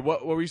 Sorry,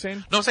 what were you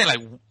saying? No, I'm saying,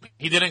 like,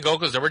 he didn't go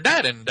because they were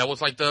dead, and that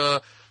was, like,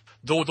 the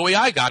way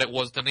I got it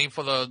was the name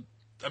for the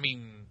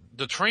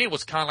train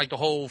was kind of like the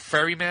whole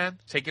ferryman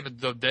taking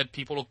the dead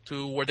people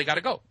to where they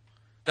gotta go.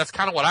 That's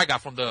kind of what I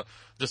got from the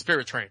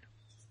spirit train.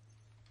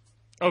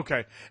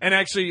 Okay. And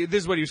actually,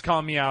 this is what he was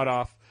calling me out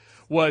off,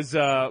 was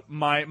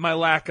my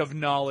lack of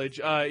knowledge.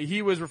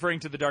 He was referring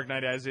to the Dark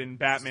Knight as in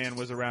Batman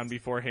was around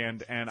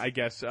beforehand, and I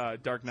guess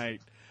Dark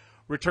Knight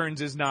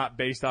Returns is not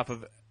based off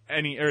of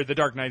the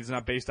Dark Knight is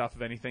not based off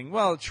of anything.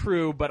 Well,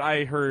 true, but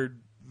I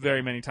heard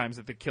very many times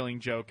that the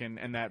Killing Joke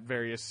and that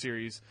various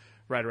series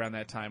right around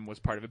that time was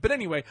part of it. But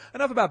anyway,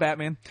 enough about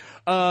Batman.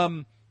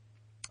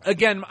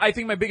 Again, I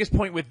think my biggest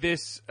point with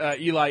this,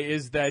 Eli,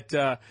 is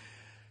that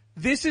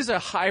this is a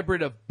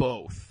hybrid of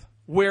both.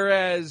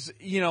 Whereas,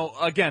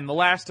 again, The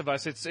Last of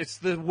Us, it's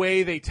the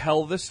way they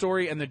tell the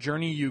story and the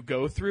journey you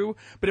go through.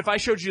 But if I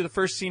showed you the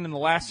first scene and the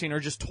last scene, or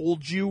just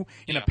told you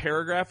in a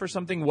paragraph or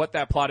something what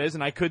that plot is,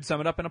 and I could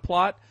sum it up in a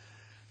plot,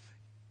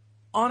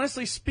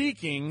 honestly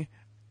speaking,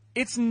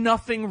 it's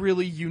nothing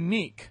really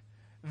unique.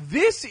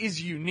 This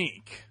is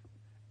unique.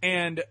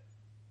 And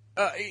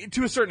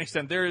to a certain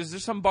extent,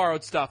 there's some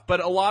borrowed stuff, but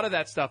a lot of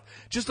that stuff,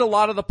 just a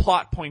lot of the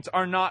plot points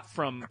are not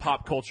from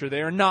pop culture.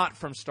 They are not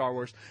from Star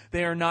Wars.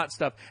 They are not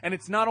stuff. And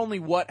it's not only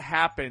what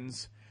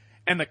happens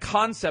and the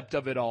concept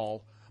of it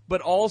all,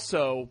 but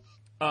also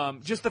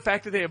just the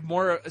fact that they have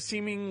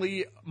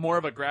seemingly more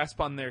of a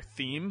grasp on their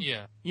theme.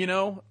 Yeah.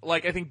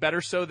 Like, I think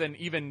better so than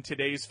even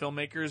today's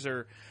filmmakers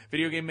or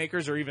video game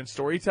makers or even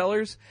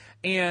storytellers.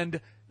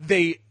 And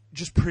they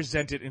just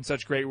present it in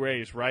such great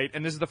ways, right?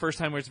 And this is the first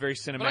time where it's very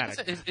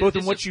cinematic, like both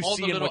in what you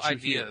see and what you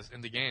ideas hear.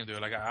 In the game, dude.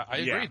 Like, I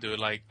agree, dude.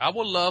 Like, I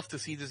would love to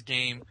see this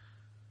game,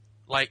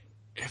 like,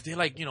 if they,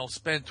 like,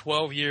 spend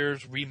 12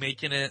 years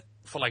remaking it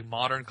for, like,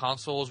 modern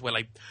consoles where,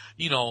 like,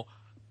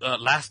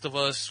 Last of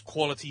Us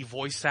quality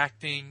voice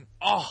acting.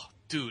 Oh,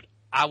 dude,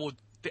 I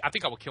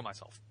think I would kill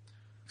myself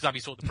because I'd be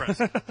so depressed.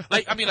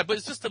 But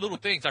it's just the little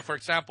things. Like, for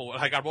example,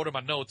 like I wrote in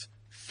my notes,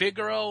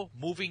 Figaro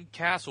moving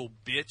castle,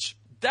 bitch.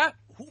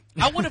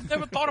 I would have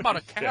never thought about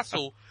a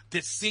castle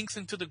that sinks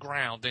into the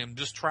ground and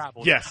just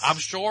travels. Yes. I'm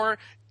sure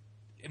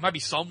it might be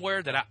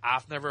somewhere that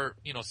I've never,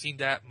 seen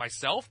that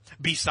myself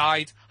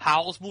besides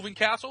Howl's Moving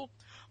Castle.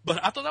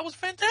 But I thought that was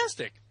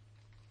fantastic.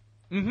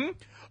 Mm-hmm.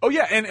 Oh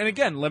yeah, and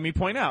again, let me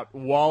point out,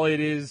 while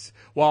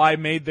I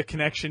made the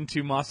connection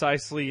to Mos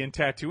Eisley and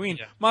Tatooine,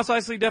 Mos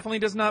Eisley definitely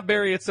does not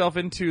bury itself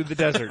into the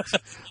deserts.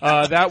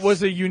 That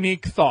was a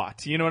unique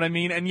thought, you know what I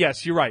mean? And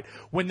yes, you're right.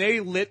 When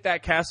they lit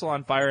that castle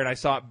on fire and I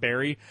saw it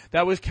bury,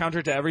 that was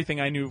counter to everything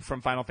I knew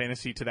from Final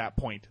Fantasy to that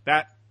point.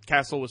 That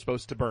castle was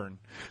supposed to burn.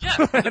 Yeah,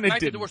 and it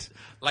didn't.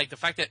 The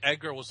fact that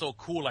Edgar was so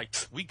cool, like,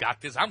 we got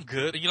this, I'm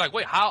good. And you're like,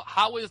 wait,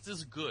 how is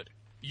this good?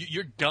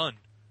 You're done.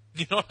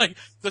 You know, like,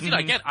 because, you know,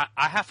 again,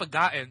 I have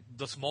forgotten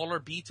the smaller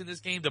beats in this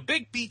game. The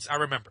big beats I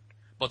remembered,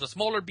 but the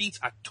smaller beats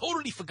I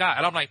totally forgot.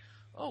 And I'm like,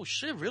 oh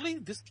shit, really?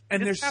 This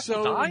they're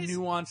so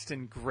nuanced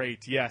and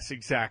great. Yes,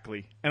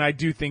 exactly. And I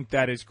do think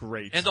that is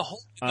great. And the whole,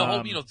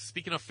 you know,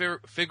 speaking of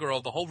Figaro,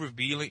 the whole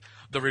revealing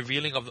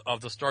of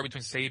the story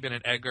between Sabin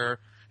and Edgar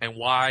and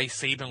why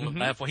Sabin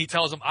left. When he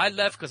tells him, I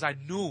left because I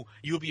knew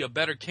you would be a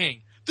better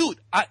king. Dude,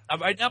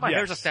 right now my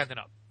hairs are standing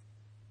up.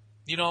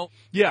 You know?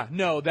 Yeah,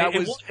 no, that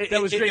was great.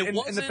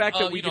 And the fact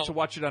that we get to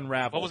watch it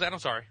unravel. What was that? I'm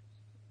sorry.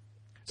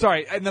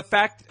 Sorry, and the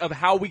fact of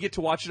how we get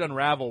to watch it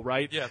unravel,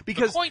 right? Yeah.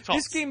 Because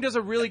this game does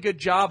a really good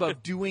job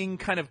of doing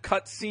kind of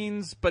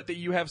cutscenes, but that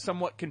you have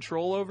somewhat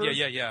control over.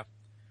 Yeah.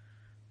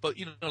 But,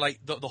 you know, like,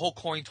 the whole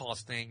coin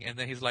toss thing, and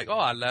then he's like, oh,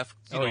 I left,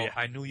 you know,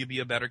 I knew you'd be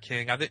a better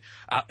king.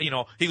 You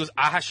know, he goes,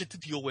 I had shit to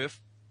deal with.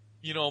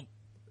 You know,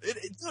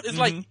 it's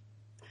like,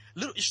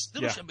 little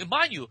shit.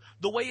 Mind you,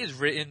 the way it's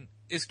written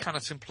is kind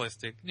of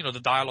simplistic. You know, the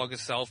dialogue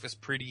itself is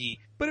pretty...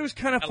 But it was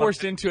kind of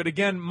forced into it.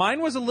 Again,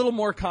 mine was a little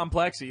more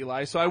complex,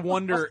 Eli, so I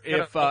wonder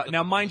if...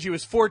 now, mind you,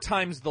 it's 4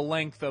 times the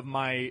length of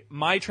my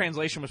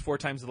translation was 4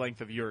 times the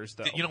length of yours,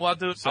 though. You know what,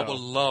 dude? I would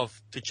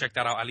love to check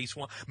that out at least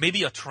one.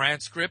 Maybe a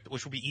transcript,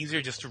 which would be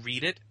easier just to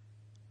read it.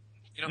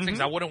 You know what I'm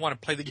saying? I wouldn't want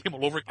to play the game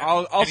all over again.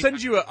 I'll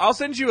send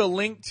you a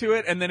link to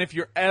it, and then if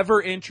you're ever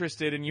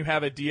interested and you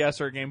have a DS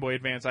or a Game Boy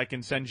Advance, I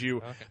can send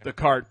you the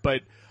cart.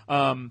 But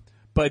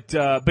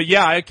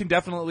yeah, I can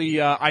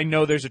definitely. I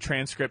know there's a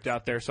transcript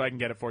out there, so I can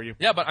get it for you.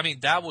 Yeah, but I mean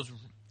that was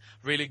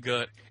really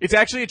good. It's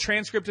actually a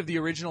transcript of the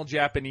original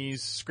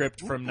Japanese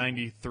script from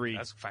 '93.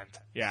 That's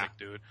fantastic,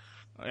 dude.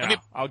 Yeah, I mean,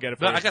 I'll get it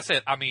for you. Like I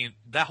said, I mean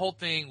that whole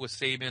thing with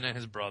Sabin and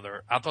his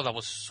brother, I thought that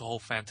was so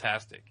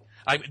fantastic.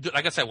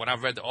 Like I said, when I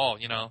read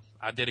you know,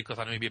 I did it because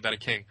I knew he'd be a better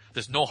king.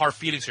 There's no hard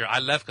feelings here. I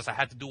left because I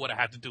had to do what I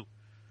had to do.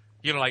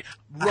 You know, like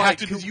right,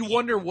 because you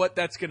wonder what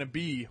that's going to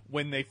be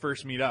when they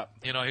first meet up.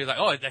 You know, he's like,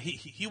 oh,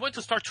 he went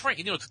to start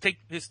training, you know, to take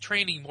his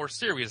training more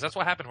serious. That's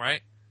what happened,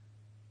 right?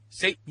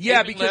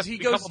 Because he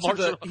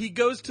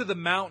goes to the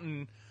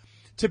mountain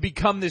to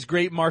become this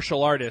great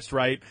martial artist,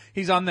 right?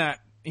 He's on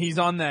that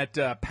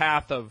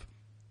path of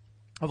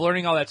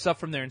learning all that stuff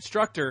from their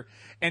instructor,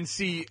 and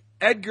see,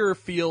 Edgar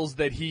feels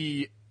that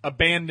he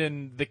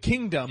abandoned the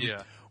kingdom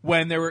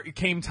when it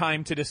came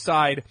time to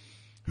decide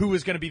who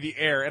was going to be the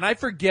heir. And I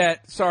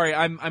forget, sorry,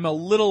 I'm a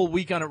little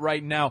weak on it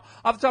right now.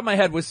 Off the top of my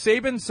head, was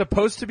Sabin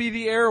supposed to be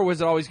the heir, or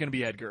was it always going to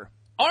be Edgar?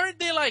 Aren't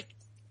they like,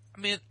 I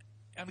mean,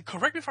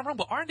 correct me if I'm wrong,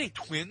 but aren't they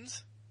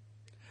twins?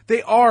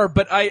 They are,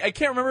 but I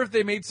can't remember if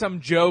they made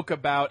some joke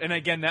about, and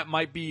again, that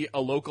might be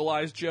a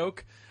localized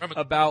joke,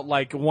 about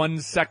like 1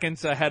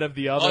 second ahead of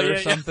the other or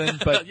something.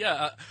 But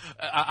yeah,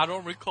 I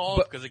don't recall,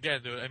 because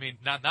again, dude, I mean,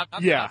 not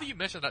that you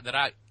mentioned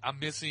that I'm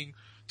missing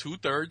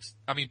 2/3.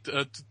 I mean,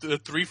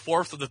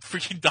 3/4 of the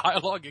freaking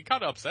dialogue. It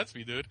kind of upsets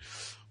me, dude.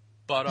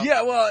 But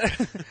yeah, well,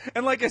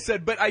 and like I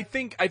said, but I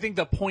think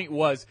the point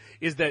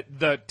is that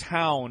the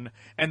town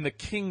and the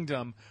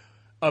kingdom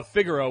of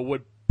Figaro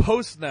would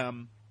post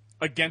them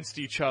against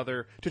each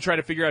other to try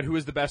to figure out who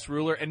is the best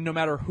ruler, and no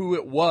matter who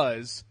it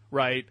was,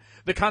 right?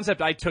 The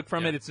concept I took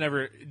from it's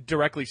never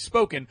directly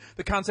spoken.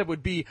 The concept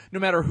would be, no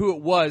matter who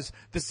it was,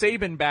 the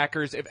Sabin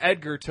backers, if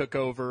Edgar took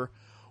over,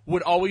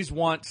 would always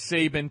want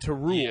Sabin to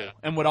rule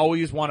and would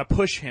always want to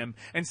push him.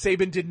 And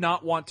Sabin did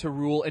not want to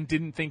rule and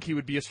didn't think he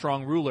would be a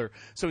strong ruler.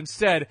 So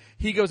instead,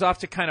 he goes off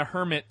to kind of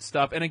hermit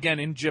stuff. And again,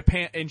 in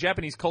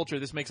Japanese culture,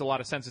 this makes a lot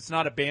of sense. It's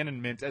not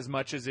abandonment as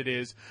much as it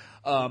is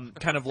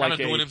kind of like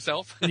doing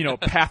himself.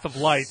 Path of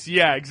light.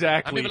 Yeah,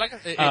 exactly. I mean,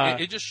 but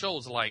like it just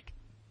shows like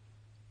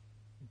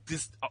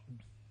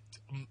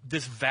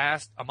this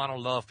vast amount of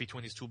love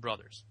between these two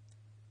brothers.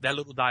 That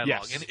little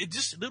dialogue. And it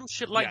just little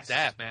shit like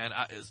that, man.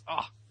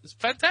 It's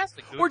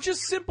fantastic, dude. Or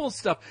just simple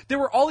stuff. There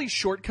were all these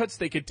shortcuts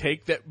they could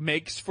take that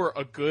makes for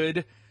a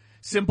good,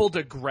 simple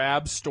to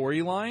grab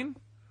storyline.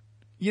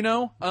 You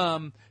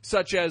know?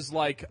 Such as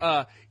like,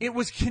 it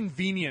was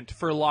convenient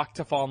for Locke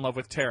to fall in love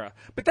with Tara.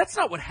 But that's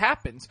not what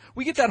happens.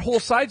 We get that whole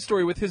side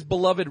story with his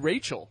beloved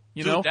Rachel,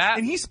 you know?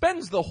 And he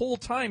spends the whole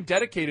time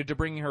dedicated to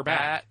bringing her back.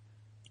 That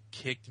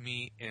kicked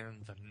me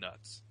in the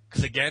nuts.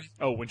 Because again,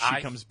 when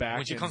she comes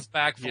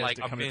back for like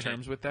a minute,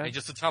 terms with that, and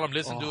just to tell him,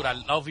 listen, dude, I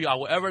love you. I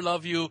will ever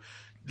love you.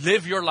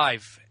 Live your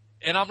life.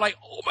 And I'm like,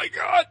 oh my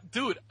god,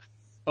 dude.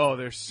 Oh,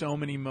 there's so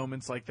many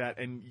moments like that,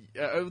 and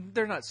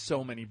they're not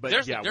so many, but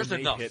there's when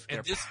enough. They hit,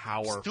 they're this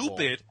powerful.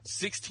 Stupid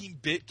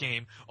 16-bit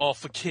game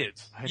for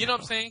kids. You know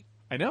what I'm saying?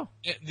 I know.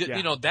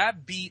 You know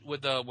that beat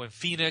with when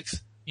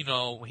Phoenix, you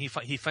know, when he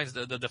finds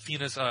the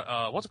Phoenix,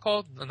 what's it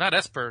called? Not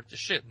Esper,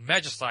 shit,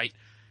 Magicite.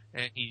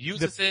 and he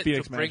uses it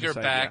Phoenix to bring her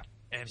Magicite, back,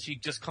 and she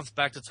just comes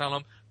back to tell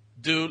him,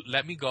 dude,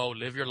 let me go,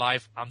 live your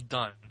life, I'm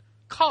done.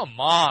 Come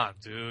on,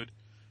 dude.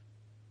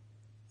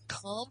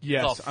 Come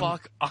the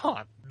fuck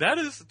on. That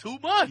is too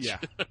much. Yeah.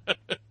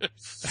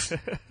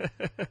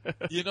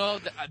 You know,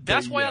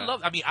 that's why I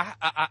love, I mean,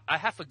 I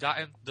have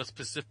forgotten the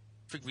specific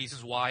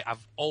reasons why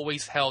I've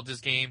always held this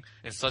game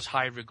in such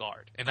high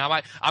regard. And now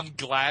I'm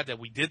glad that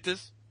we did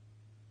this.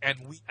 And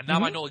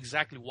now I know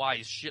exactly why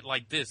it's shit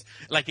like this.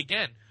 Like,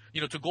 again,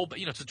 you know,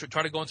 to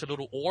try to go into a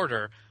little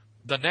order,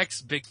 the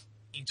next big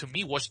thing to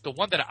me was the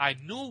one that I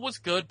knew was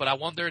good, but I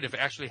wondered if it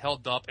actually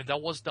held up, and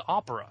that was the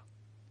opera.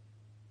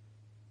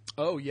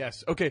 Oh,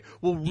 yes. Okay,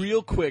 well,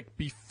 real quick,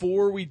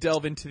 before we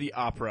delve into the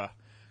opera,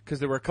 because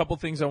there were a couple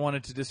things I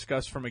wanted to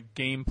discuss from a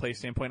gameplay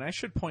standpoint, I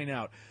should point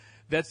out,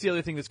 that's the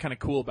other thing that's kind of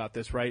cool about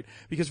this, right?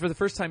 Because for the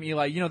first time,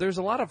 Eli, you know, there's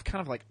a lot of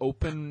kind of like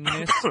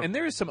openness, and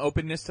there is some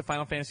openness to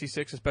Final Fantasy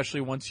VI, especially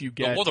once you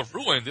get... The World of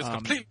Ruin is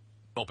completely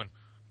open.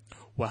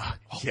 Well,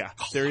 yeah,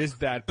 there is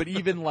that. But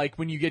even like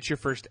when you get your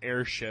first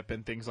airship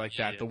and things like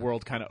that, the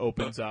world kind of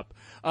opens up.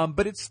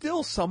 But it's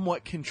still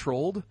somewhat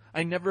controlled.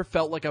 I never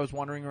felt like I was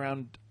wandering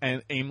around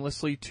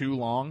aimlessly too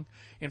long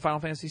in Final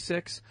Fantasy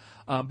VI.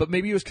 But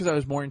maybe it was because I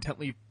was more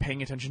intently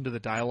paying attention to the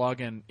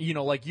dialogue. And, you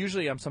know, like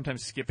usually I'm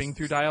sometimes skipping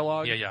through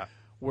dialogue. Yeah.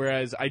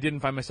 Whereas I didn't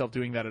find myself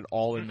doing that at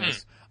all in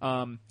this.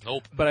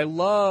 Nope. But I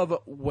love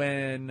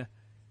when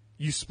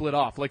you split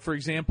off. Like, for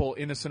example,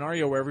 in a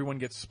scenario where everyone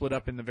gets split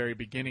up in the very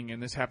beginning,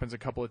 and this happens a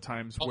couple of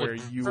times where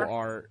you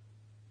are...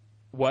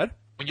 What?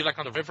 When you're, like,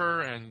 on the river,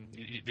 and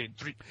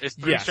it's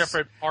three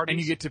separate parties. And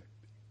you get to...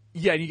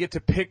 Yeah, and you get to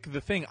pick the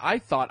thing. I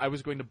thought I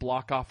was going to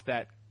block off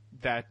I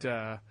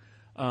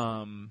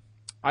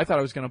thought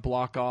I was going to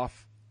block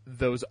off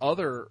those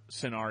other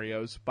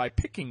scenarios by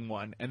picking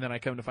one, and then I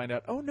come to find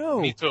out, oh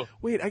no, Me too.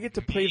 Wait, I get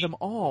to play them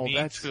all.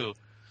 Me too.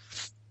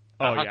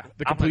 Oh yeah,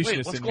 the completionist. I'm like,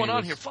 wait, what's going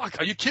on here? Fuck,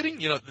 are you kidding?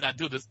 You know, I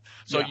do this.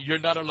 So you're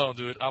not alone,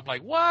 dude. I'm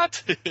like,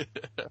 what?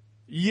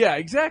 Yeah,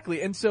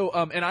 exactly. And so,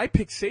 and I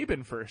picked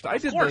Sabin first. I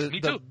did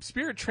the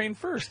Spirit Train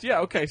first.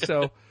 Yeah, okay,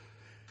 so.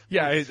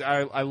 Yeah,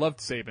 I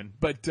loved Sabin,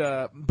 but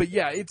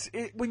yeah,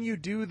 when you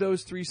do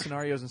those three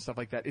scenarios and stuff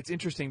like that, it's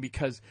interesting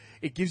because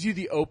it gives you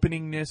the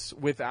openingness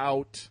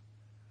without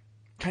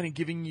kind of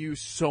giving you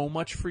so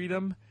much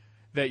freedom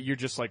that you're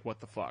just like, what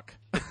the fuck,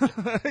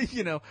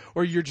 you know,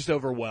 or you're just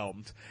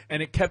overwhelmed,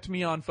 and it kept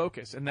me on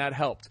focus, and that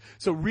helped.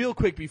 So real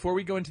quick before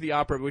we go into the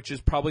opera, which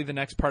is probably the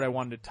next part I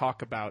wanted to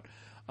talk about,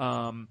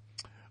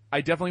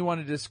 I definitely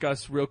want to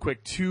discuss real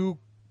quick 2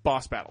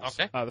 boss battles.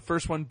 Okay. The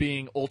first one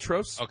being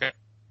Ultros. Okay.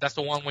 That's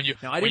the one when you're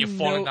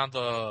falling down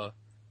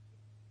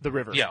the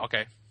river. Yeah,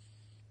 okay.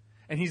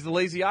 And he's the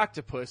lazy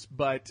octopus,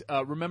 but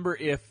remember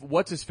if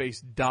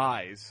what's-his-face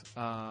dies,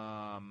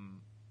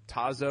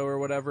 Tazo or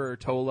whatever, or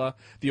Tola,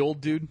 the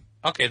old dude.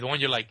 Okay, the one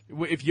you're like...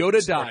 If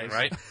Yoda dies...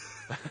 right?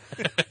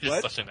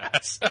 You're such an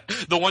ass.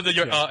 The one that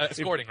you're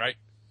escorting, right?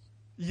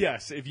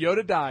 Yes, if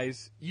Yoda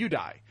dies, you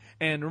die.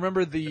 And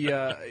remember,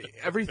 the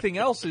everything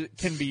else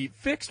can be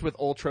fixed with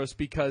Ultros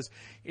because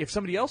if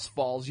somebody else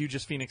falls, you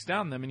just Phoenix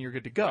down them and you're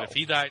good to go. But if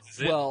he dies,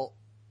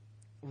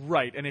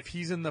 right. And if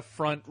he's in the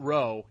front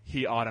row,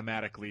 he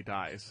automatically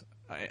dies.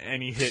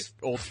 Any hit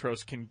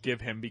Ultros can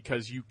give him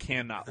because you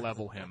cannot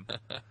level him.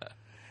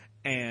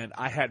 And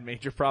I had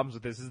major problems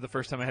with this. This is the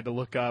first time I had to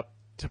look up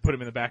to put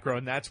him in the back row,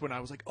 and that's when I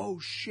was like, oh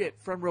shit,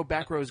 front row,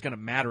 back row is going to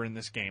matter in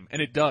this game.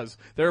 And it does.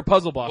 There are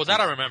puzzle bosses. Well,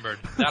 that I remembered.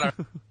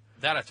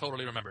 That I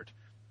totally remembered.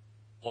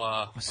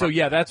 So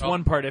yeah, that's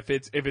one part if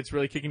it's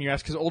really kicking your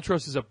ass, because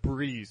Ultros is a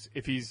breeze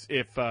if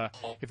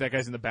that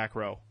guy's in the back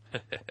row.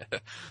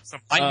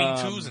 Some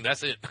lightning twos and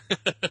that's it.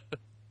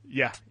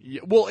 Yeah.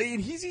 Well,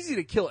 and he's easy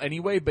to kill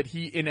anyway, but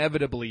he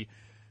inevitably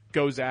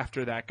goes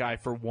after that guy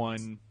for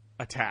one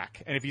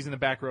attack. And if he's in the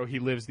back row, he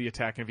lives the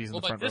attack, and if he's in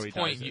the front row, he dies.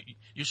 At this point,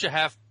 you should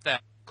have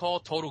that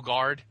called Total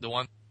Guard, the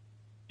one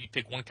you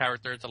pick one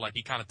character to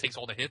he kind of takes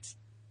all the hits.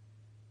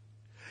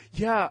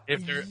 Yeah.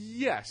 If they're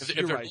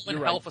right, in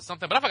health or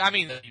something, but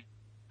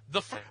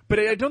but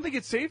I don't think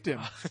it saved him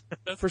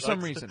for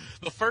some reason.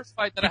 The first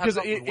fight that I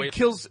had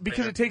because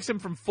it takes him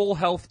from full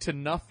health to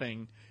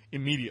nothing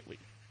immediately.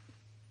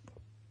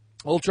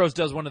 Ultros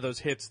does one of those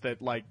hits that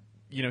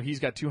he's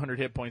got 200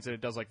 hit points and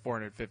it does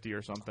 450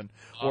 or something,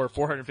 or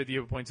 450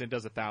 hit points and it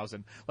does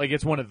 1,000.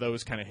 It's one of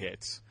those kind of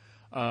hits.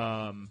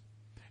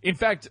 In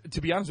fact,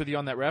 to be honest with you,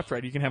 on that raft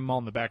ride, you can have them all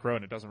in the back row,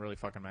 and it doesn't really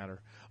fucking matter.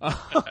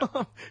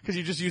 Because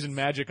you're just using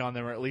magic on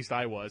them, or at least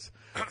I was.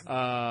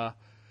 The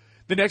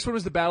next one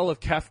was the Battle of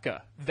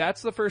Kefka.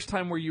 That's the first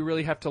time where you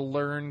really have to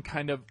learn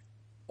kind of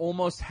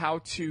almost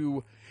how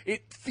to...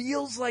 It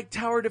feels like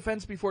tower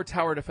defense before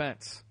tower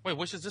defense. Wait,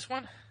 which is this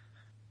one?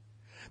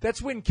 That's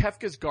when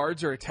Kefka's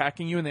guards are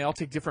attacking you, and they all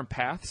take different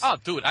paths. Oh,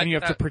 dude. And you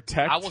have to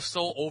protect. I was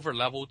so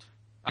over-leveled.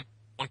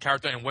 One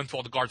character and went to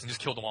all the guards and just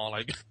killed them all,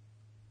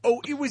 Oh,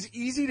 it was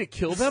easy to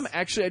kill them.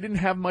 Actually, I didn't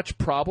have much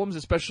problems,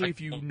 especially if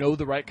you know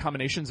the right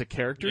combinations of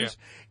characters.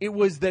 Yeah. It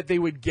was that they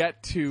would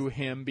get to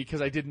him because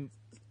I didn't,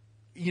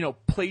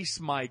 place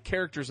my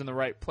characters in the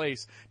right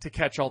place to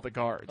catch all the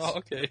guards. Oh,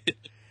 okay.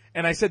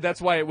 And I said that's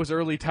why it was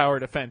early tower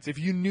defense. If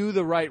you knew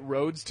the right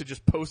roads to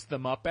just post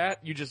them up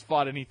at, you just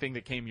fought anything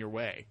that came your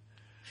way.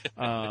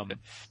 But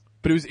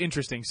it was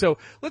interesting. So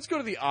let's go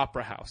to the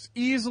Opera House.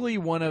 Easily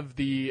one of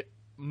the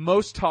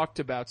most talked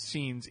about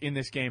scenes in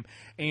this game.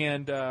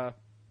 And I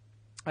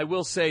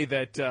will say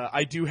that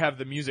I do have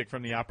the music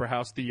from the Opera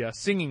House, the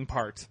singing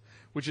part,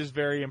 which is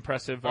very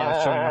impressive, showing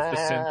off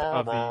the synth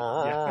of the...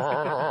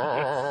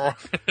 Yeah.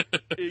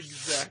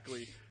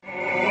 Exactly.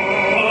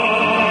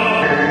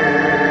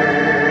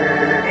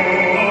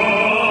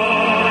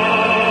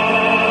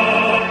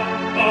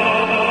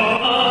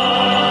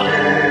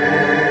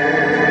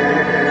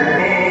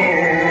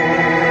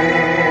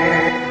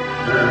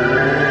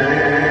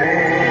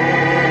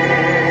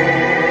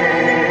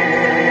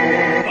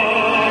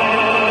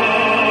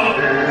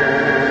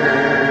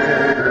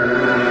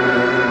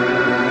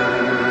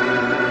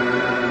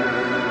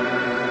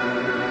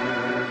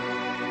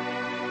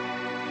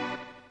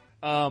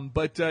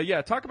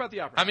 Talk about the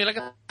opera. I mean, like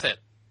I said,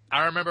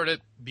 I remembered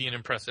it being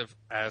impressive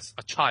as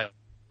a child,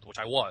 which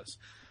I was.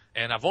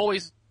 And I've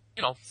always,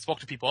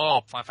 spoke to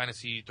people, Final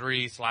Fantasy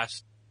 3 /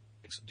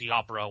 the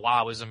opera,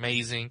 wow, it was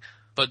amazing.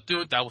 But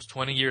dude, that was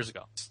 20 years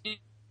ago.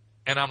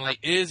 And I'm like,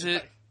 is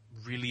it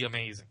really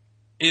amazing?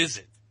 Is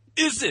it?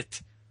 Is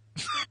it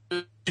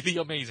really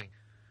amazing?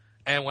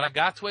 And when I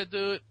got to it,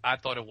 dude, I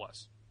thought it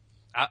was.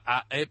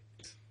 I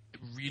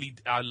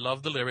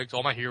love the lyrics.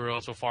 All my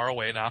heroes are far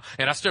away now.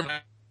 And I still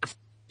remember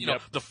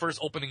the first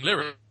opening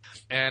lyric,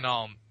 and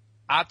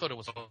I thought it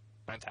was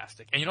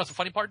fantastic. And you know what's the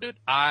funny part, dude?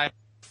 I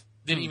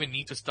didn't even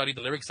need to study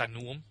the lyrics. I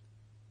knew them.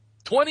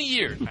 20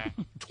 years, man.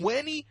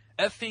 20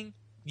 effing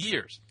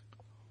years.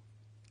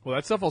 Well,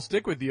 that stuff will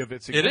stick with you if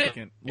it's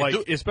significant.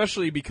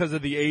 Especially because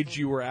of the age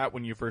you were at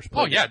when you first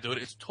played. Oh, yeah, dude.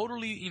 It's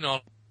totally,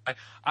 I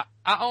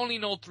only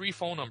know 3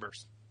 phone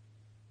numbers.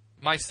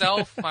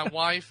 Myself, my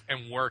wife,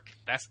 and work.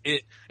 That's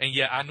it. And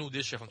yeah, I knew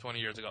this shit from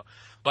 20 years ago.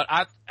 But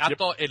I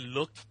thought it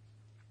looked...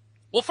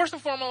 Well, first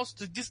and foremost,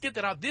 to just get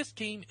that out, this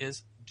game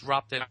is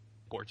drop dead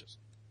gorgeous.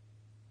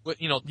 But,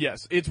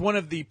 yes, it's one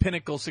of the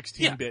pinnacle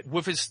 16-bit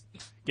with his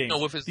games.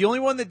 The only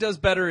one that does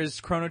better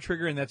is Chrono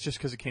Trigger, and that's just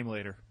because it came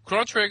later.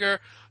 Chrono Trigger,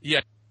 yeah,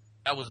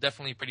 that was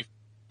definitely pretty.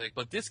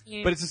 But this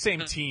game, but it's the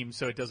same team,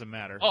 so it doesn't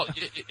matter. Oh,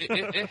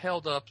 it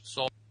held up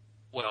so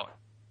well,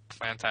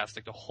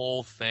 fantastic. The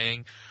whole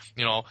thing,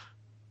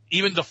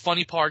 even the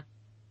funny part,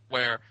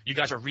 where you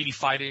guys are really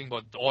fighting,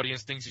 but the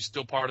audience thinks you're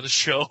still part of the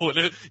show,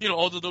 and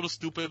all the little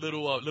stupid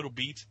little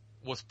beats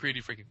was pretty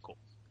freaking cool.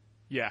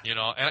 Yeah, and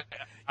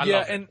I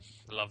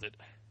loved it.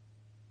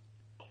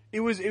 It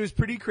was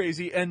pretty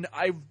crazy, and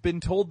I've been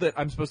told that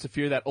I'm supposed to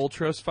fear that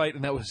Ultros fight,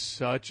 and that was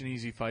such an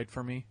easy fight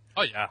for me.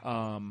 Oh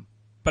yeah.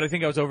 But I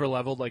think I was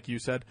over-leveled, like you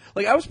said.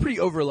 Like, I was pretty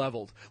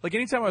over-leveled. Like,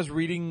 anytime I was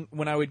reading,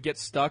 when I would get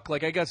stuck,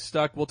 like, I got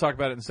stuck, we'll talk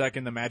about it in a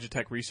second, the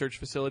Magitech Research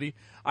Facility.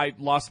 I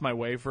lost my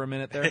way for a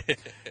minute there.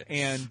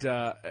 And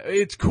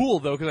it's cool,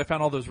 though, because I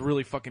found all those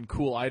really fucking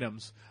cool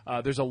items.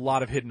 There's a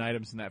lot of hidden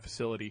items in that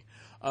facility.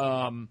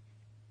 And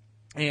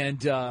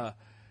I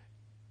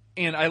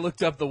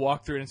looked up the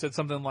walkthrough and it said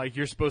something like,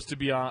 you're supposed to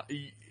be on...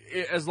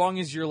 As long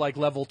as you're like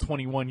level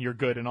 21, you're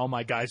good, and all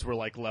my guys were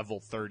like level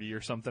 30 or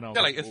something.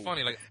 It's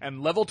funny,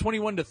 and level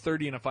 21 to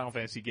 30 in a Final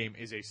Fantasy game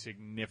is a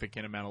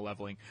significant amount of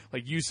leveling.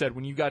 Like you said,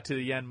 when you got to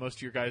the end, most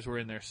of your guys were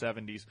in their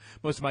 70s.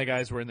 Most of my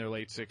guys were in their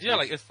late 60s.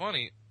 Yeah, it's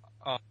funny.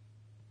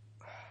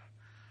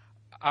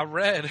 I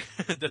read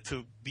that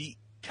to beat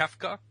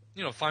Kefka,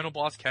 final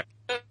boss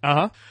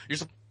Kefka, you're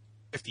supposed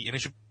to 50, and it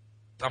should.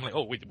 I'm like,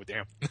 oh wait,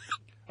 damn.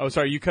 Oh,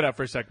 sorry, you cut out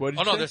for a sec. What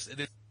did you say?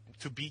 This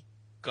to beat.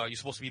 You're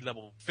supposed to be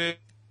level 50.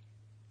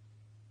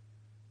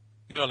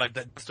 Like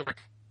that.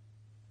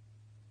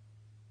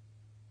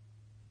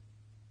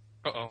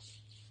 Uh-oh.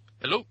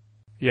 Hello?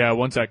 Yeah,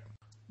 one sec.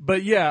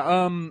 But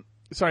yeah,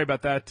 sorry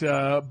about that.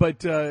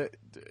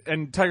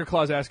 And Tiger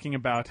Claw's asking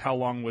about how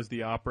long was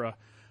the opera.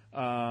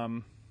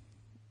 If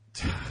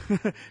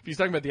he's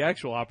talking about the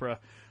actual opera,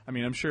 I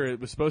mean, I'm sure it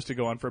was supposed to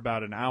go on for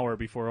about an hour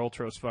before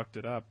Ultros fucked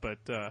it up, but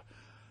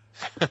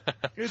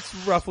it's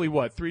roughly,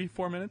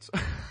 3-4 minutes?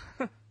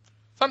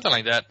 Something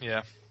like that,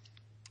 yeah.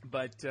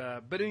 But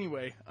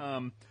anyway,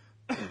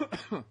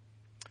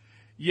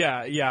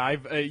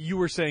 you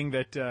were saying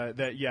that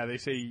they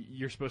say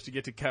you're supposed to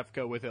get to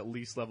Kefka with at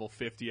least level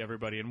 50,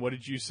 everybody. And what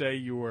did you say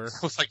you were? It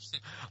was like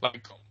my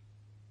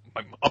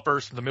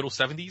uppers in the middle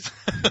 70s.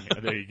 Yeah,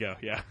 there you go.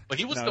 Yeah. But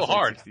he was still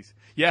hard. 60s.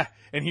 Yeah,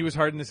 and he was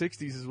hard in the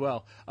 60s as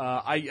well.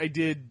 I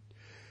did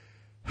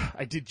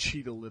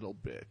cheat a little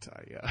bit.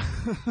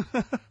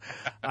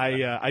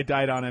 I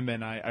died on him,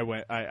 and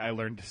I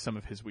learned some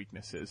of his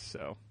weaknesses.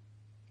 So.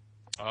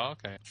 Oh,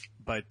 okay.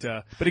 But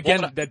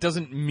again, that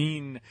doesn't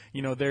mean,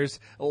 there's,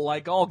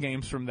 like all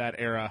games from that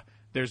era,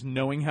 there's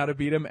knowing how to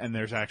beat him, and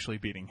there's actually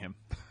beating him.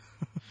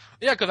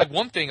 Yeah, because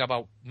one thing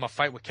about my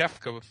fight with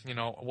Kefka, was,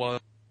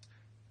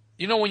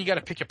 when you got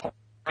to pick your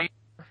party,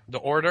 the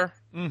order.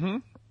 Mm-hmm.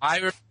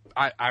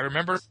 I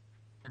remember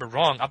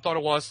wrong. I thought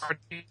it was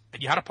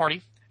you had a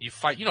party, you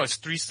fight. It's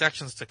 3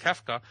 sections to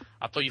Kefka.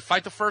 I thought you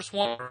fight the first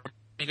one,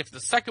 you get to the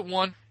second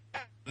one,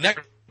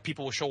 next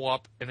people will show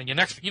up, and then your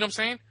next, you know what I'm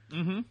saying?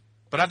 Mm-hmm.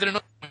 But I didn't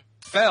know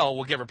fell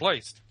will get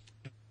replaced.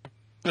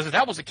 Because if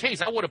that was the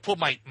case, I would have put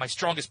my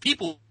strongest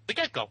people at the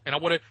get-go, and I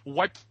would have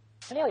wiped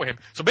the floor with him.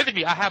 So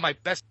basically, I had my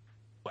best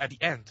at the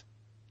end.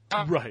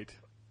 Right.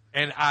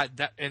 And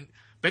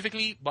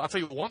basically, but I'll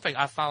tell you one thing,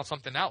 I found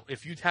something out.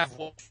 If you have,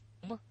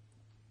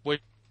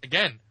 which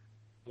again,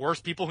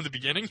 worst people in the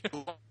beginning,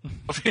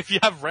 if you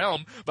have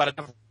Realm, but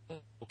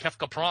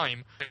Kefka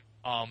Prime,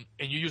 and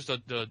you use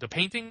the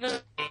painting,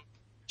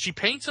 she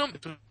paints him,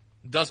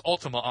 does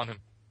Ultima on him.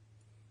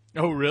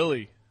 Oh,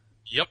 really?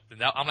 Yep. And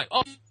now I'm like,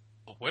 oh,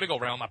 way to go,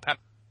 Realm, my pet.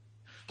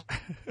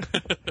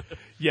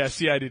 Yeah,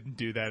 see, I didn't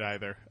do that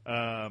either.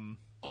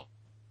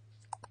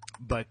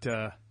 But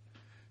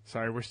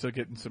sorry, we're still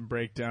getting some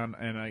breakdown,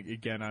 and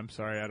again, I'm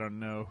sorry, I don't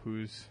know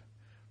who's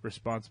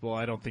responsible.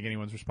 I don't think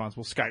anyone's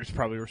responsible. Skype's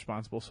probably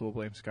responsible, so we'll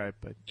blame Skype.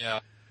 But yeah,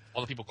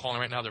 all the people calling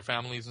right now, their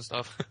families and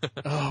stuff.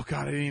 Oh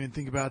God, I didn't even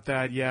think about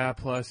that. Yeah,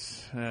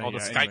 plus all the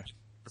yeah, Skype anyway.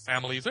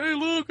 families. Hey,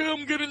 look,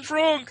 I'm getting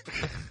drunk.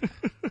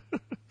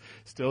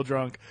 Still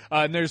drunk.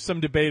 And there's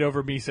some debate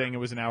over me saying it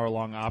was an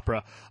hour-long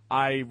opera.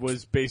 I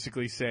was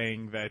basically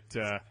saying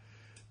that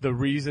the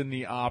reason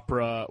the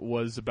opera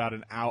was about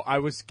an hour, I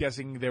was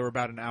guessing they were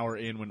about an hour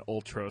in when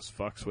Ultros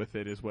fucks with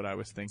it, is what I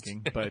was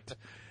thinking. But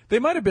they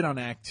might have been on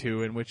Act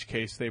 2, in which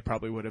case they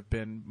probably would have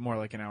been more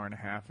like an hour and a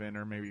half in,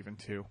 or maybe even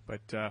 2.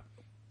 But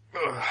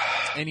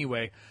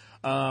anyway,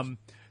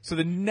 so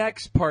the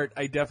next part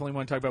I definitely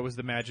want to talk about was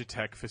the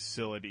Magitech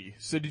facility.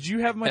 So did you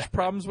have much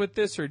problems with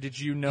this, or did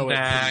you know it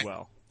pretty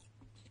well?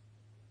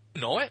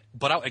 Know it,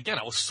 but I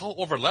was so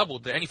over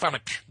leveled that anytime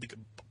like be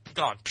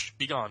gone,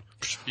 be gone,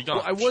 be gone.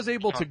 Well, I was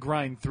able to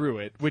grind through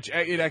it, which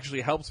it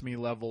actually helps me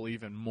level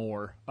even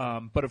more.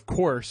 But of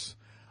course,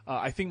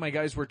 I think my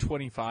guys were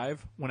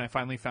 25 when I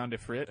finally found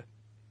Ifrit.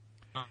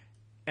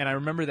 And I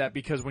remember that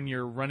because when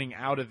you're running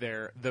out of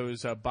there,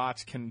 those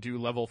bots can do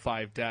level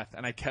 5 death,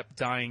 and I kept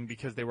dying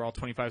because they were all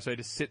 25, so I had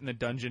to sit in the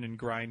dungeon and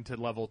grind to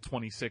level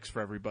 26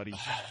 for everybody,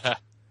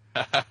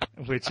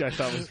 which I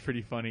thought was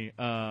pretty funny.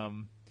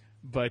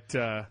 But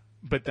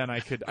then I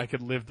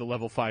could live the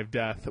level 5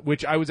 death,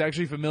 which I was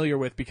actually familiar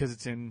with because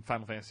it's in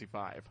Final Fantasy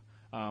V.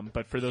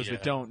 But for those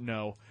that don't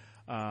know,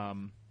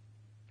 Final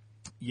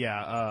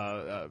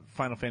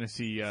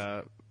Fantasy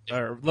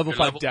or level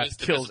 5 death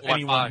kills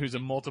anyone who's a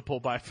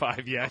multiple by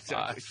 5. Yeah,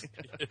 exactly.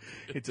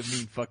 It's a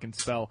mean fucking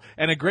spell,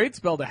 and a great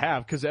spell to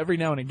have because every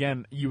now and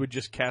again you would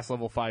just cast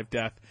level 5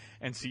 death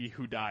and see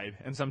who died,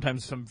 and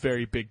sometimes some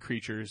very big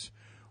creatures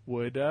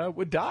would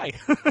die.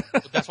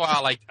 That's why I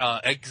like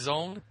Egg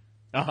Zone.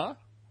 Uh-huh.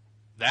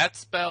 That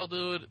spell,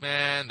 dude,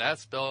 man, that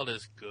spell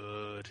is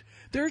good.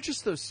 There are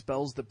just those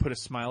spells that put a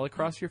smile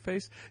across your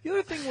face. The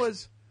other thing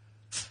was,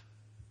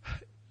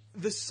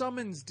 the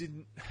summons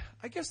didn't...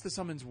 I guess the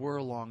summons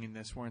were long in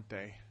this, weren't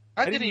they?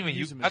 I didn't even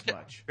use them as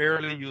much.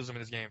 Barely use them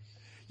in this game.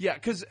 Yeah,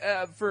 because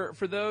for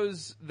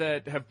those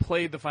that have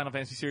played the Final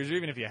Fantasy series, or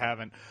even if you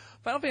haven't,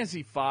 Final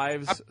Fantasy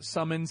V's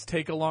summons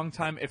take a long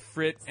time.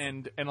 Ifrit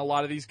and a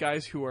lot of these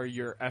guys who are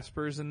your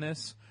Espers in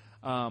this,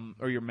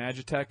 or your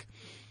Magitech,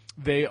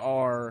 they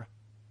are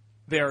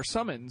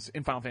summons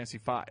in Final Fantasy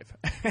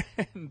V,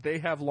 and they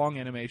have long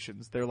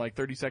animations. They're like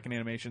 30-second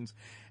animations,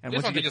 and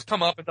this one they just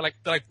come up and they're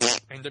like,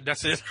 and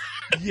that's it.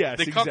 Yes,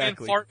 they come in,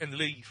 fart, and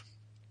leave.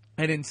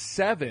 And in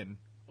 7,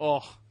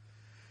 Eli,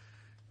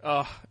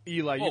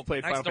 you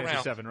played Final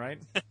Fantasy 7, right?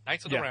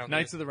 Knights of the Round.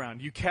 Knights of the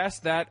Round. You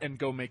cast that and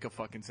go make a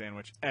fucking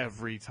sandwich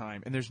every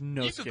time, and there's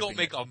no skipping. You could go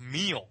make a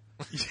meal.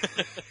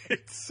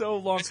 It's so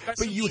long,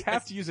 but you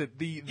have to use it.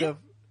 The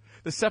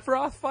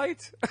Sephiroth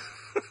fight.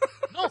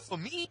 No, for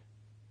me,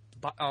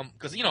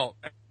 because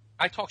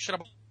I talk shit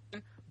about,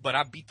 but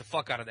I beat the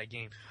fuck out of that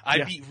game.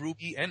 I beat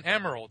Ruby and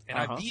Emerald, and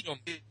I beat them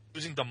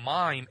using the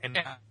mime and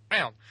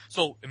round.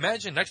 So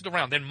imagine Knights of the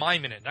Round, then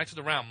mime in it. Knights of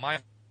the Round,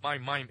 mime,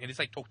 and it's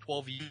like took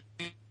 12 years.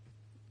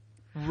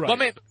 Right. But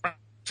man,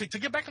 to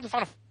get back to the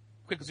final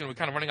quick, because we're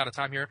kind of running out of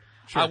time here.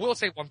 Sure. I will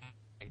say one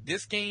thing: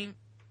 this game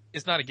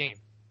is not a game;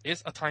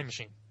 it's a time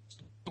machine.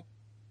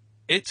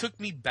 It took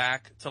me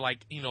back to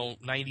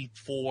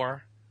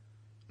 94,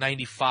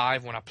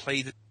 95 when I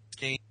played this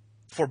game,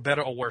 for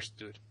better or worse,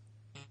 dude.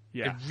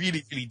 Yeah. It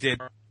really, really did.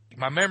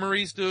 My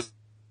memories, dude,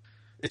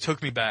 it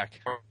took me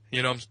back.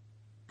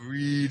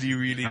 Really,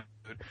 really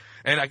good.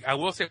 And I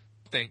will say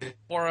one thing. As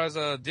far as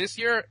this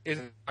year, is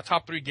my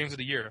top 3 games of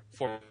the year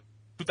for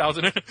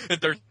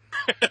 2013.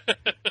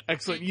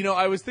 Excellent.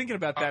 I was thinking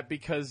about that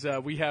because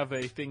we have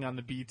a thing on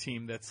the B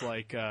team that's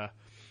like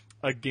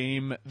a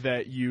game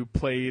that you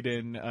played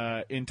in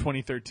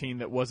 2013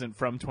 that wasn't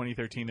from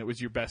 2013 that was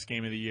your best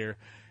game of the year,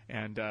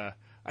 and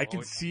I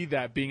can see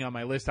that being on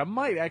my list. I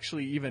might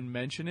actually even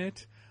mention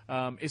it,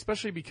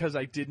 especially because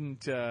I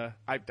didn't I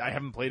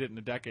haven't played it in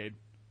a decade,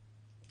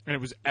 and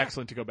it was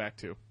excellent to go back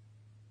to.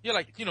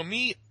 Yeah, to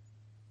me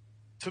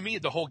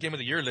the whole game of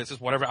the year list is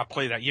whatever I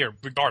play that year,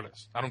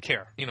 regardless. I don't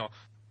care.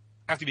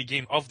 Have to be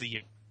game of the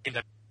year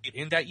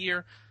in that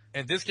year,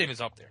 and this game is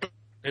up there.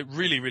 It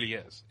really, really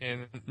is,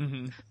 and.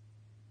 Mm-hmm.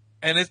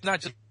 And it's not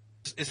just,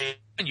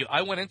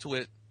 I went into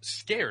it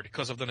scared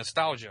because of the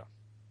nostalgia.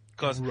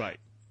 Right.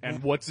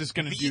 And what's this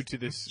going to do to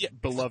this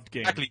beloved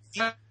game? Exactly.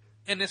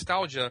 And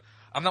nostalgia,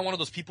 I'm not one of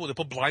those people that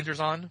put blinders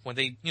on when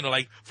they,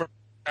 like, for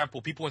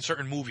example, people in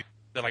certain movies,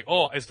 they're like,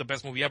 oh, it's the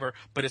best movie ever,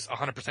 but it's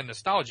 100%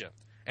 nostalgia.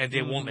 And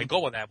they won't let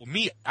go of that. With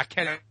me, I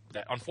can't do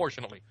that,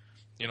 unfortunately.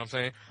 You know what I'm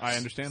saying? I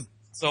understand.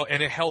 So,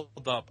 and it held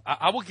up.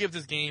 I will give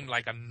this game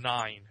like a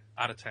 9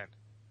 out of 10.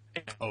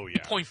 Oh,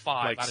 yeah. 0.5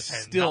 like out of 10.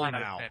 Still 9 now.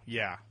 out of 10.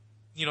 Yeah.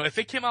 If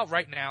it came out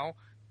right now,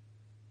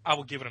 I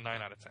would give it a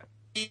 9 out of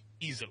 10.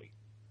 Easily.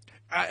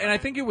 And I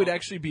think it would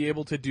actually be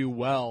able to do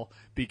well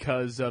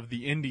because of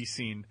the indie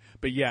scene.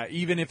 But yeah,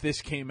 even if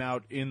this came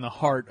out in the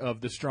heart of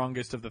the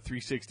strongest of the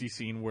 360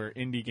 scene where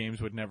indie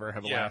games would never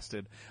have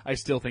lasted, I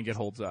still think it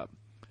holds up.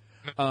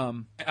 I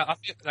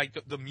feel like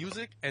the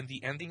music and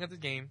the ending of the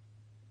game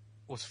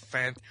was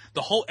fantastic.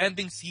 The whole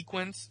ending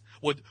sequence,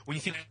 when you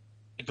think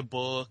the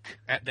book,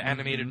 the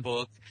animated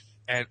book,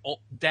 and all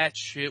that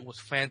shit was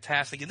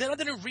fantastic. And then I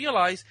didn't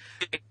realize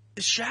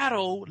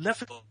Shadow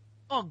left it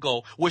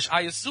go, which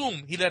I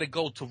assume he let it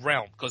go to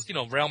Realm, because,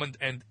 Realm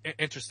and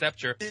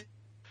Interceptor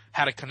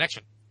had a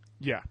connection.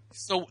 Yeah.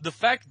 So the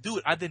fact,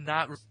 dude, I did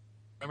not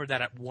remember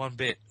that at one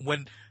bit.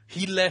 When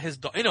he let his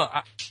dog,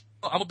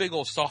 I'm a big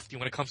old softie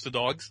when it comes to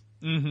dogs.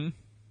 Mm-hmm.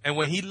 And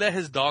when he let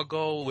his dog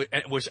go,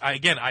 which I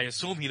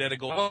assume he let it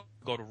go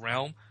to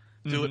Realm,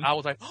 dude, I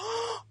was like,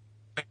 oh,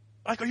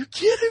 like, are you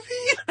kidding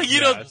me?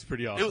 That's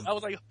pretty awesome. I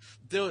was like,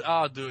 dude,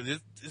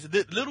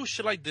 this little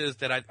shit like this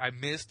that I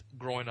missed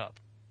growing up.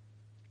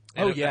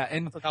 And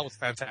and that was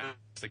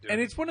fantastic, dude. And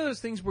it's one of those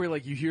things where,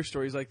 like, you hear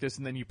stories like this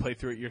and then you play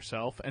through it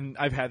yourself. And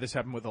I've had this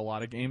happen with a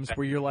lot of games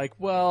where you're like,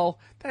 well,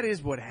 that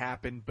is what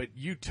happened, but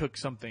you took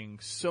something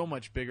so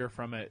much bigger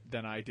from it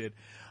than I did.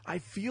 I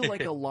feel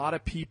like a lot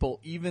of people,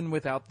 even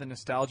without the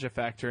nostalgia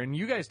factor, and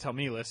you guys tell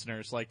me,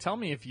 listeners, like, tell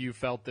me if you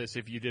felt this,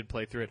 if you did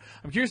play through it.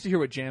 I'm curious to hear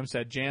what Jam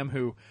said. Jam,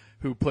 who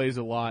plays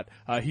a lot,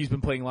 he's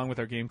been playing along with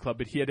our game club,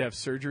 but he had to have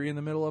surgery in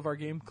the middle of our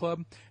game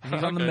club. And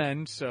he's on the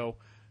mend, so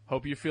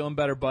hope you're feeling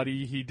better,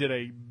 buddy. He did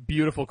a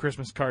beautiful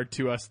Christmas card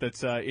to us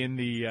that's in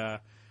the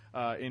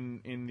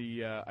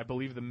I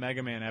believe the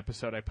Mega Man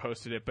episode. I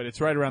posted it, but it's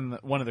right around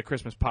one of the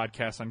Christmas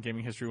podcasts on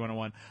Gaming History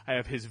 101. I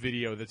have his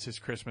video that's his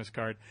Christmas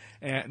card,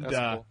 and that's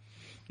cool.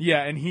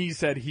 Yeah, and he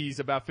said he's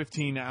about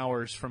 15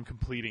 hours from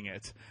completing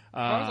it.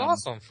 That's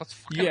awesome. That's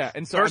fucking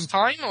and so first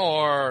time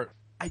or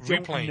I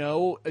don't replaying?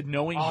 know.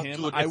 Knowing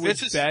him, dude, I would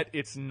bet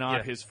it's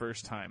not his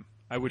first time.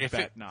 I would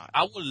bet not.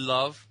 I would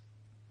love.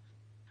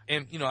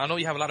 And, I know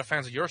you have a lot of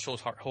fans of your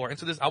shows who are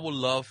into this. I would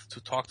love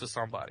to talk to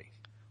somebody.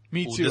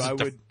 Me too. I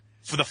would.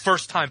 For the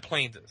first time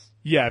playing this.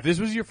 Yeah, if this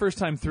was your first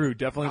time through,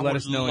 definitely let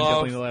us know, and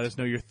definitely let us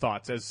know your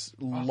thoughts. As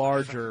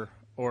larger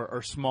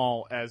or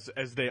small as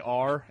they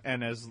are,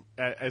 and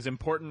as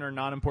important or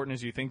not important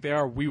as you think they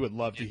are, we would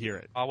love to hear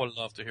it. I would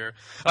love to hear it.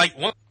 Like,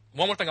 one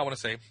more thing I want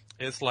to say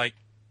is, like,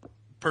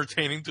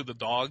 pertaining to the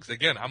dogs.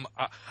 Again,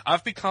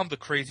 I've become the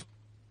crazy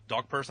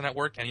dog person at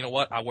work, and you know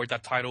what? I wear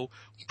that title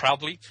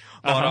proudly.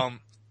 But,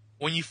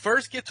 when you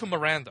first get to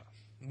Miranda,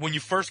 when you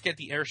first get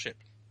the airship,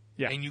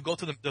 and you go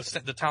to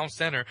the town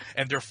center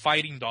and they're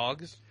fighting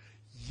dogs,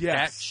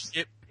 that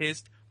shit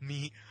pissed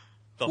me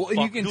the fuck.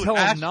 Well, you can tell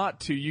them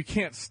not to. You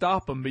can't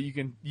stop them, but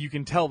you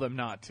can tell them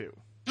not to.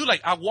 Dude, like,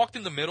 I walked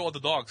in the middle of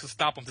the dogs to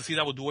stop them to see if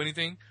that would do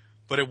anything,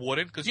 but it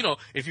wouldn't. Because,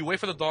 if you wait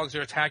for the dogs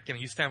they're attacking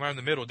and you stand right in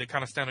the middle, they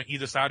kind of stand on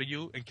either side of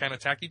you and can't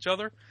attack each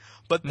other.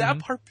 But that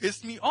part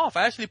pissed me off.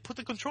 I actually put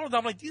the controller down.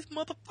 I'm like, these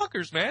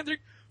motherfuckers, man, they're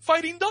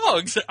fighting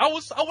dogs. I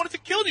wanted to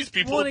kill these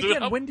people. Well, and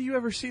again, when do you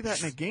ever see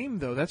that in a game,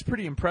 though? That's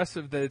pretty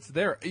impressive that it's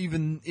there,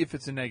 even if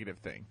it's a negative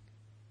thing.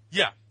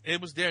 Yeah,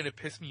 it was there and it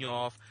pissed me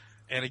off.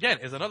 And again,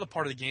 it's another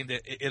part of the game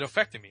that it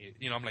affected me.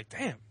 I'm like,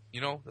 damn,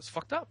 that's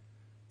fucked up.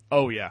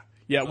 Oh, yeah.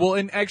 Yeah, well,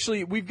 and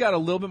actually, we've got a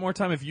little bit more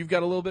time. If you've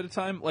got a little bit of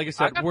time, like I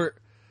said,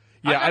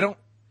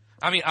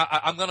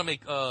 I'm gonna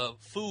make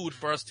food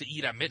for us to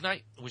eat at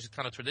midnight, which is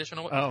kind of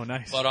traditional. Oh,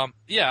 nice. But I'm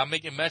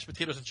making mashed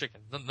potatoes and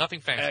chicken.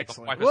 Nothing fancy.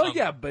 Excellent. Well,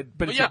 yeah, but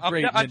it's a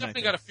great. I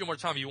definitely got a few more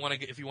time.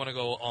 If you want to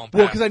go. Well,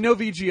 because I know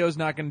VGO's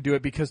not going to do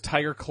it because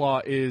Tiger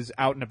Claw is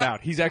out and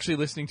about. He's actually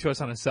listening to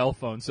us on a cell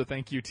phone. So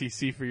thank you,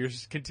 TC, for your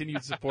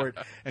continued support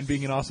and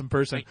being an awesome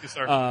person. Thank you,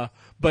 sir.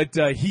 But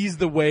he's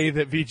the way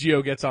that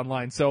VGO gets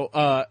online. So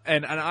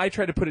and I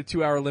try to put a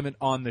 2-hour limit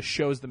on the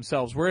shows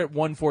themselves. We're at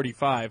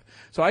 1:45,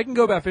 so I can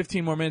go about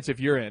 15 more minutes if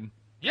you're in.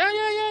 Yeah,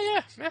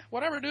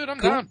 whatever, dude. I'm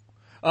down.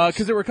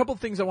 Because there were a couple of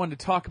things I wanted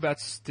to talk about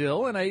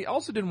still, and I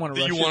also didn't want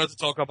to rush You wanted to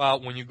talk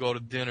about when you go to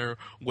dinner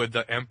with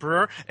the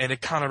Emperor, and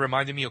it kind of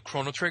reminded me of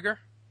Chrono Trigger.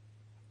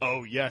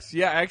 Oh, yes.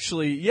 Yeah,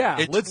 actually, yeah.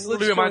 It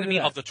really reminded me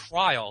of the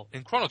trial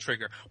in Chrono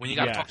Trigger, when you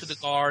got to talk to the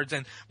guards,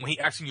 and when he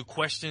asking you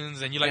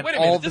questions, and you're like, and wait a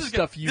minute, all the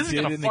stuff you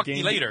did in the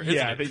game. Later,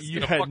 yeah, that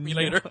you had fuck me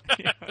later.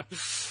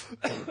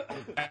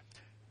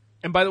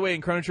 And by the way, in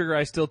Chrono Trigger,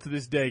 I still to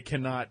this day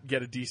cannot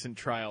get a decent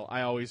trial.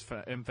 I always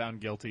am found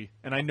guilty,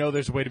 and I know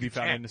there's a way to be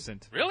found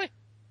innocent. Really?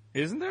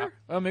 Isn't there?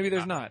 Oh, maybe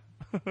there's not.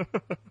 Yeah,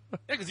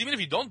 because even if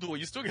you don't do it,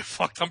 you still get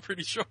fucked. I'm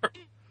pretty sure.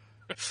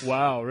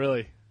 Wow,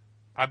 really?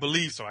 I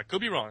believe so. I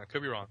could be wrong.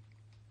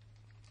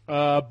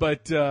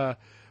 But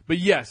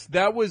yes,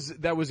 that was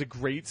a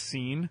great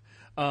scene.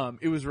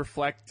 It was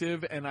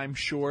reflective, and I'm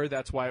sure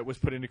that's why it was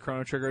put into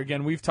Chrono Trigger.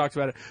 Again, we've talked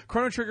about it.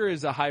 Chrono Trigger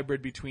is a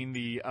hybrid between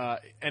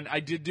and I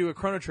did do a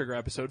Chrono Trigger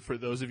episode for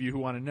those of you who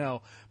want to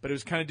know, but it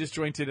was kind of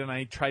disjointed, and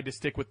I tried to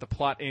stick with the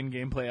plot and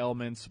gameplay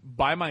elements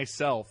by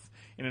myself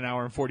in an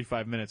hour and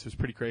 45 minutes. It was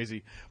pretty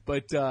crazy.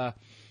 But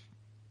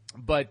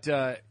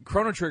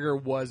Chrono Trigger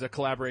was a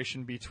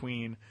collaboration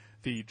between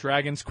the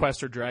Dragon's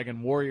Quest or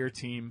Dragon Warrior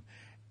team,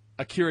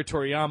 Akira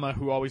Toriyama,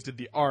 who always did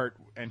the art,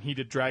 and he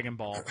did Dragon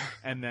Ball,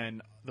 and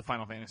then the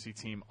Final Fantasy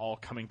team all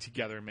coming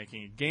together and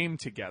making a game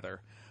together.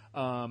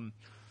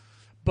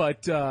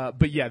 But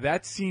yeah,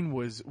 that scene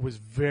was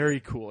very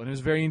cool, and it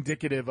was very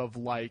indicative of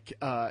like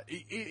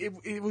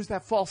it was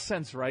that false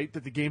sense, right,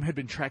 that the game had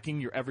been tracking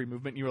your every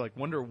movement, and you were like,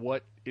 wonder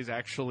what was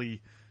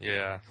actually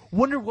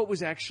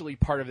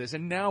part of this.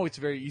 And now it's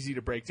very easy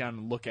to break down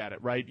and look at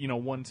it, right?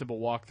 One simple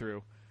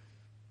walkthrough,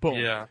 boom.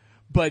 Yeah.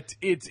 But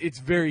it's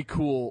very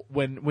cool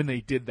when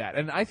they did that.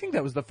 And I think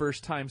that was the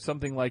first time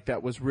something like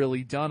that was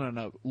really done on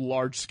a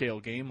large-scale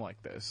game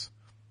like this.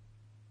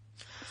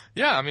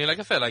 Yeah, I mean, like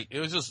I said, like it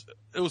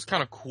was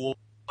kind of cool.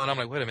 And I'm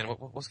like, wait a minute,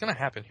 what's going to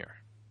happen here?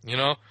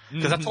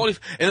 Because that's all. And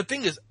the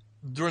thing is,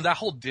 during that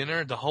whole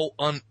dinner, the whole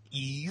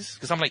unease,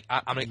 because I'm like,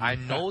 I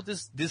know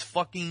this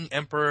fucking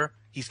emperor,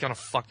 he's going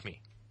to fuck me.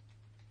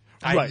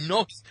 Right.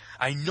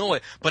 I know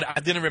it, but I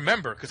didn't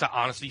remember because I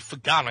honestly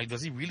forgot. Like,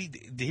 did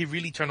he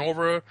really turn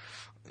over,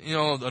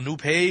 a new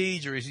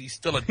page, or is he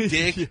still a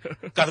dick?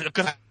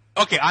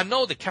 Okay, I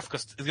know that Kefka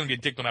is going to be a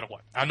dick no matter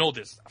what. I know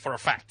this for a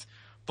fact.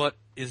 But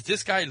is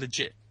this guy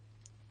legit?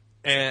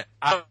 And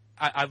I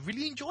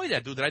really enjoyed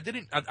that, dude. That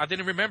I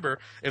didn't remember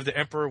if the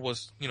Emperor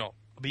was,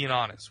 being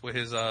honest with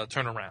his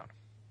turnaround.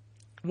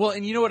 Well,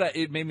 and you know what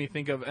it made me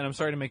think of, and I'm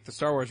sorry to make the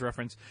Star Wars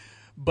reference,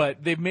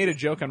 but they've made a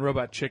joke on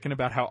Robot Chicken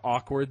about how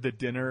awkward the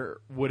dinner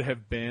would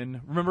have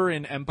been. Remember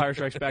in Empire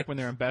Strikes Back when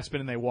they're in Bespin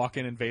and they walk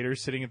in and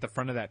Vader's sitting at the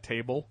front of that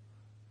table?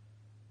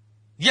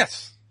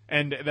 Yes.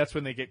 And that's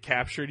when they get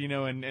captured,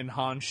 and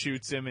Han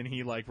shoots him and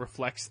he, like,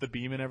 reflects the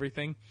beam and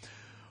everything.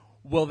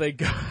 Well, they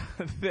go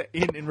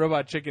in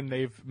Robot Chicken,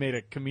 they've made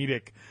a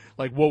comedic,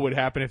 like, what would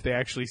happen if they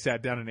actually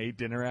sat down and ate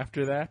dinner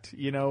after that?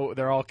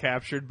 They're all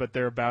captured, but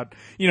they're about,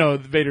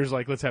 Vader's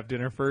like, let's have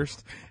dinner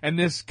first. And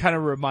this kind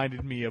of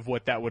reminded me of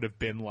what that would have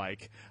been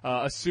like,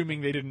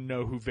 assuming they didn't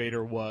know who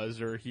Vader was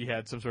or he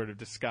had some sort of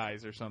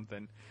disguise or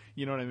something.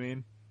 You know what I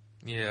mean?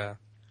 Yeah.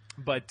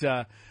 But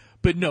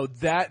no,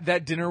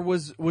 that dinner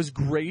was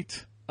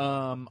great.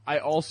 I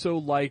also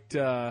liked,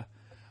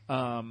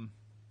 again,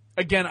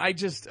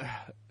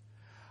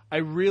 I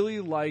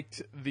really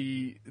liked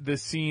the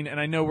scene, and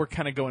I know we're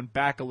kind of going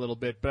back a little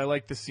bit, but I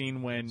like the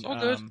scene when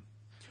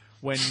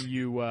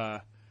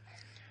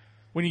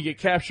you get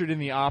captured in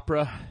the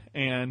opera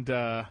and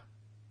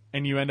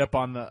you end up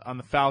on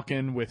the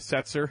Falcon with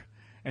Setzer,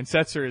 and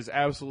Setzer is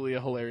absolutely a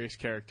hilarious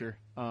character.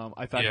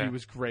 I thought he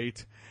was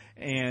great,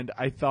 and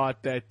I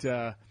thought that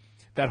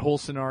that whole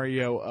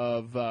scenario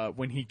of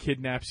when he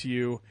kidnaps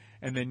you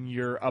and then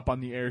you're up on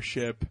the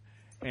airship.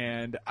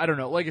 And I don't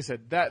know, like I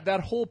said,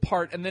 that whole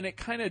part, and then it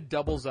kind of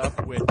doubles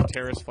up with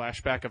Terra's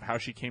flashback of how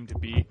she came to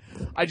be.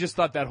 I just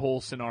thought that whole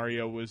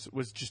scenario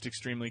was just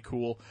extremely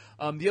cool.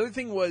 The other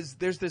thing was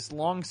there's this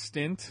long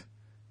stint,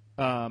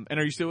 and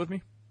are you still with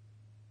me?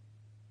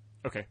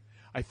 Okay.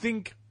 I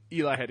think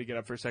Eli had to get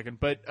up for a second,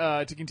 but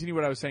to continue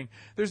what I was saying,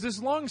 there's this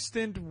long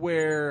stint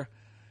where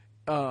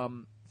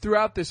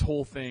throughout this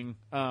whole thing,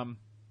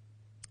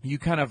 you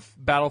kind of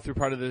battle through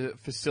part of the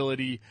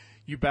facility.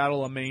 You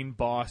battle a main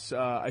boss.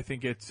 I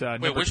think it's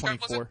number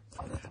 24.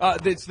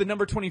 It's the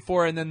number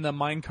 24, and then the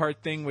minecart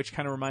thing, which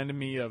kind of reminded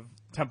me of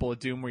Temple of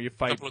Doom, where you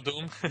fight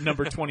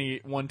number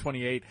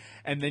 128,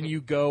 and then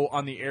you go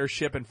on the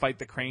airship and fight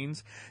the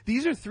cranes.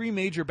 These are three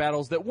major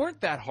battles that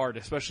weren't that hard,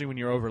 especially when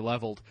you're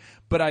over-leveled.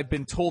 But I've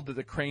been told that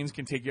the cranes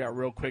can take you out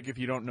real quick if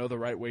you don't know the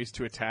right ways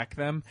to attack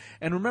them.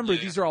 And remember,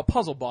 these are all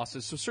puzzle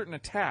bosses, so certain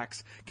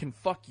attacks can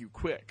fuck you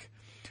quick.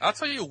 I'll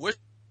tell you which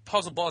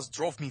puzzle boss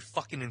drove me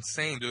fucking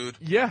insane, dude.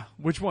 Yeah,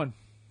 which one?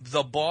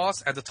 The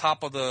boss at the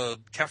top of the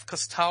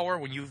Kefka's tower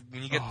when you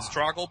get the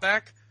Strago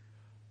back.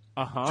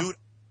 Dude,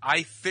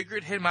 I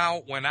figured him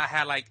out when I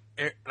had like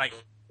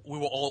we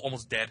were all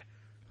almost dead.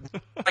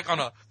 Like on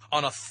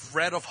a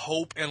thread of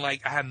hope, and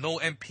like I had no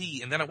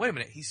MP, and then wait a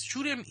minute, he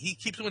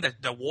keeps doing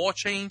the wall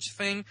change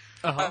thing.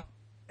 And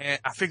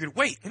I figured,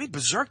 wait, let me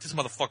berserk this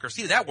motherfucker.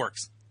 See, that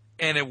works.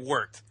 And it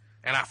worked.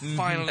 And I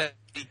finally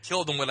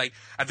killed him with like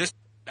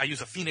I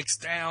used a Phoenix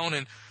down,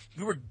 and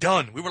we were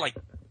done. We were like,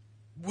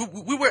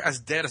 we were as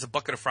dead as a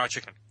bucket of fried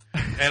chicken.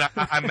 And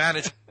I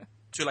managed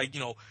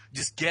to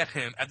just get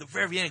him at the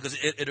very end, because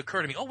it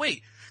occurred to me, oh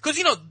wait,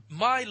 because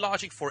my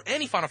logic for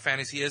any Final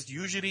Fantasy is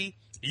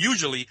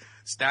usually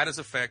status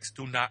effects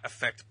do not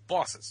affect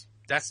bosses.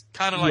 That's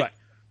kind of like,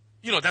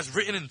 that's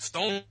written in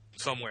stone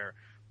somewhere.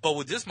 But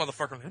with this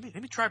motherfucker,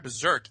 let me try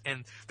Berserk.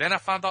 And then I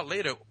found out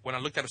later when I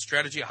looked at a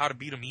strategy of how to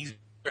beat him easy.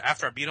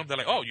 After I beat him, they're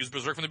like, oh, use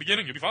Berserk from the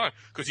beginning, you'll be fine.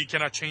 Because he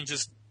cannot change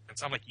his...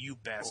 I'm like, you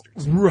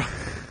bastards.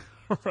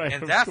 Right,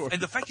 and of course.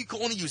 and the fact you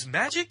could only use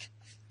magic.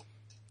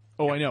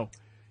 Oh, I know.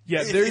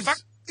 Yeah, If I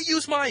could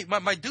use my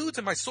dudes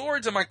and my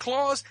swords and my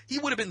claws, he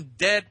would have been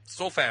dead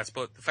so fast.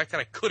 But the fact that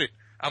I couldn't,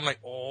 I'm like,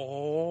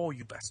 oh,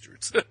 you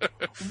bastards.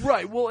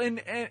 Right. Well,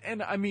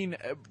 and I mean,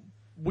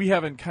 we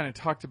haven't kind of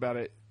talked about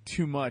it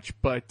too much,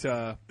 but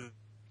that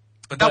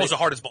was the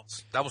hardest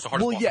boss. That was the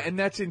hardest boss. Well, yeah, and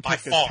that's in By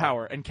Kefka's far.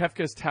 Tower, and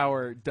Kefka's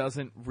Tower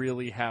doesn't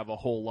really have a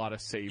whole lot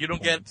of save You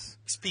don't points.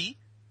 get XP.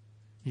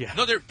 Yeah.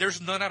 No,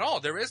 there's none at all.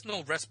 There is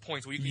no rest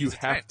points where you can You use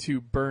a have to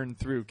burn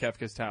through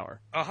Kefka's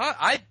Tower.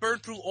 I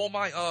burned through all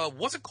my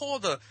what's it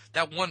called,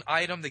 that one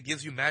item that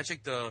gives you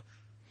magic, the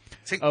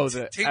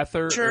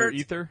Ether or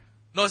Ether?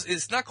 No,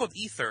 it's not called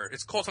ether.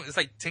 It's called something. It's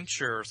like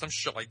tincture or some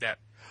shit like that.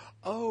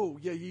 Oh,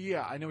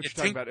 yeah. I know what you're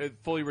talking about. It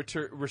fully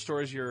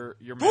restores your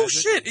magic.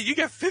 Bullshit! You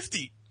get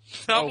 50.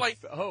 I'm like,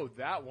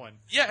 that one.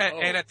 yeah,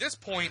 and at this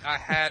point, I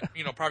had,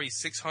 probably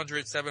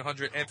 600,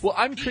 700, and well,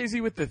 I'm crazy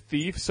with the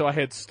thief, so I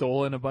had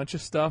stolen a bunch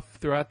of stuff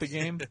throughout the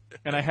game,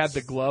 and I had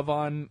the glove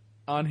on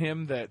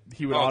him that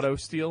he would auto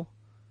steal.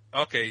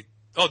 Okay.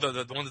 Oh,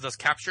 the one that does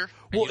capture.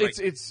 Well,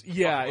 it's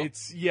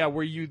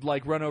where you'd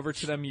like run over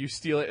to them, you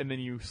steal it, and then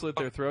you slit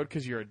their throat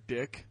because you're a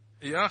dick.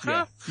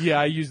 Yeah. Yeah,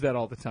 I use that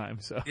all the time.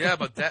 So yeah,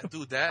 but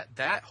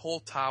that whole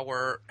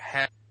tower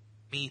had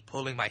me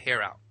pulling my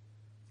hair out,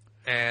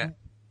 and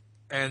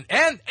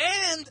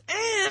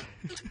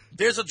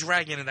there's a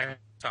dragon in that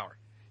tower.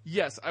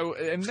 Yes, I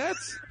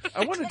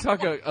want to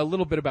talk a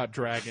little bit about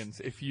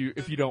dragons, if you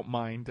don't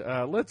mind.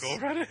 Let's go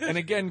right ahead. And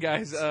again,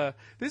 guys,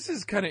 this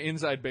is kind of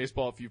inside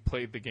baseball if you've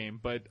played the game,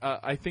 but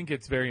I think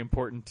it's very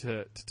important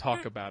to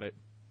talk about it.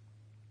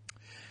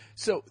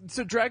 So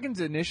dragons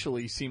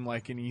initially seem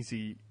like an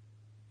easy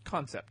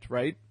concept,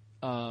 right?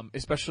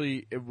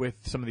 Especially with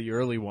some of the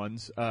early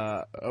ones.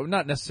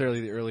 Not necessarily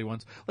the early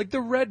ones, like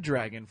the red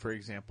dragon, for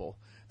example.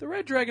 The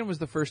red dragon was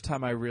the first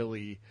time I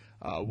really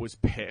was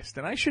pissed,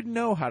 and I should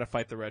know how to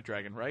fight the red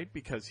dragon, right?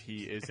 Because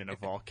he is in a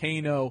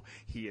volcano,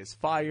 he is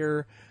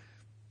fire.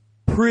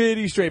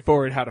 Pretty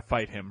straightforward how to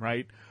fight him,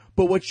 right?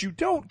 But what you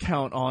don't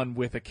count on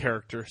with a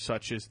character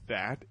such as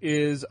that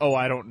is,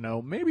 I don't know,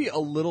 maybe a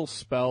little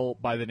spell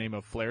by the name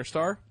of Flare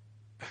Star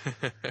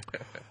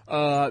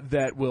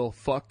that will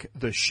fuck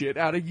the shit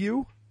out of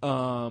you,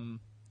 and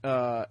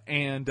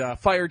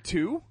Fire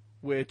 2,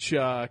 which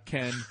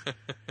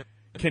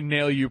can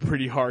nail you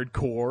pretty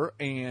hardcore,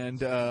 and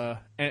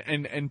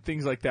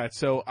things like that.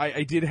 So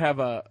I did have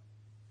a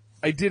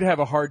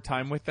hard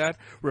time with that.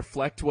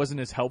 Reflect wasn't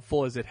as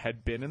helpful as it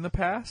had been in the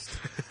past.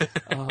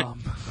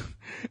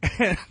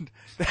 And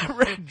that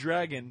red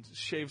dragon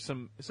shaved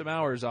some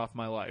hours off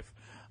my life.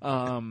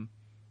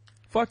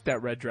 Fuck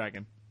that red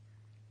dragon.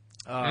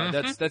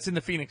 That's in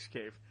the Phoenix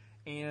Cave.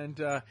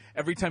 And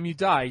every time you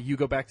die, you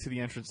go back to the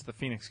entrance of the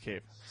Phoenix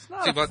Cave. It's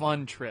not a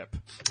fun trip.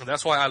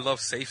 That's why I love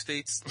save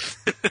states.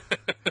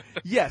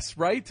 Yes,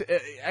 right?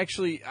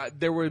 Actually,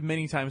 there were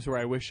many times where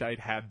I wish I'd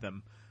had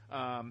them.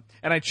 And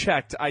I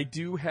checked. I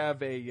do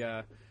have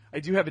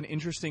an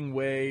interesting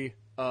way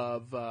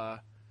of.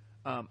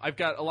 I've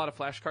got a lot of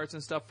flashcards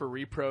and stuff for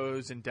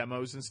repros and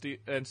demos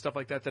and stuff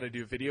like that I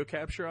do video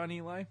capture on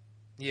Eli.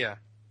 Yeah.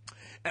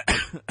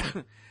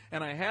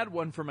 And I had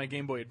one for my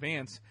Game Boy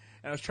Advance,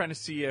 and I was trying to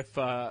see if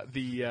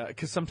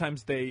because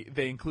sometimes they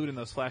include in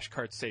those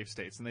flashcards save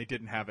states, and they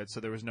didn't have it, so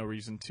there was no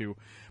reason to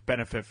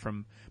benefit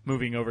from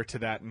moving over to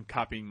that and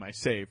copying my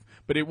save.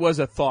 But it was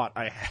a thought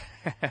I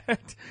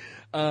had.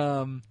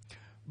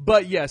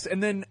 But yes,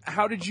 and then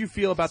how did you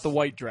feel about the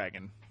White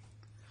Dragon?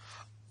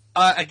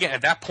 Again,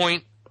 at that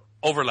point,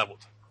 overleveled.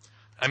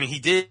 I mean, he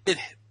did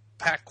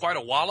pack quite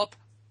a wallop,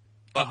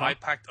 but I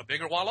packed a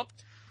bigger wallop.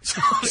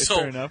 So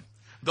fair enough.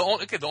 The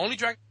only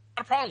dragon I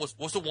had a problem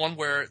was the one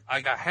where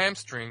I got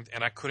hamstringed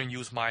and I couldn't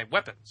use my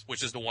weapons,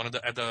 which is the one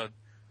at the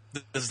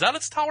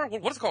Zealot's Tower.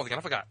 What is it called again?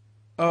 I forgot.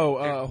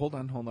 Hold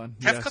on.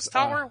 Kefka's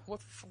Tower?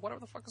 Whatever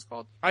the fuck it's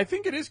called. I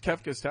think it is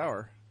Kefka's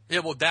Tower. Yeah,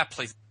 well, that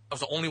place was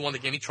the only one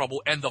that gave me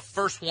trouble. And the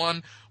first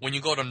one, when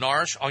you go to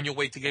Narsh on your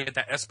way to get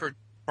that Esper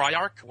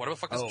Triarch, whatever the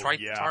fuck is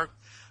Triarch.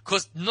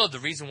 Because, the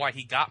reason why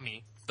he got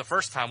me the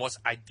first time was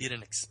I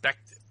didn't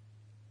expect it.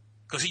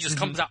 Because he just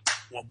comes out,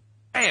 well,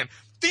 bam,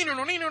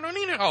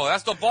 oh,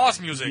 that's the boss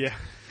music.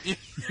 Yeah.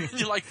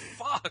 You're like,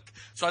 fuck.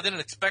 So I didn't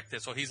expect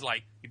it. So he's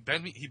like,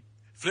 he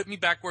flipped me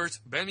backwards,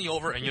 bent me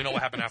over, and you know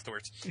what happened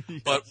afterwards.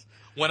 Yes. But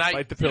when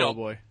Fight the pillow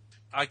boy.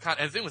 and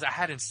the thing was, I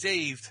hadn't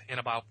saved in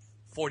about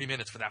 40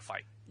 minutes for that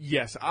fight.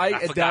 Yes,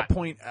 at that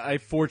point, I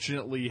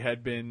fortunately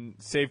had been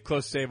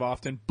close save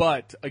often,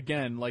 but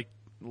again, like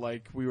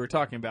we were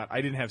talking about,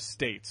 I didn't have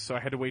states, so I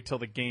had to wait till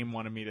the game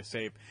wanted me to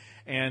save.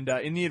 And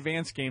in the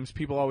advanced games,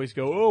 people always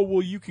go, "Oh,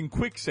 well, you can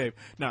quick save."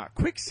 Nah,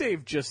 quick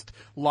save just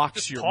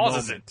locks your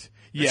moment.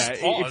 Yeah,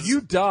 if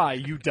you die,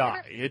 you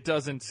die. It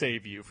doesn't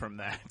save you from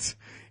that.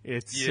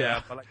 It's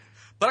but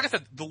like I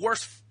said, the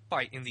worst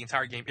fight in the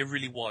entire game, it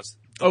really was.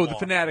 The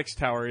Fanatics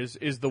Tower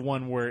is the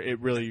one where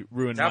it really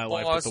ruined my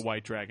life with the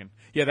White Dragon.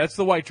 Yeah, that's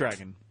the White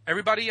Dragon.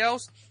 Everybody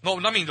else? No,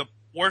 I mean the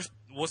worst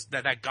was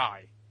that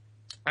guy,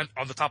 and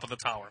on the top of the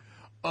tower.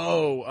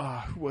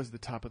 Who was the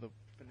top of the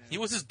Fanatics He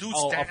was this dude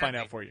I'll find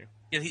out for you.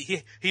 Yeah,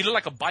 he looked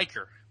like a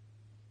biker.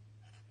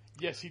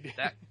 Yes, he did.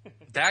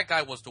 That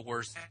guy was the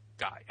worst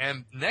guy.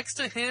 And next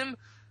to him,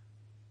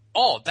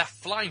 that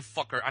flying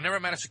fucker. I never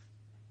managed to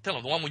kill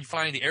him. The one when you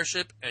fly in the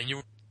airship and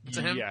you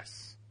to him.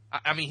 Yes.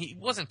 I mean, he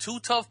wasn't too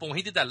tough, but when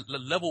he did that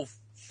level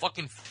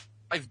fucking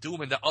 5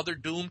 Doom and the other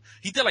Doom,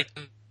 he did like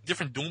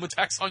different Doom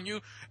attacks on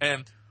you,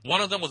 and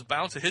one of them was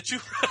bound to hit you.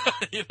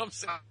 You know what I'm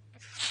saying?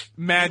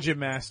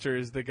 Magimaster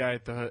is the guy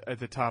at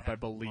the top, I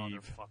believe.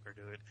 Motherfucker,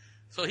 dude.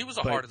 So he was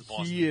the hardest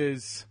boss. He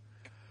is.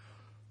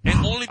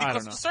 And only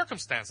because of the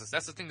circumstances.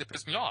 That's the thing that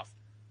pissed me off.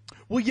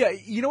 Well, yeah,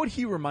 you know what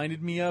he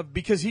reminded me of?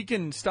 Because he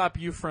can stop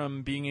you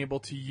from being able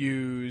to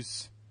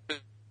use...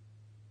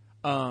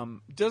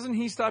 doesn't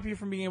he stop you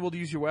from being able to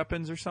use your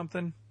weapons or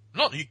something?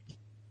 No,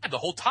 the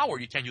whole tower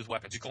you can't use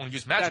weapons. You can only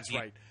use magic. That's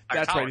right.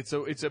 That's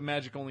right. It's a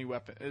magic only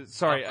weapon.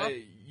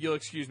 Sorry, you'll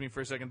excuse me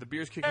for a second. The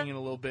beer's kicking in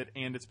a little bit,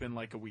 and it's been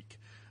like a week.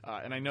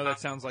 And I know that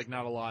sounds like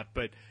not a lot,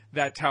 but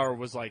that tower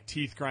was like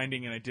teeth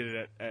grinding, and I did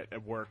it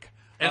at work.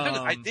 And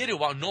I did it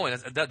while knowing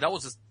that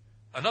was just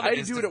another. I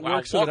had to do it at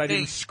work so that I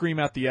didn't scream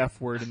out the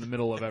F word in the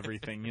middle of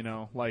everything. You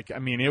know, like I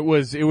mean, it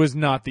was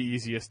not the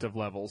easiest of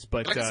levels,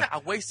 but like I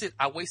said,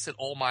 I wasted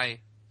all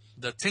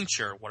the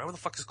tincture, whatever the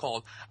fuck it's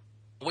called.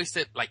 I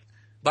wasted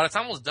by the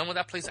time I was done with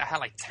that place, I had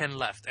like 10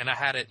 left, and I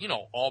had it,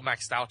 all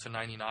maxed out to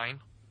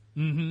 99.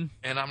 Mm-hmm.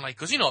 And I'm like,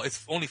 because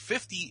it's only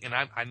 50, and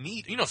I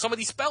need, some of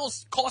these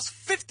spells cost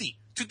 50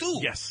 to do.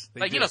 Yes,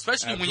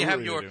 especially when you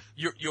have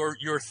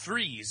your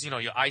threes,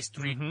 your ice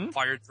 3,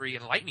 fire 3,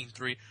 and lightning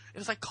 3.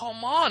 It's like,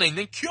 come on, and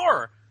then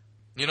cure,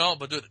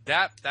 But dude,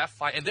 that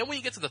fight, and then when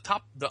you get to the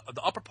top, the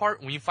upper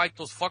part, when you fight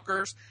those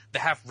fuckers that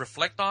have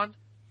reflect on,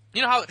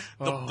 you know how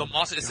the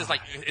monster it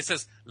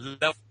says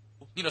level.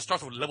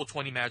 Starts with level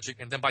 20 magic,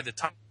 and then by the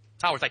tower,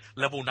 it's like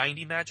level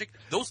 90 magic.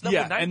 Those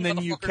level 90 and then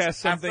you cast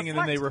something, and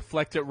then they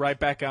reflect it right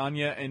back on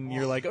you, and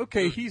you're like,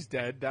 okay, he's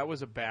dead. That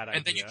was a bad idea.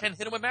 And then you can't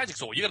hit him with magic.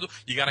 So what you gotta do,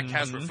 you gotta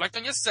cast reflect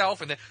on yourself,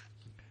 and then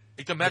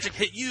make the magic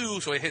hit you,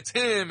 so it hits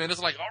him, and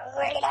it's like,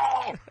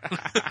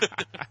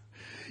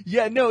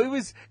 Yeah, no, it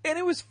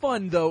was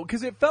fun though,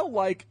 because it felt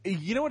like,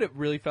 you know what it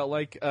really felt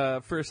like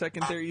for a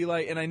second there,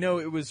 Eli, and I know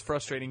it was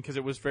frustrating because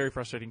it was very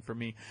frustrating for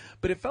me,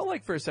 but it felt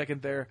like for a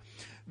second there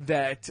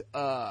that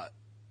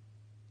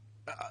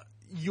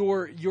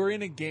you're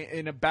in a game,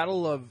 in a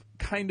battle of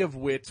kind of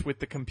wits with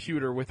the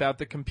computer without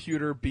the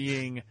computer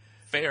being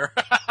fair.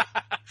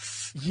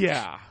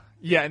 Yeah,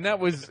 and that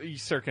was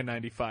circa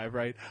 95,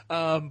 right?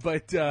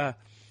 But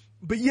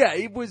yeah,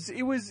 it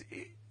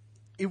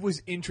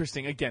was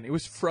interesting. Again, it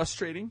was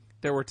frustrating.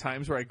 There were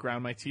times where I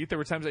ground my teeth. There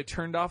were times I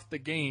turned off the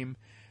game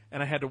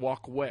and I had to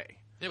walk away.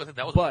 Yeah, but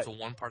that was also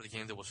one part of the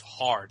game that was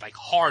hard, like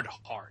hard.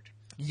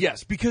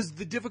 Yes, because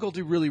the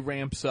difficulty really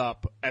ramps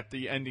up at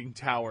the ending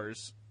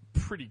towers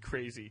pretty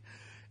crazy.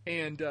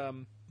 And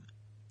kind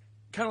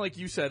of like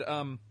you said,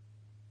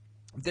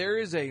 there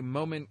is a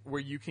moment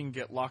where you can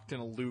get locked in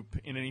a loop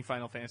in any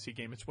Final Fantasy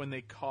game. It's when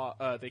they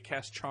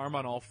cast Charm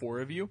on all 4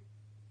 of you.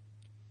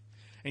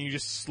 And you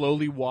just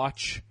slowly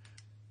watch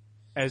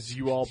as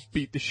you all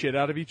beat the shit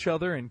out of each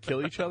other and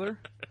kill each other.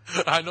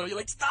 I know, you're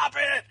like, stop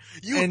it!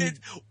 Hit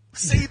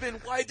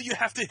Sabin, why do you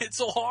have to hit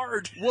so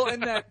hard? Well,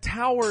 and that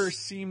tower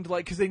seemed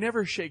like, because they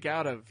never shake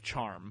out of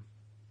Charm,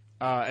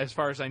 as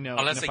far as I know,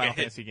 unless in a Final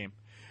Fantasy game.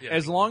 Yeah.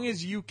 As long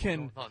as you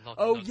can...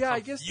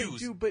 I guess they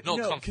do, but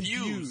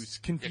confuse.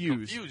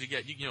 Confuse. You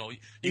get,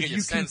 if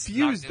you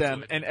confuse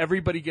them and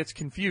everybody gets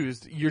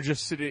confused, you're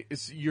just sitting,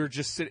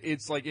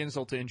 it's like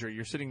insult to injury.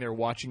 You're sitting there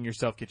watching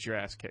yourself get your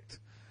ass kicked.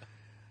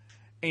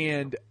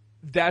 And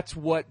that's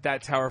what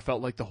that tower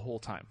felt like the whole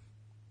time.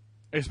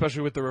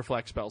 Especially with the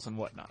reflect spells and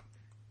whatnot.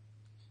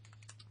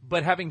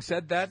 But having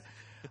said that,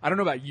 I don't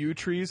know about you,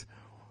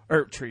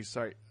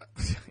 sorry.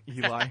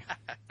 Eli.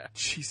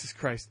 Jesus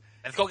Christ.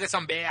 Let's go get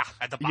some beer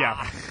at the bar.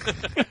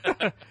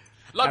 Yeah.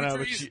 Love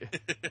you, trees.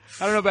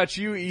 I don't know about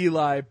you,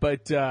 Eli,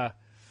 but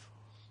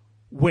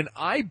when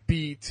I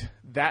beat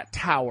that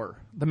tower,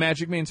 the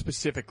Magic Man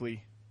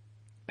specifically,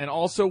 and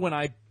also when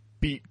I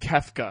beat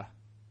Kefka,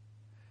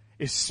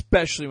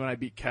 especially when I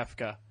beat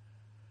Kefka,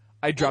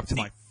 I dropped to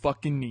my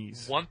fucking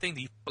knees. One thing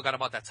that you forgot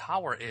about that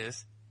tower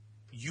is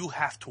you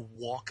have to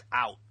walk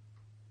out.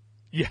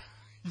 Yeah.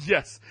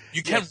 Yes.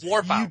 You can't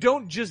warp out. You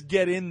don't just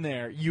get in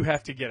there. You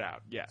have to get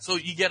out. Yeah. So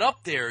you get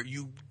up there,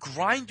 you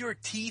grind your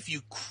teeth,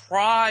 you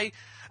cry.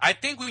 I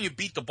think when you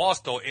beat the boss,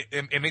 though,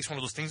 it makes one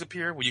of those things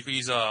appear where you can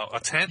use a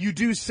tent. You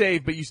do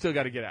save, but you still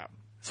got to get out.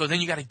 So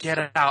then you got to get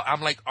it out.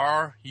 I'm like,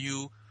 are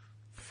you...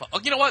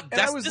 You know what?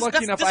 I was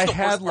lucky enough. I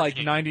had like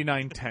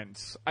 99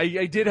 tents.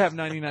 I did have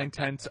 99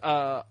 tents,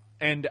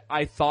 and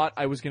I thought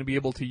I was going to be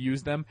able to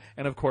use them.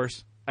 And of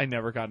course, I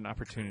never got an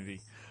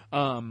opportunity.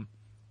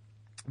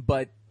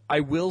 But I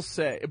will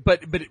say,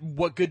 but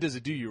what good does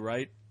it do you,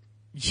 right?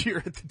 You're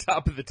at the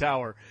top of the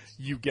tower.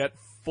 You get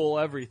full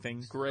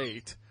everything.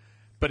 Great.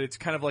 But it's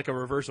kind of like a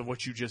reverse of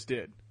what you just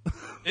did.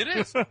 It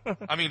is.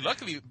 I mean,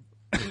 luckily,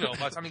 by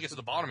the time you get to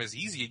the bottom, it's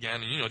easy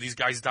again. And, these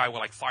guys die with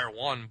like fire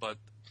 1, but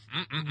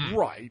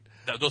Right.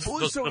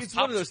 So it's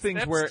one of those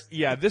things where,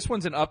 this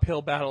one's an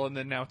uphill battle, and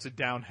then now it's a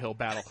downhill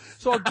battle.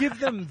 So I'll give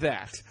them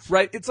that,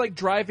 right? It's like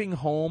driving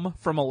home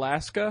from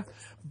Alaska,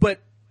 but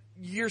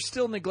you're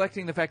still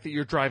neglecting the fact that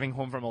you're driving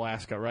home from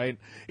Alaska, right?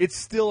 It's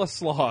still a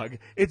slog.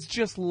 It's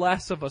just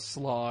less of a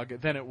slog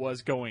than it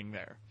was going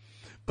there.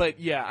 But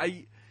yeah,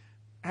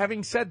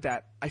 having said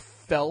that, I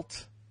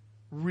felt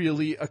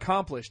really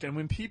accomplished. And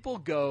when people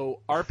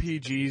go,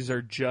 RPGs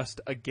are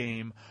just a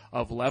game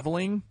of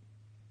leveling,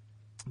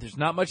 there's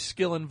not much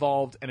skill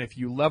involved, and if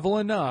you level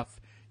enough,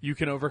 you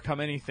can overcome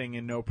anything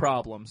and no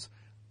problems.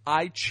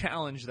 I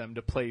challenge them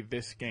to play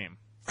this game.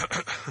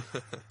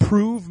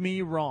 Prove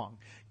me wrong.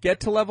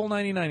 Get to level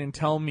 99 and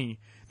tell me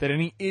that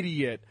any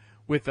idiot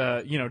with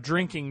a,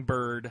 drinking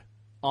bird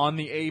on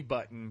the A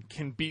button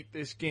can beat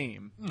this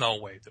game. No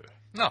way, dude.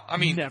 No, I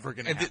mean, never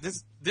gonna happen.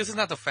 This is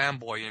not the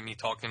fanboy in me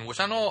talking, which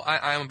I know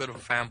I am a bit of a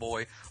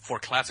fanboy for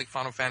classic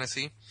Final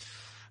Fantasy.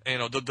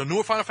 The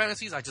newer Final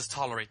Fantasies, I just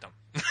tolerate them.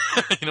 You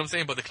know what I'm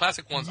saying? But the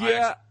classic ones,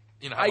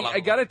 I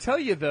gotta tell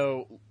you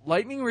though,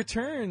 Lightning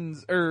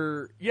Returns,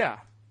 No,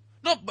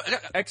 but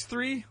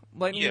X3,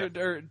 or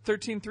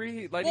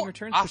 13.3, Lightning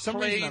Returns. For some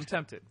reason, I'm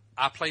tempted.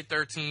 I played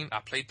 13. I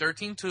played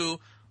 13 too.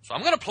 So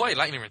I'm gonna play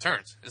Lightning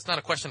Returns. It's not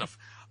a question of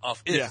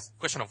if, it's a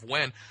question of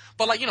when.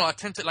 But I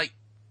tend to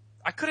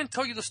I couldn't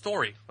tell you the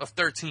story of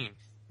 13.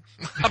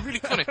 I really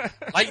couldn't.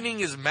 Lightning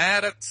is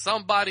mad at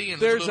somebody,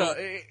 and there's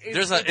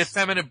an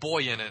effeminate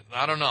boy in it.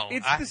 I don't know.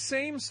 It's the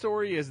same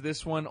story as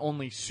this one,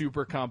 only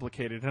super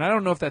complicated. And I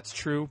don't know if that's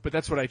true, but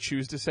that's what I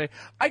choose to say.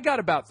 I got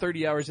about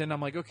 30 hours in.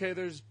 I'm like, okay,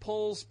 there's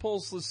pulls,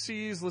 let's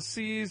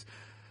seize.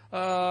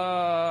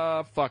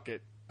 Fuck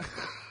it.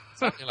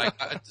 I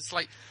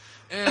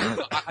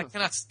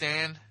cannot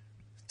stand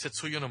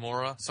Tetsuya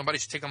Nomura. Somebody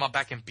should take him out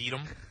back and beat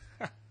him.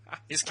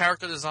 His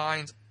character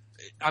designs.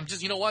 I'm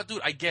just, you know what, dude?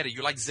 I get it.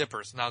 You like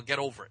zippers. Now get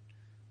over it.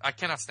 I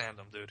cannot stand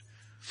them, dude.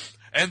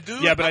 And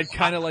dude, yeah, but I'd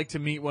kind of like to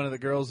meet one of the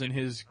girls in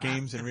his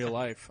games in real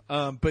life.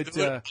 I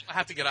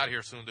have to get out of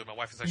here soon, dude. My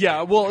wife is actually.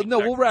 Yeah, well, no,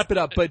 we'll wrap it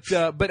up.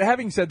 But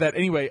having said that,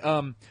 anyway,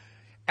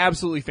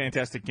 absolutely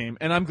fantastic game,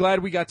 and I'm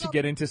glad we got to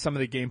get into some of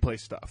the gameplay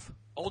stuff.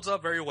 Holds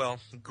up very well.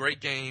 Great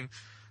game.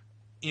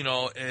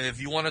 If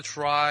you want to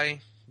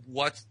try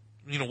what's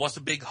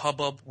the big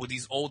hubbub with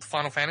these old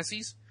Final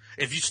Fantasies.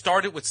 If you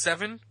started with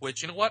 7,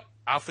 which, you know what?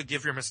 I'll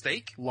forgive your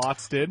mistake.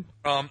 Lots did.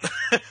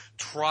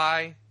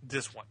 Try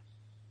this one.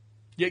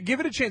 Yeah, give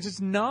it a chance. It's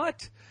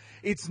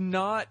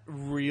not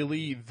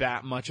really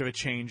that much of a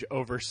change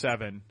over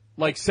 7.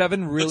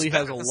 7 really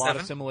has a lot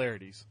of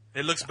similarities.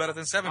 It looks better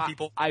than 7,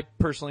 people. I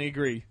personally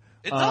agree.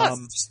 It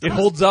does. It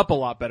holds up a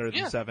lot better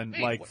than 7,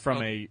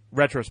 from a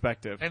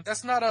retrospective. And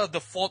that's not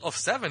the fault of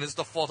 7. It's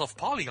the fault of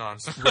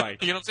polygons.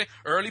 Right. You know what I'm saying?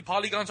 Early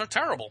polygons are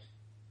terrible.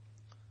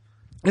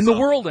 And the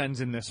world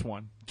ends in this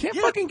one. Can't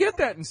fucking get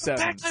that in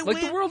 7.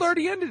 The world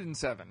already ended in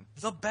 7.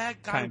 The bad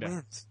guy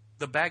wins.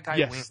 The bad guy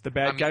wins. Yes, the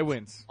bad guy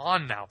wins.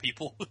 On now,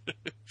 people.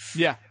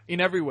 Yeah,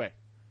 in every way.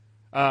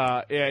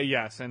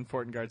 Yes, and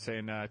Fortengard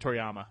saying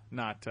Toriyama,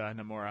 not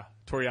Nomura.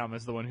 Toriyama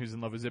is the one who's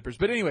in love with zippers.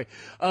 But anyway,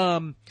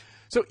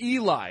 so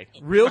Eli,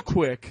 real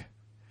quick.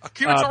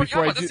 Akira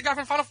Toriyama, that's the guy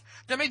from Final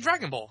that made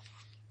Dragon Ball.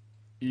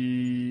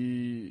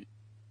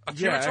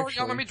 Akira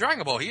Toriyama made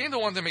Dragon Ball. He ain't the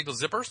one that made the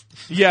zippers.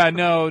 Yeah,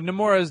 no,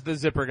 Nomura's the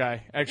zipper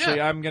guy.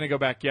 Actually, I'm going to go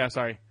back. Yeah,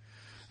 sorry.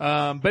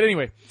 But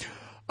anyway,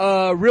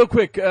 real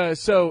quick,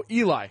 so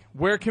Eli,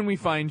 where can we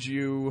find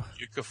you,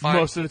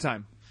 most of the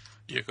time?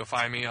 You can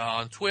find me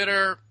on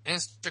Twitter,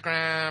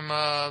 Instagram,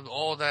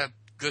 all that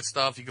good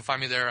stuff. You can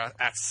find me there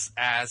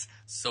as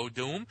So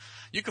Doom.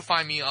 You can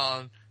find me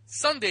on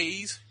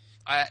Sundays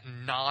at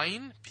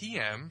 9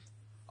 p.m.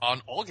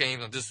 on All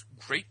Games on this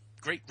great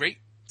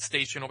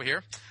station over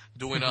here.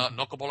 Doing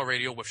Knuckleballer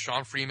Radio with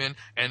Sean Freeman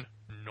and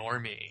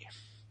Normie.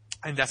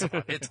 And that's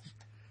about it.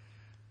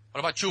 What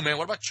about you, man?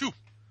 What about you?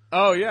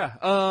 Oh, yeah.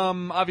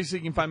 Obviously,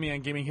 you can find me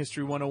on Gaming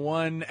History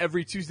 101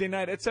 every Tuesday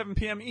night at 7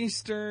 p.m.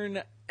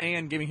 Eastern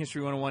and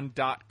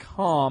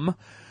GamingHistory101.com.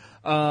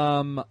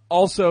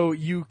 Also,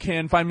 you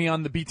can find me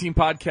on the B-Team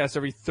podcast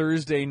every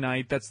Thursday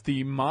night. That's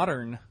the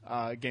modern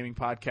gaming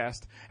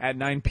podcast at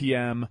 9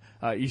 p.m.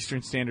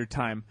 Eastern Standard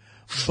Time.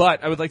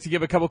 But I would like to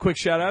give a couple quick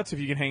shout-outs if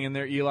you can hang in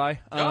there, Eli.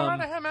 Go right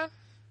ahead, man.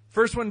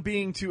 First one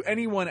being to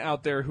anyone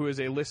out there who is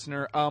a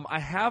listener. I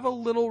have a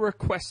little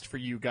request for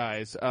you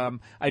guys.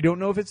 I don't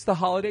know if it's the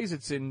holidays.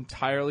 It's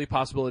entirely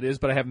possible it is,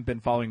 but I haven't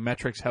been following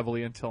metrics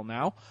heavily until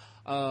now.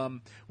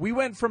 We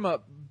went from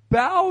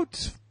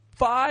about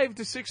 500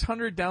 to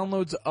 600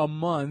 downloads a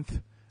month,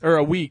 or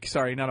a week,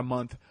 sorry, not a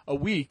month, a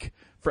week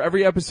for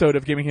every episode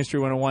of Gaming History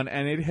 101,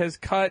 and it has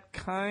cut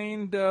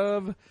kind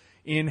of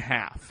in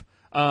half.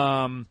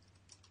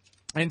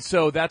 And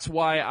so that's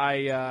why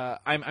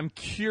I'm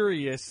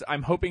curious.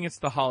 I'm hoping it's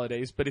the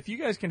holidays, but if you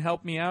guys can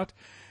help me out,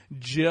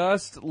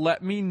 just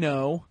let me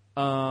know.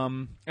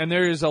 And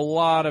there is a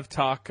lot of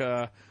talk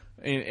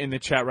in the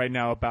chat right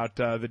now about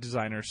the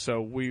designers,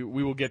 so we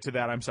will get to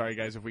that. I'm sorry,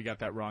 guys, if we got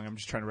that wrong. I'm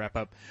just trying to wrap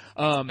up.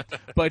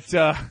 But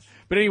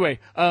anyway,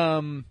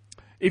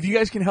 if you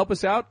guys can help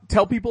us out,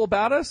 tell people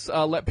about us,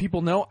 let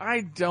people know.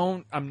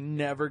 I'm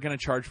never going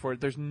to charge for it.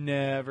 There's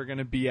never going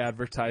to be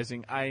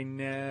advertising. I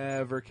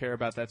never care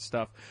about that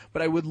stuff.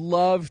 But I would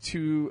love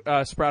to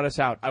sprout us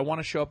out. I want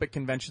to show up at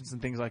conventions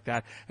and things like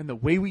that. And the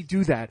way we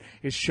do that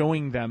is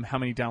showing them how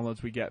many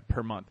downloads we get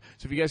per month.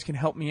 So if you guys can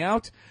help me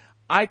out,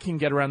 I can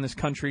get around this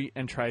country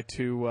and try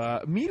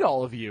to meet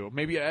all of you.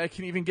 Maybe I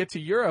can even get to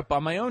Europe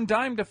on my own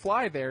dime to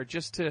fly there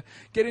just to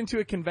get into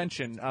a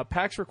convention.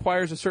 PAX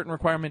requires a certain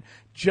requirement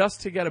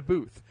just to get a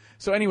booth.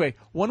 So anyway,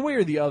 one way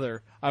or the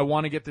other, I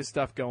want to get this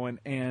stuff going,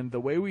 and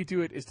the way we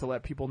do it is to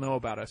let people know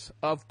about us.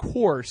 Of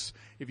course,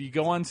 if you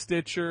go on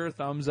Stitcher,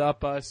 thumbs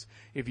up us.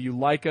 If you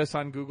like us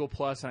on Google+,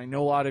 and I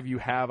know a lot of you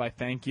have, I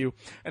thank you.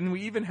 And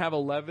we even have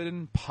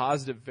 11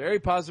 positive, very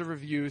positive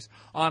reviews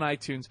on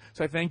iTunes,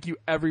 so I thank you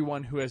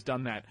everyone who has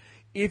done that.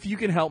 If you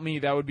can help me,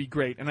 that would be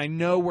great. And I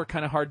know we're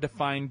kind of hard to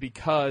find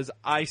because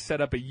I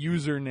set up a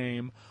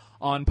username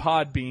on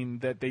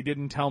Podbean that they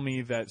didn't tell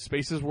me that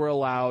spaces were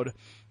allowed,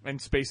 and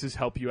spaces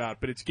help you out.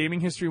 But it's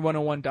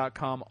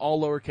gaminghistory101.com,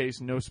 all lowercase,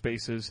 no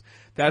spaces.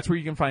 That's where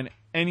you can find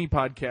any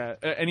podcast,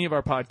 any of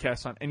our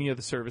podcasts on any of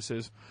the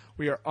services.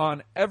 We are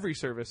on every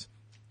service.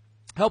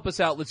 Help us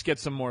out. Let's get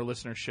some more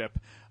listenership.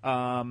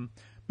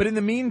 But in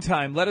the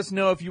meantime, let us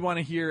know if you want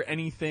to hear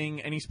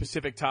anything, any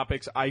specific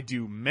topics. I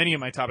do many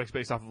of my topics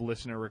based off of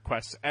listener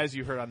requests, as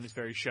you heard on this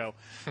very show.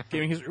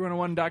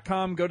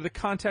 GamingHistory101.com. Go to the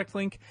contact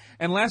link.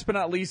 And last but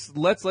not least,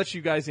 let's let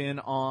you guys in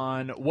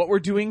on what we're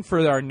doing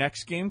for our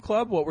next game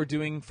club, what we're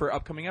doing for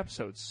upcoming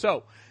episodes.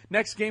 So,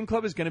 next game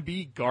club is going to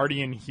be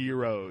Guardian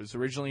Heroes.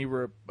 Originally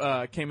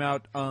came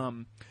out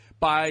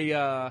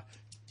by...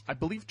 I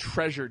believe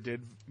Treasure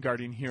did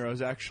Guardian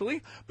Heroes,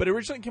 actually, but it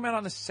originally came out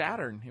on the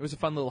Saturn. It was a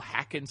fun little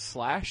hack and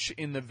slash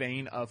in the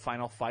vein of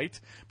Final Fight,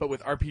 but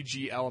with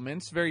RPG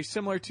elements, very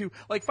similar to,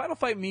 like, Final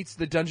Fight meets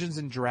the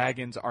Dungeons &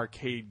 Dragons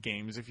arcade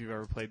games, if you've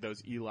ever played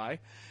those, Eli.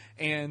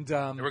 And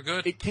they were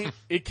good.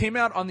 It came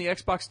out on the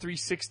Xbox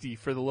 360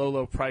 for the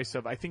low price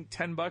of, I think,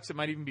 $10. It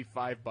might even be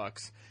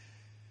 $5.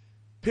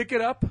 Pick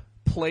it up.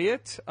 Play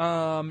it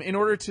in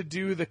order to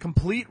do the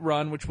complete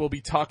run, which we'll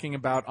be talking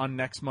about on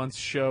next month's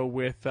show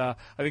with, I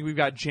think we've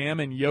got Jam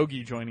and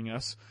Yogi joining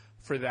us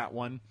for that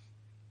one.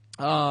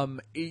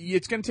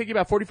 It's going to take you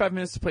about 45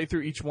 minutes to play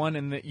through each one,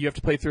 and you have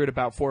to play through it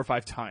about 4 or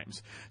 5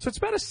 times. So it's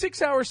about a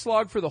 6-hour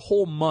slog for the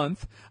whole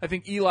month. I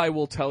think Eli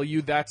will tell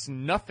you that's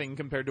nothing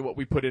compared to what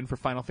we put in for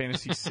Final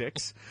Fantasy VI.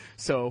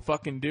 So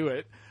fucking do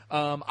it.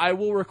 I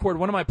will record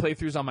one of my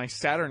playthroughs on my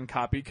Saturn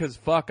copy because,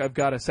 I've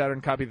got a Saturn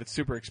copy that's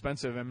super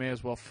expensive and may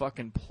as well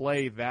fucking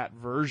play that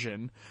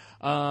version.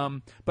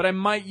 But I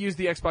might use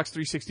the Xbox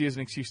 360 as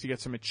an excuse to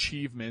get some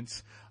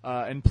achievements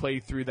and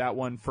play through that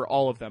one for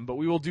all of them. But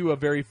we will do a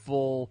very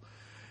full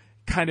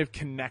kind of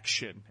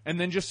connection. And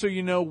then just so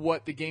you know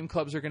what the game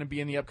clubs are going to be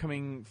in the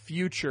upcoming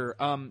future,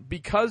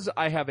 because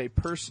I have a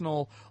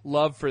personal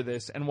love for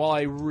this, and while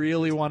I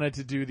really wanted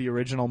to do the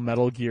original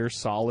Metal Gear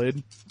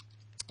Solid,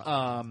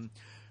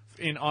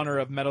 in honor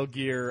of Metal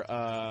Gear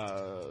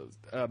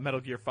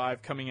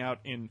 5 coming out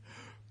in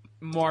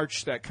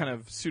March, that kind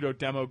of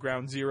pseudo-demo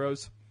Ground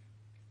Zeroes.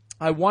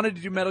 I wanted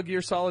to do Metal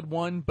Gear Solid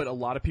 1, but a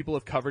lot of people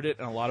have covered it,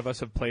 and a lot of us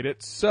have played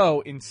it.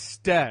 So,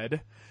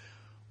 instead,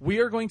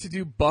 we are going to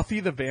do Buffy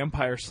the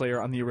Vampire Slayer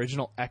on the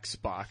original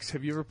Xbox.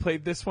 Have you ever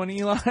played this one,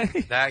 Eli?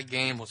 That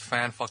game was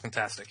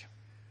fan-fucking-tastic.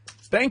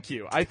 Thank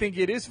you. I think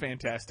it is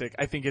fantastic.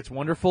 I think it's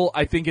wonderful.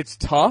 I think it's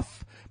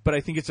tough, but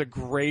I think it's a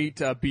great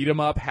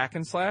beat-em-up hack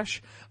and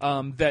slash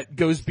that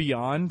goes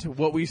beyond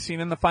what we've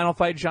seen in the Final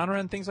Fight genre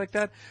and things like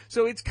that.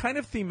 So it's kind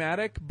of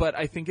thematic, but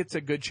I think it's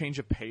a good change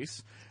of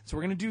pace. So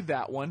we're going to do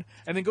that one.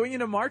 And then going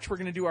into March, we're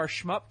going to do our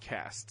Shmup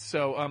cast.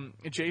 So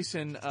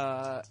Jason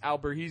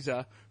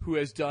Alberhiza, who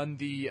has done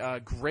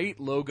the great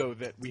logo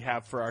that we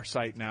have for our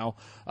site now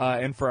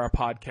and for our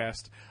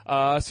podcast,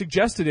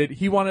 suggested it.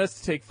 He wanted us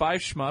to take 5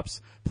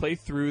 shmups, play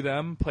through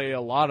them, play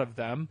a lot of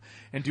them,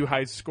 and do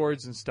high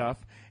scores and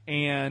stuff.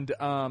 And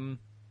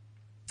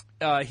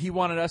he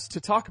wanted us to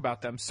talk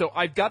about them. So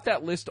I've got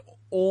that list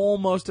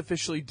almost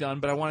officially done,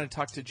 but I wanted to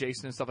talk to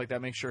Jason and stuff like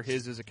that, make sure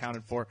his is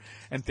accounted for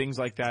and things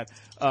like that.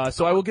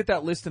 So I will get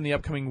that list in the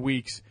upcoming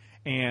weeks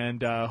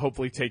and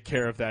hopefully take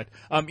care of that.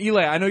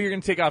 Eli, I know you're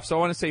going to take off, so I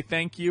want to say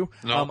thank you.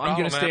 No problem, I'm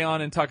going to stay man.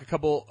 on and talk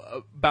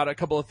about a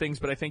couple of things,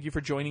 but I thank you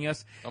for joining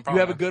us. No problem, you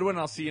have a man. good one.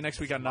 I'll see you next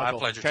week on Knuckle. My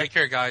pleasure. Okay? Take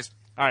care, guys.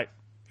 All right.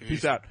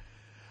 Peace out.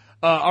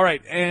 All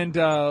right, and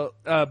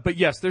but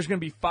yes, there's going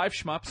to be 5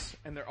 shmups,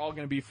 and they're all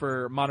going to be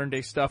for modern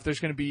day stuff.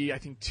 There's going to be, I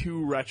think,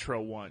 2 retro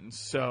ones,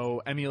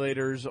 so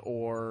emulators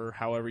or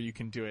however you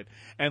can do it.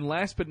 And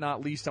last but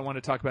not least, I want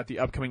to talk about the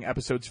upcoming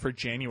episodes for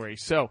January.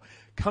 So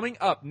coming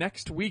up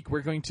next week,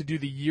 we're going to do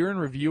the year in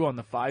review on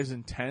the 5s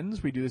and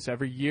 10s. We do this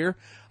every year.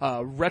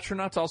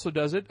 Retronauts also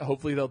does it.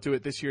 Hopefully, they'll do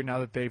it this year now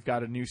that they've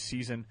got a new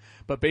season.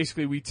 But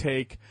basically, we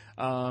take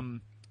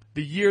the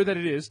year that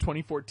it is,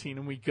 2014,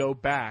 and we go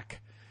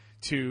back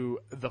to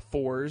the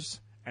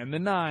 4s and the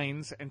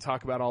 9s and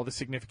talk about all the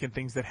significant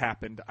things that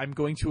happened. I'm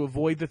going to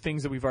avoid the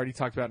things that we've already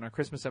talked about in our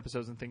Christmas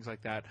episodes and things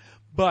like that,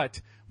 but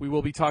we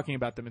will be talking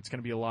about them. It's going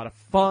to be a lot of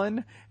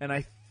fun, and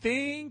I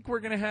think we're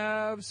going to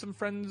have some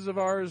friends of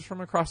ours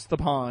from across the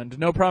pond.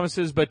 No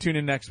promises, but tune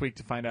in next week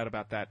to find out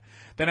about that.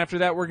 Then after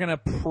that, we're going to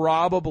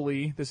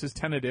probably, this is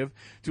tentative,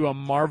 do a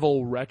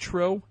Marvel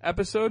Retro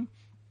episode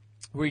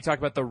where we talk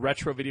about the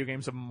retro video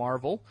games of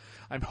Marvel.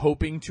 I'm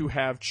hoping to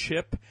have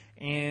Chip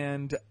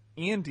and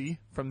Andy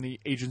from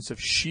the Agents of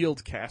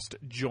S.H.I.E.L.D. cast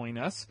join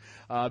us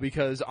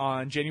because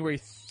on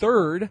January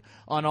 3rd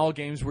on All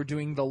Games we're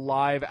doing the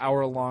live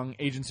hour-long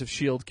Agents of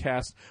S.H.I.E.L.D.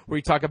 cast where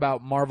we talk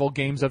about Marvel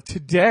games of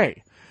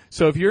today.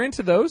 So if you're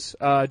into those,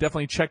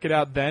 definitely check it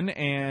out then,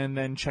 and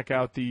then check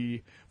out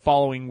the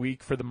following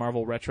week for the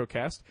Marvel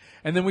Retrocast.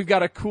 And then we've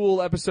got a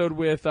cool episode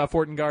with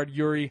Fortengard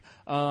Yuri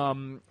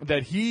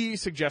that he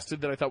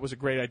suggested that I thought was a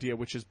great idea,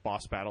 which is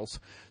boss battles.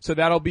 So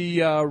that'll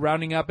be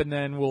rounding up, and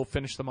then we'll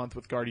finish the month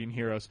with Guardian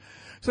Heroes.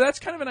 So that's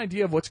kind of an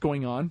idea of what's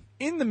going on.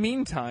 In the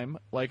meantime,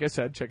 like I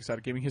said, check us out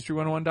at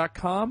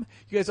GamingHistory101.com.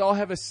 You guys all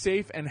have a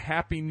safe and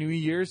happy New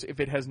Year's. If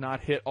it has not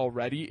hit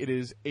already, it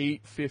is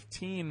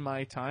 8:15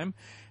 my time,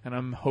 and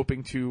I'm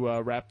hoping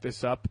to wrap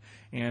this up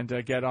and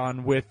get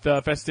on with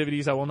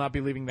festivities. I will not be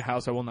leaving the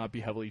house. I will not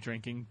be heavily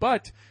drinking,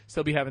 but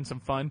still be having some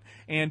fun.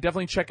 And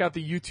definitely check out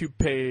the YouTube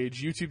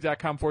page,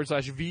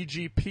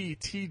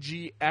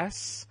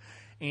 youtube.com/VGPTGS.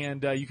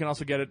 And you can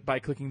also get it by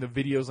clicking the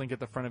videos link at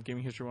the front of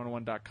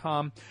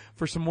GamingHistory101.com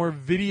for some more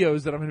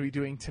videos that I'm going to be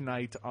doing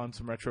tonight on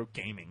some retro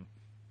gaming.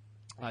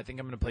 I think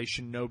I'm going to play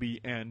Shinobi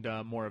and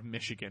more of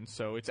Michigan.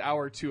 So it's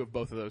hour 2 of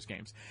both of those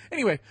games.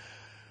 Anyway,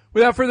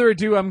 without further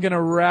ado, I'm going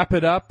to wrap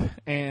it up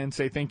and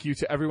say thank you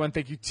to everyone.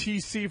 Thank you,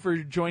 TC, for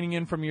joining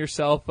in from your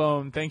cell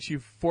phone. Thanks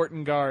you,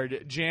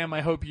 Fortengard. Jam,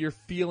 I hope you're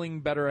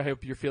feeling better. I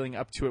hope you're feeling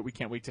up to it. We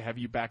can't wait to have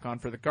you back on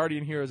for the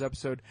Guardian Heroes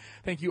episode.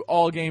 Thank you,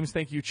 All Games.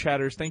 Thank you,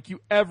 chatters. Thank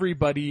you,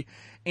 everybody.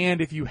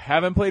 And if you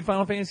haven't played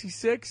Final Fantasy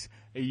VI,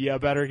 you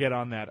better get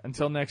on that.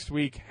 Until next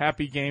week,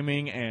 happy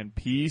gaming and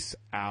peace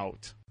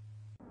out.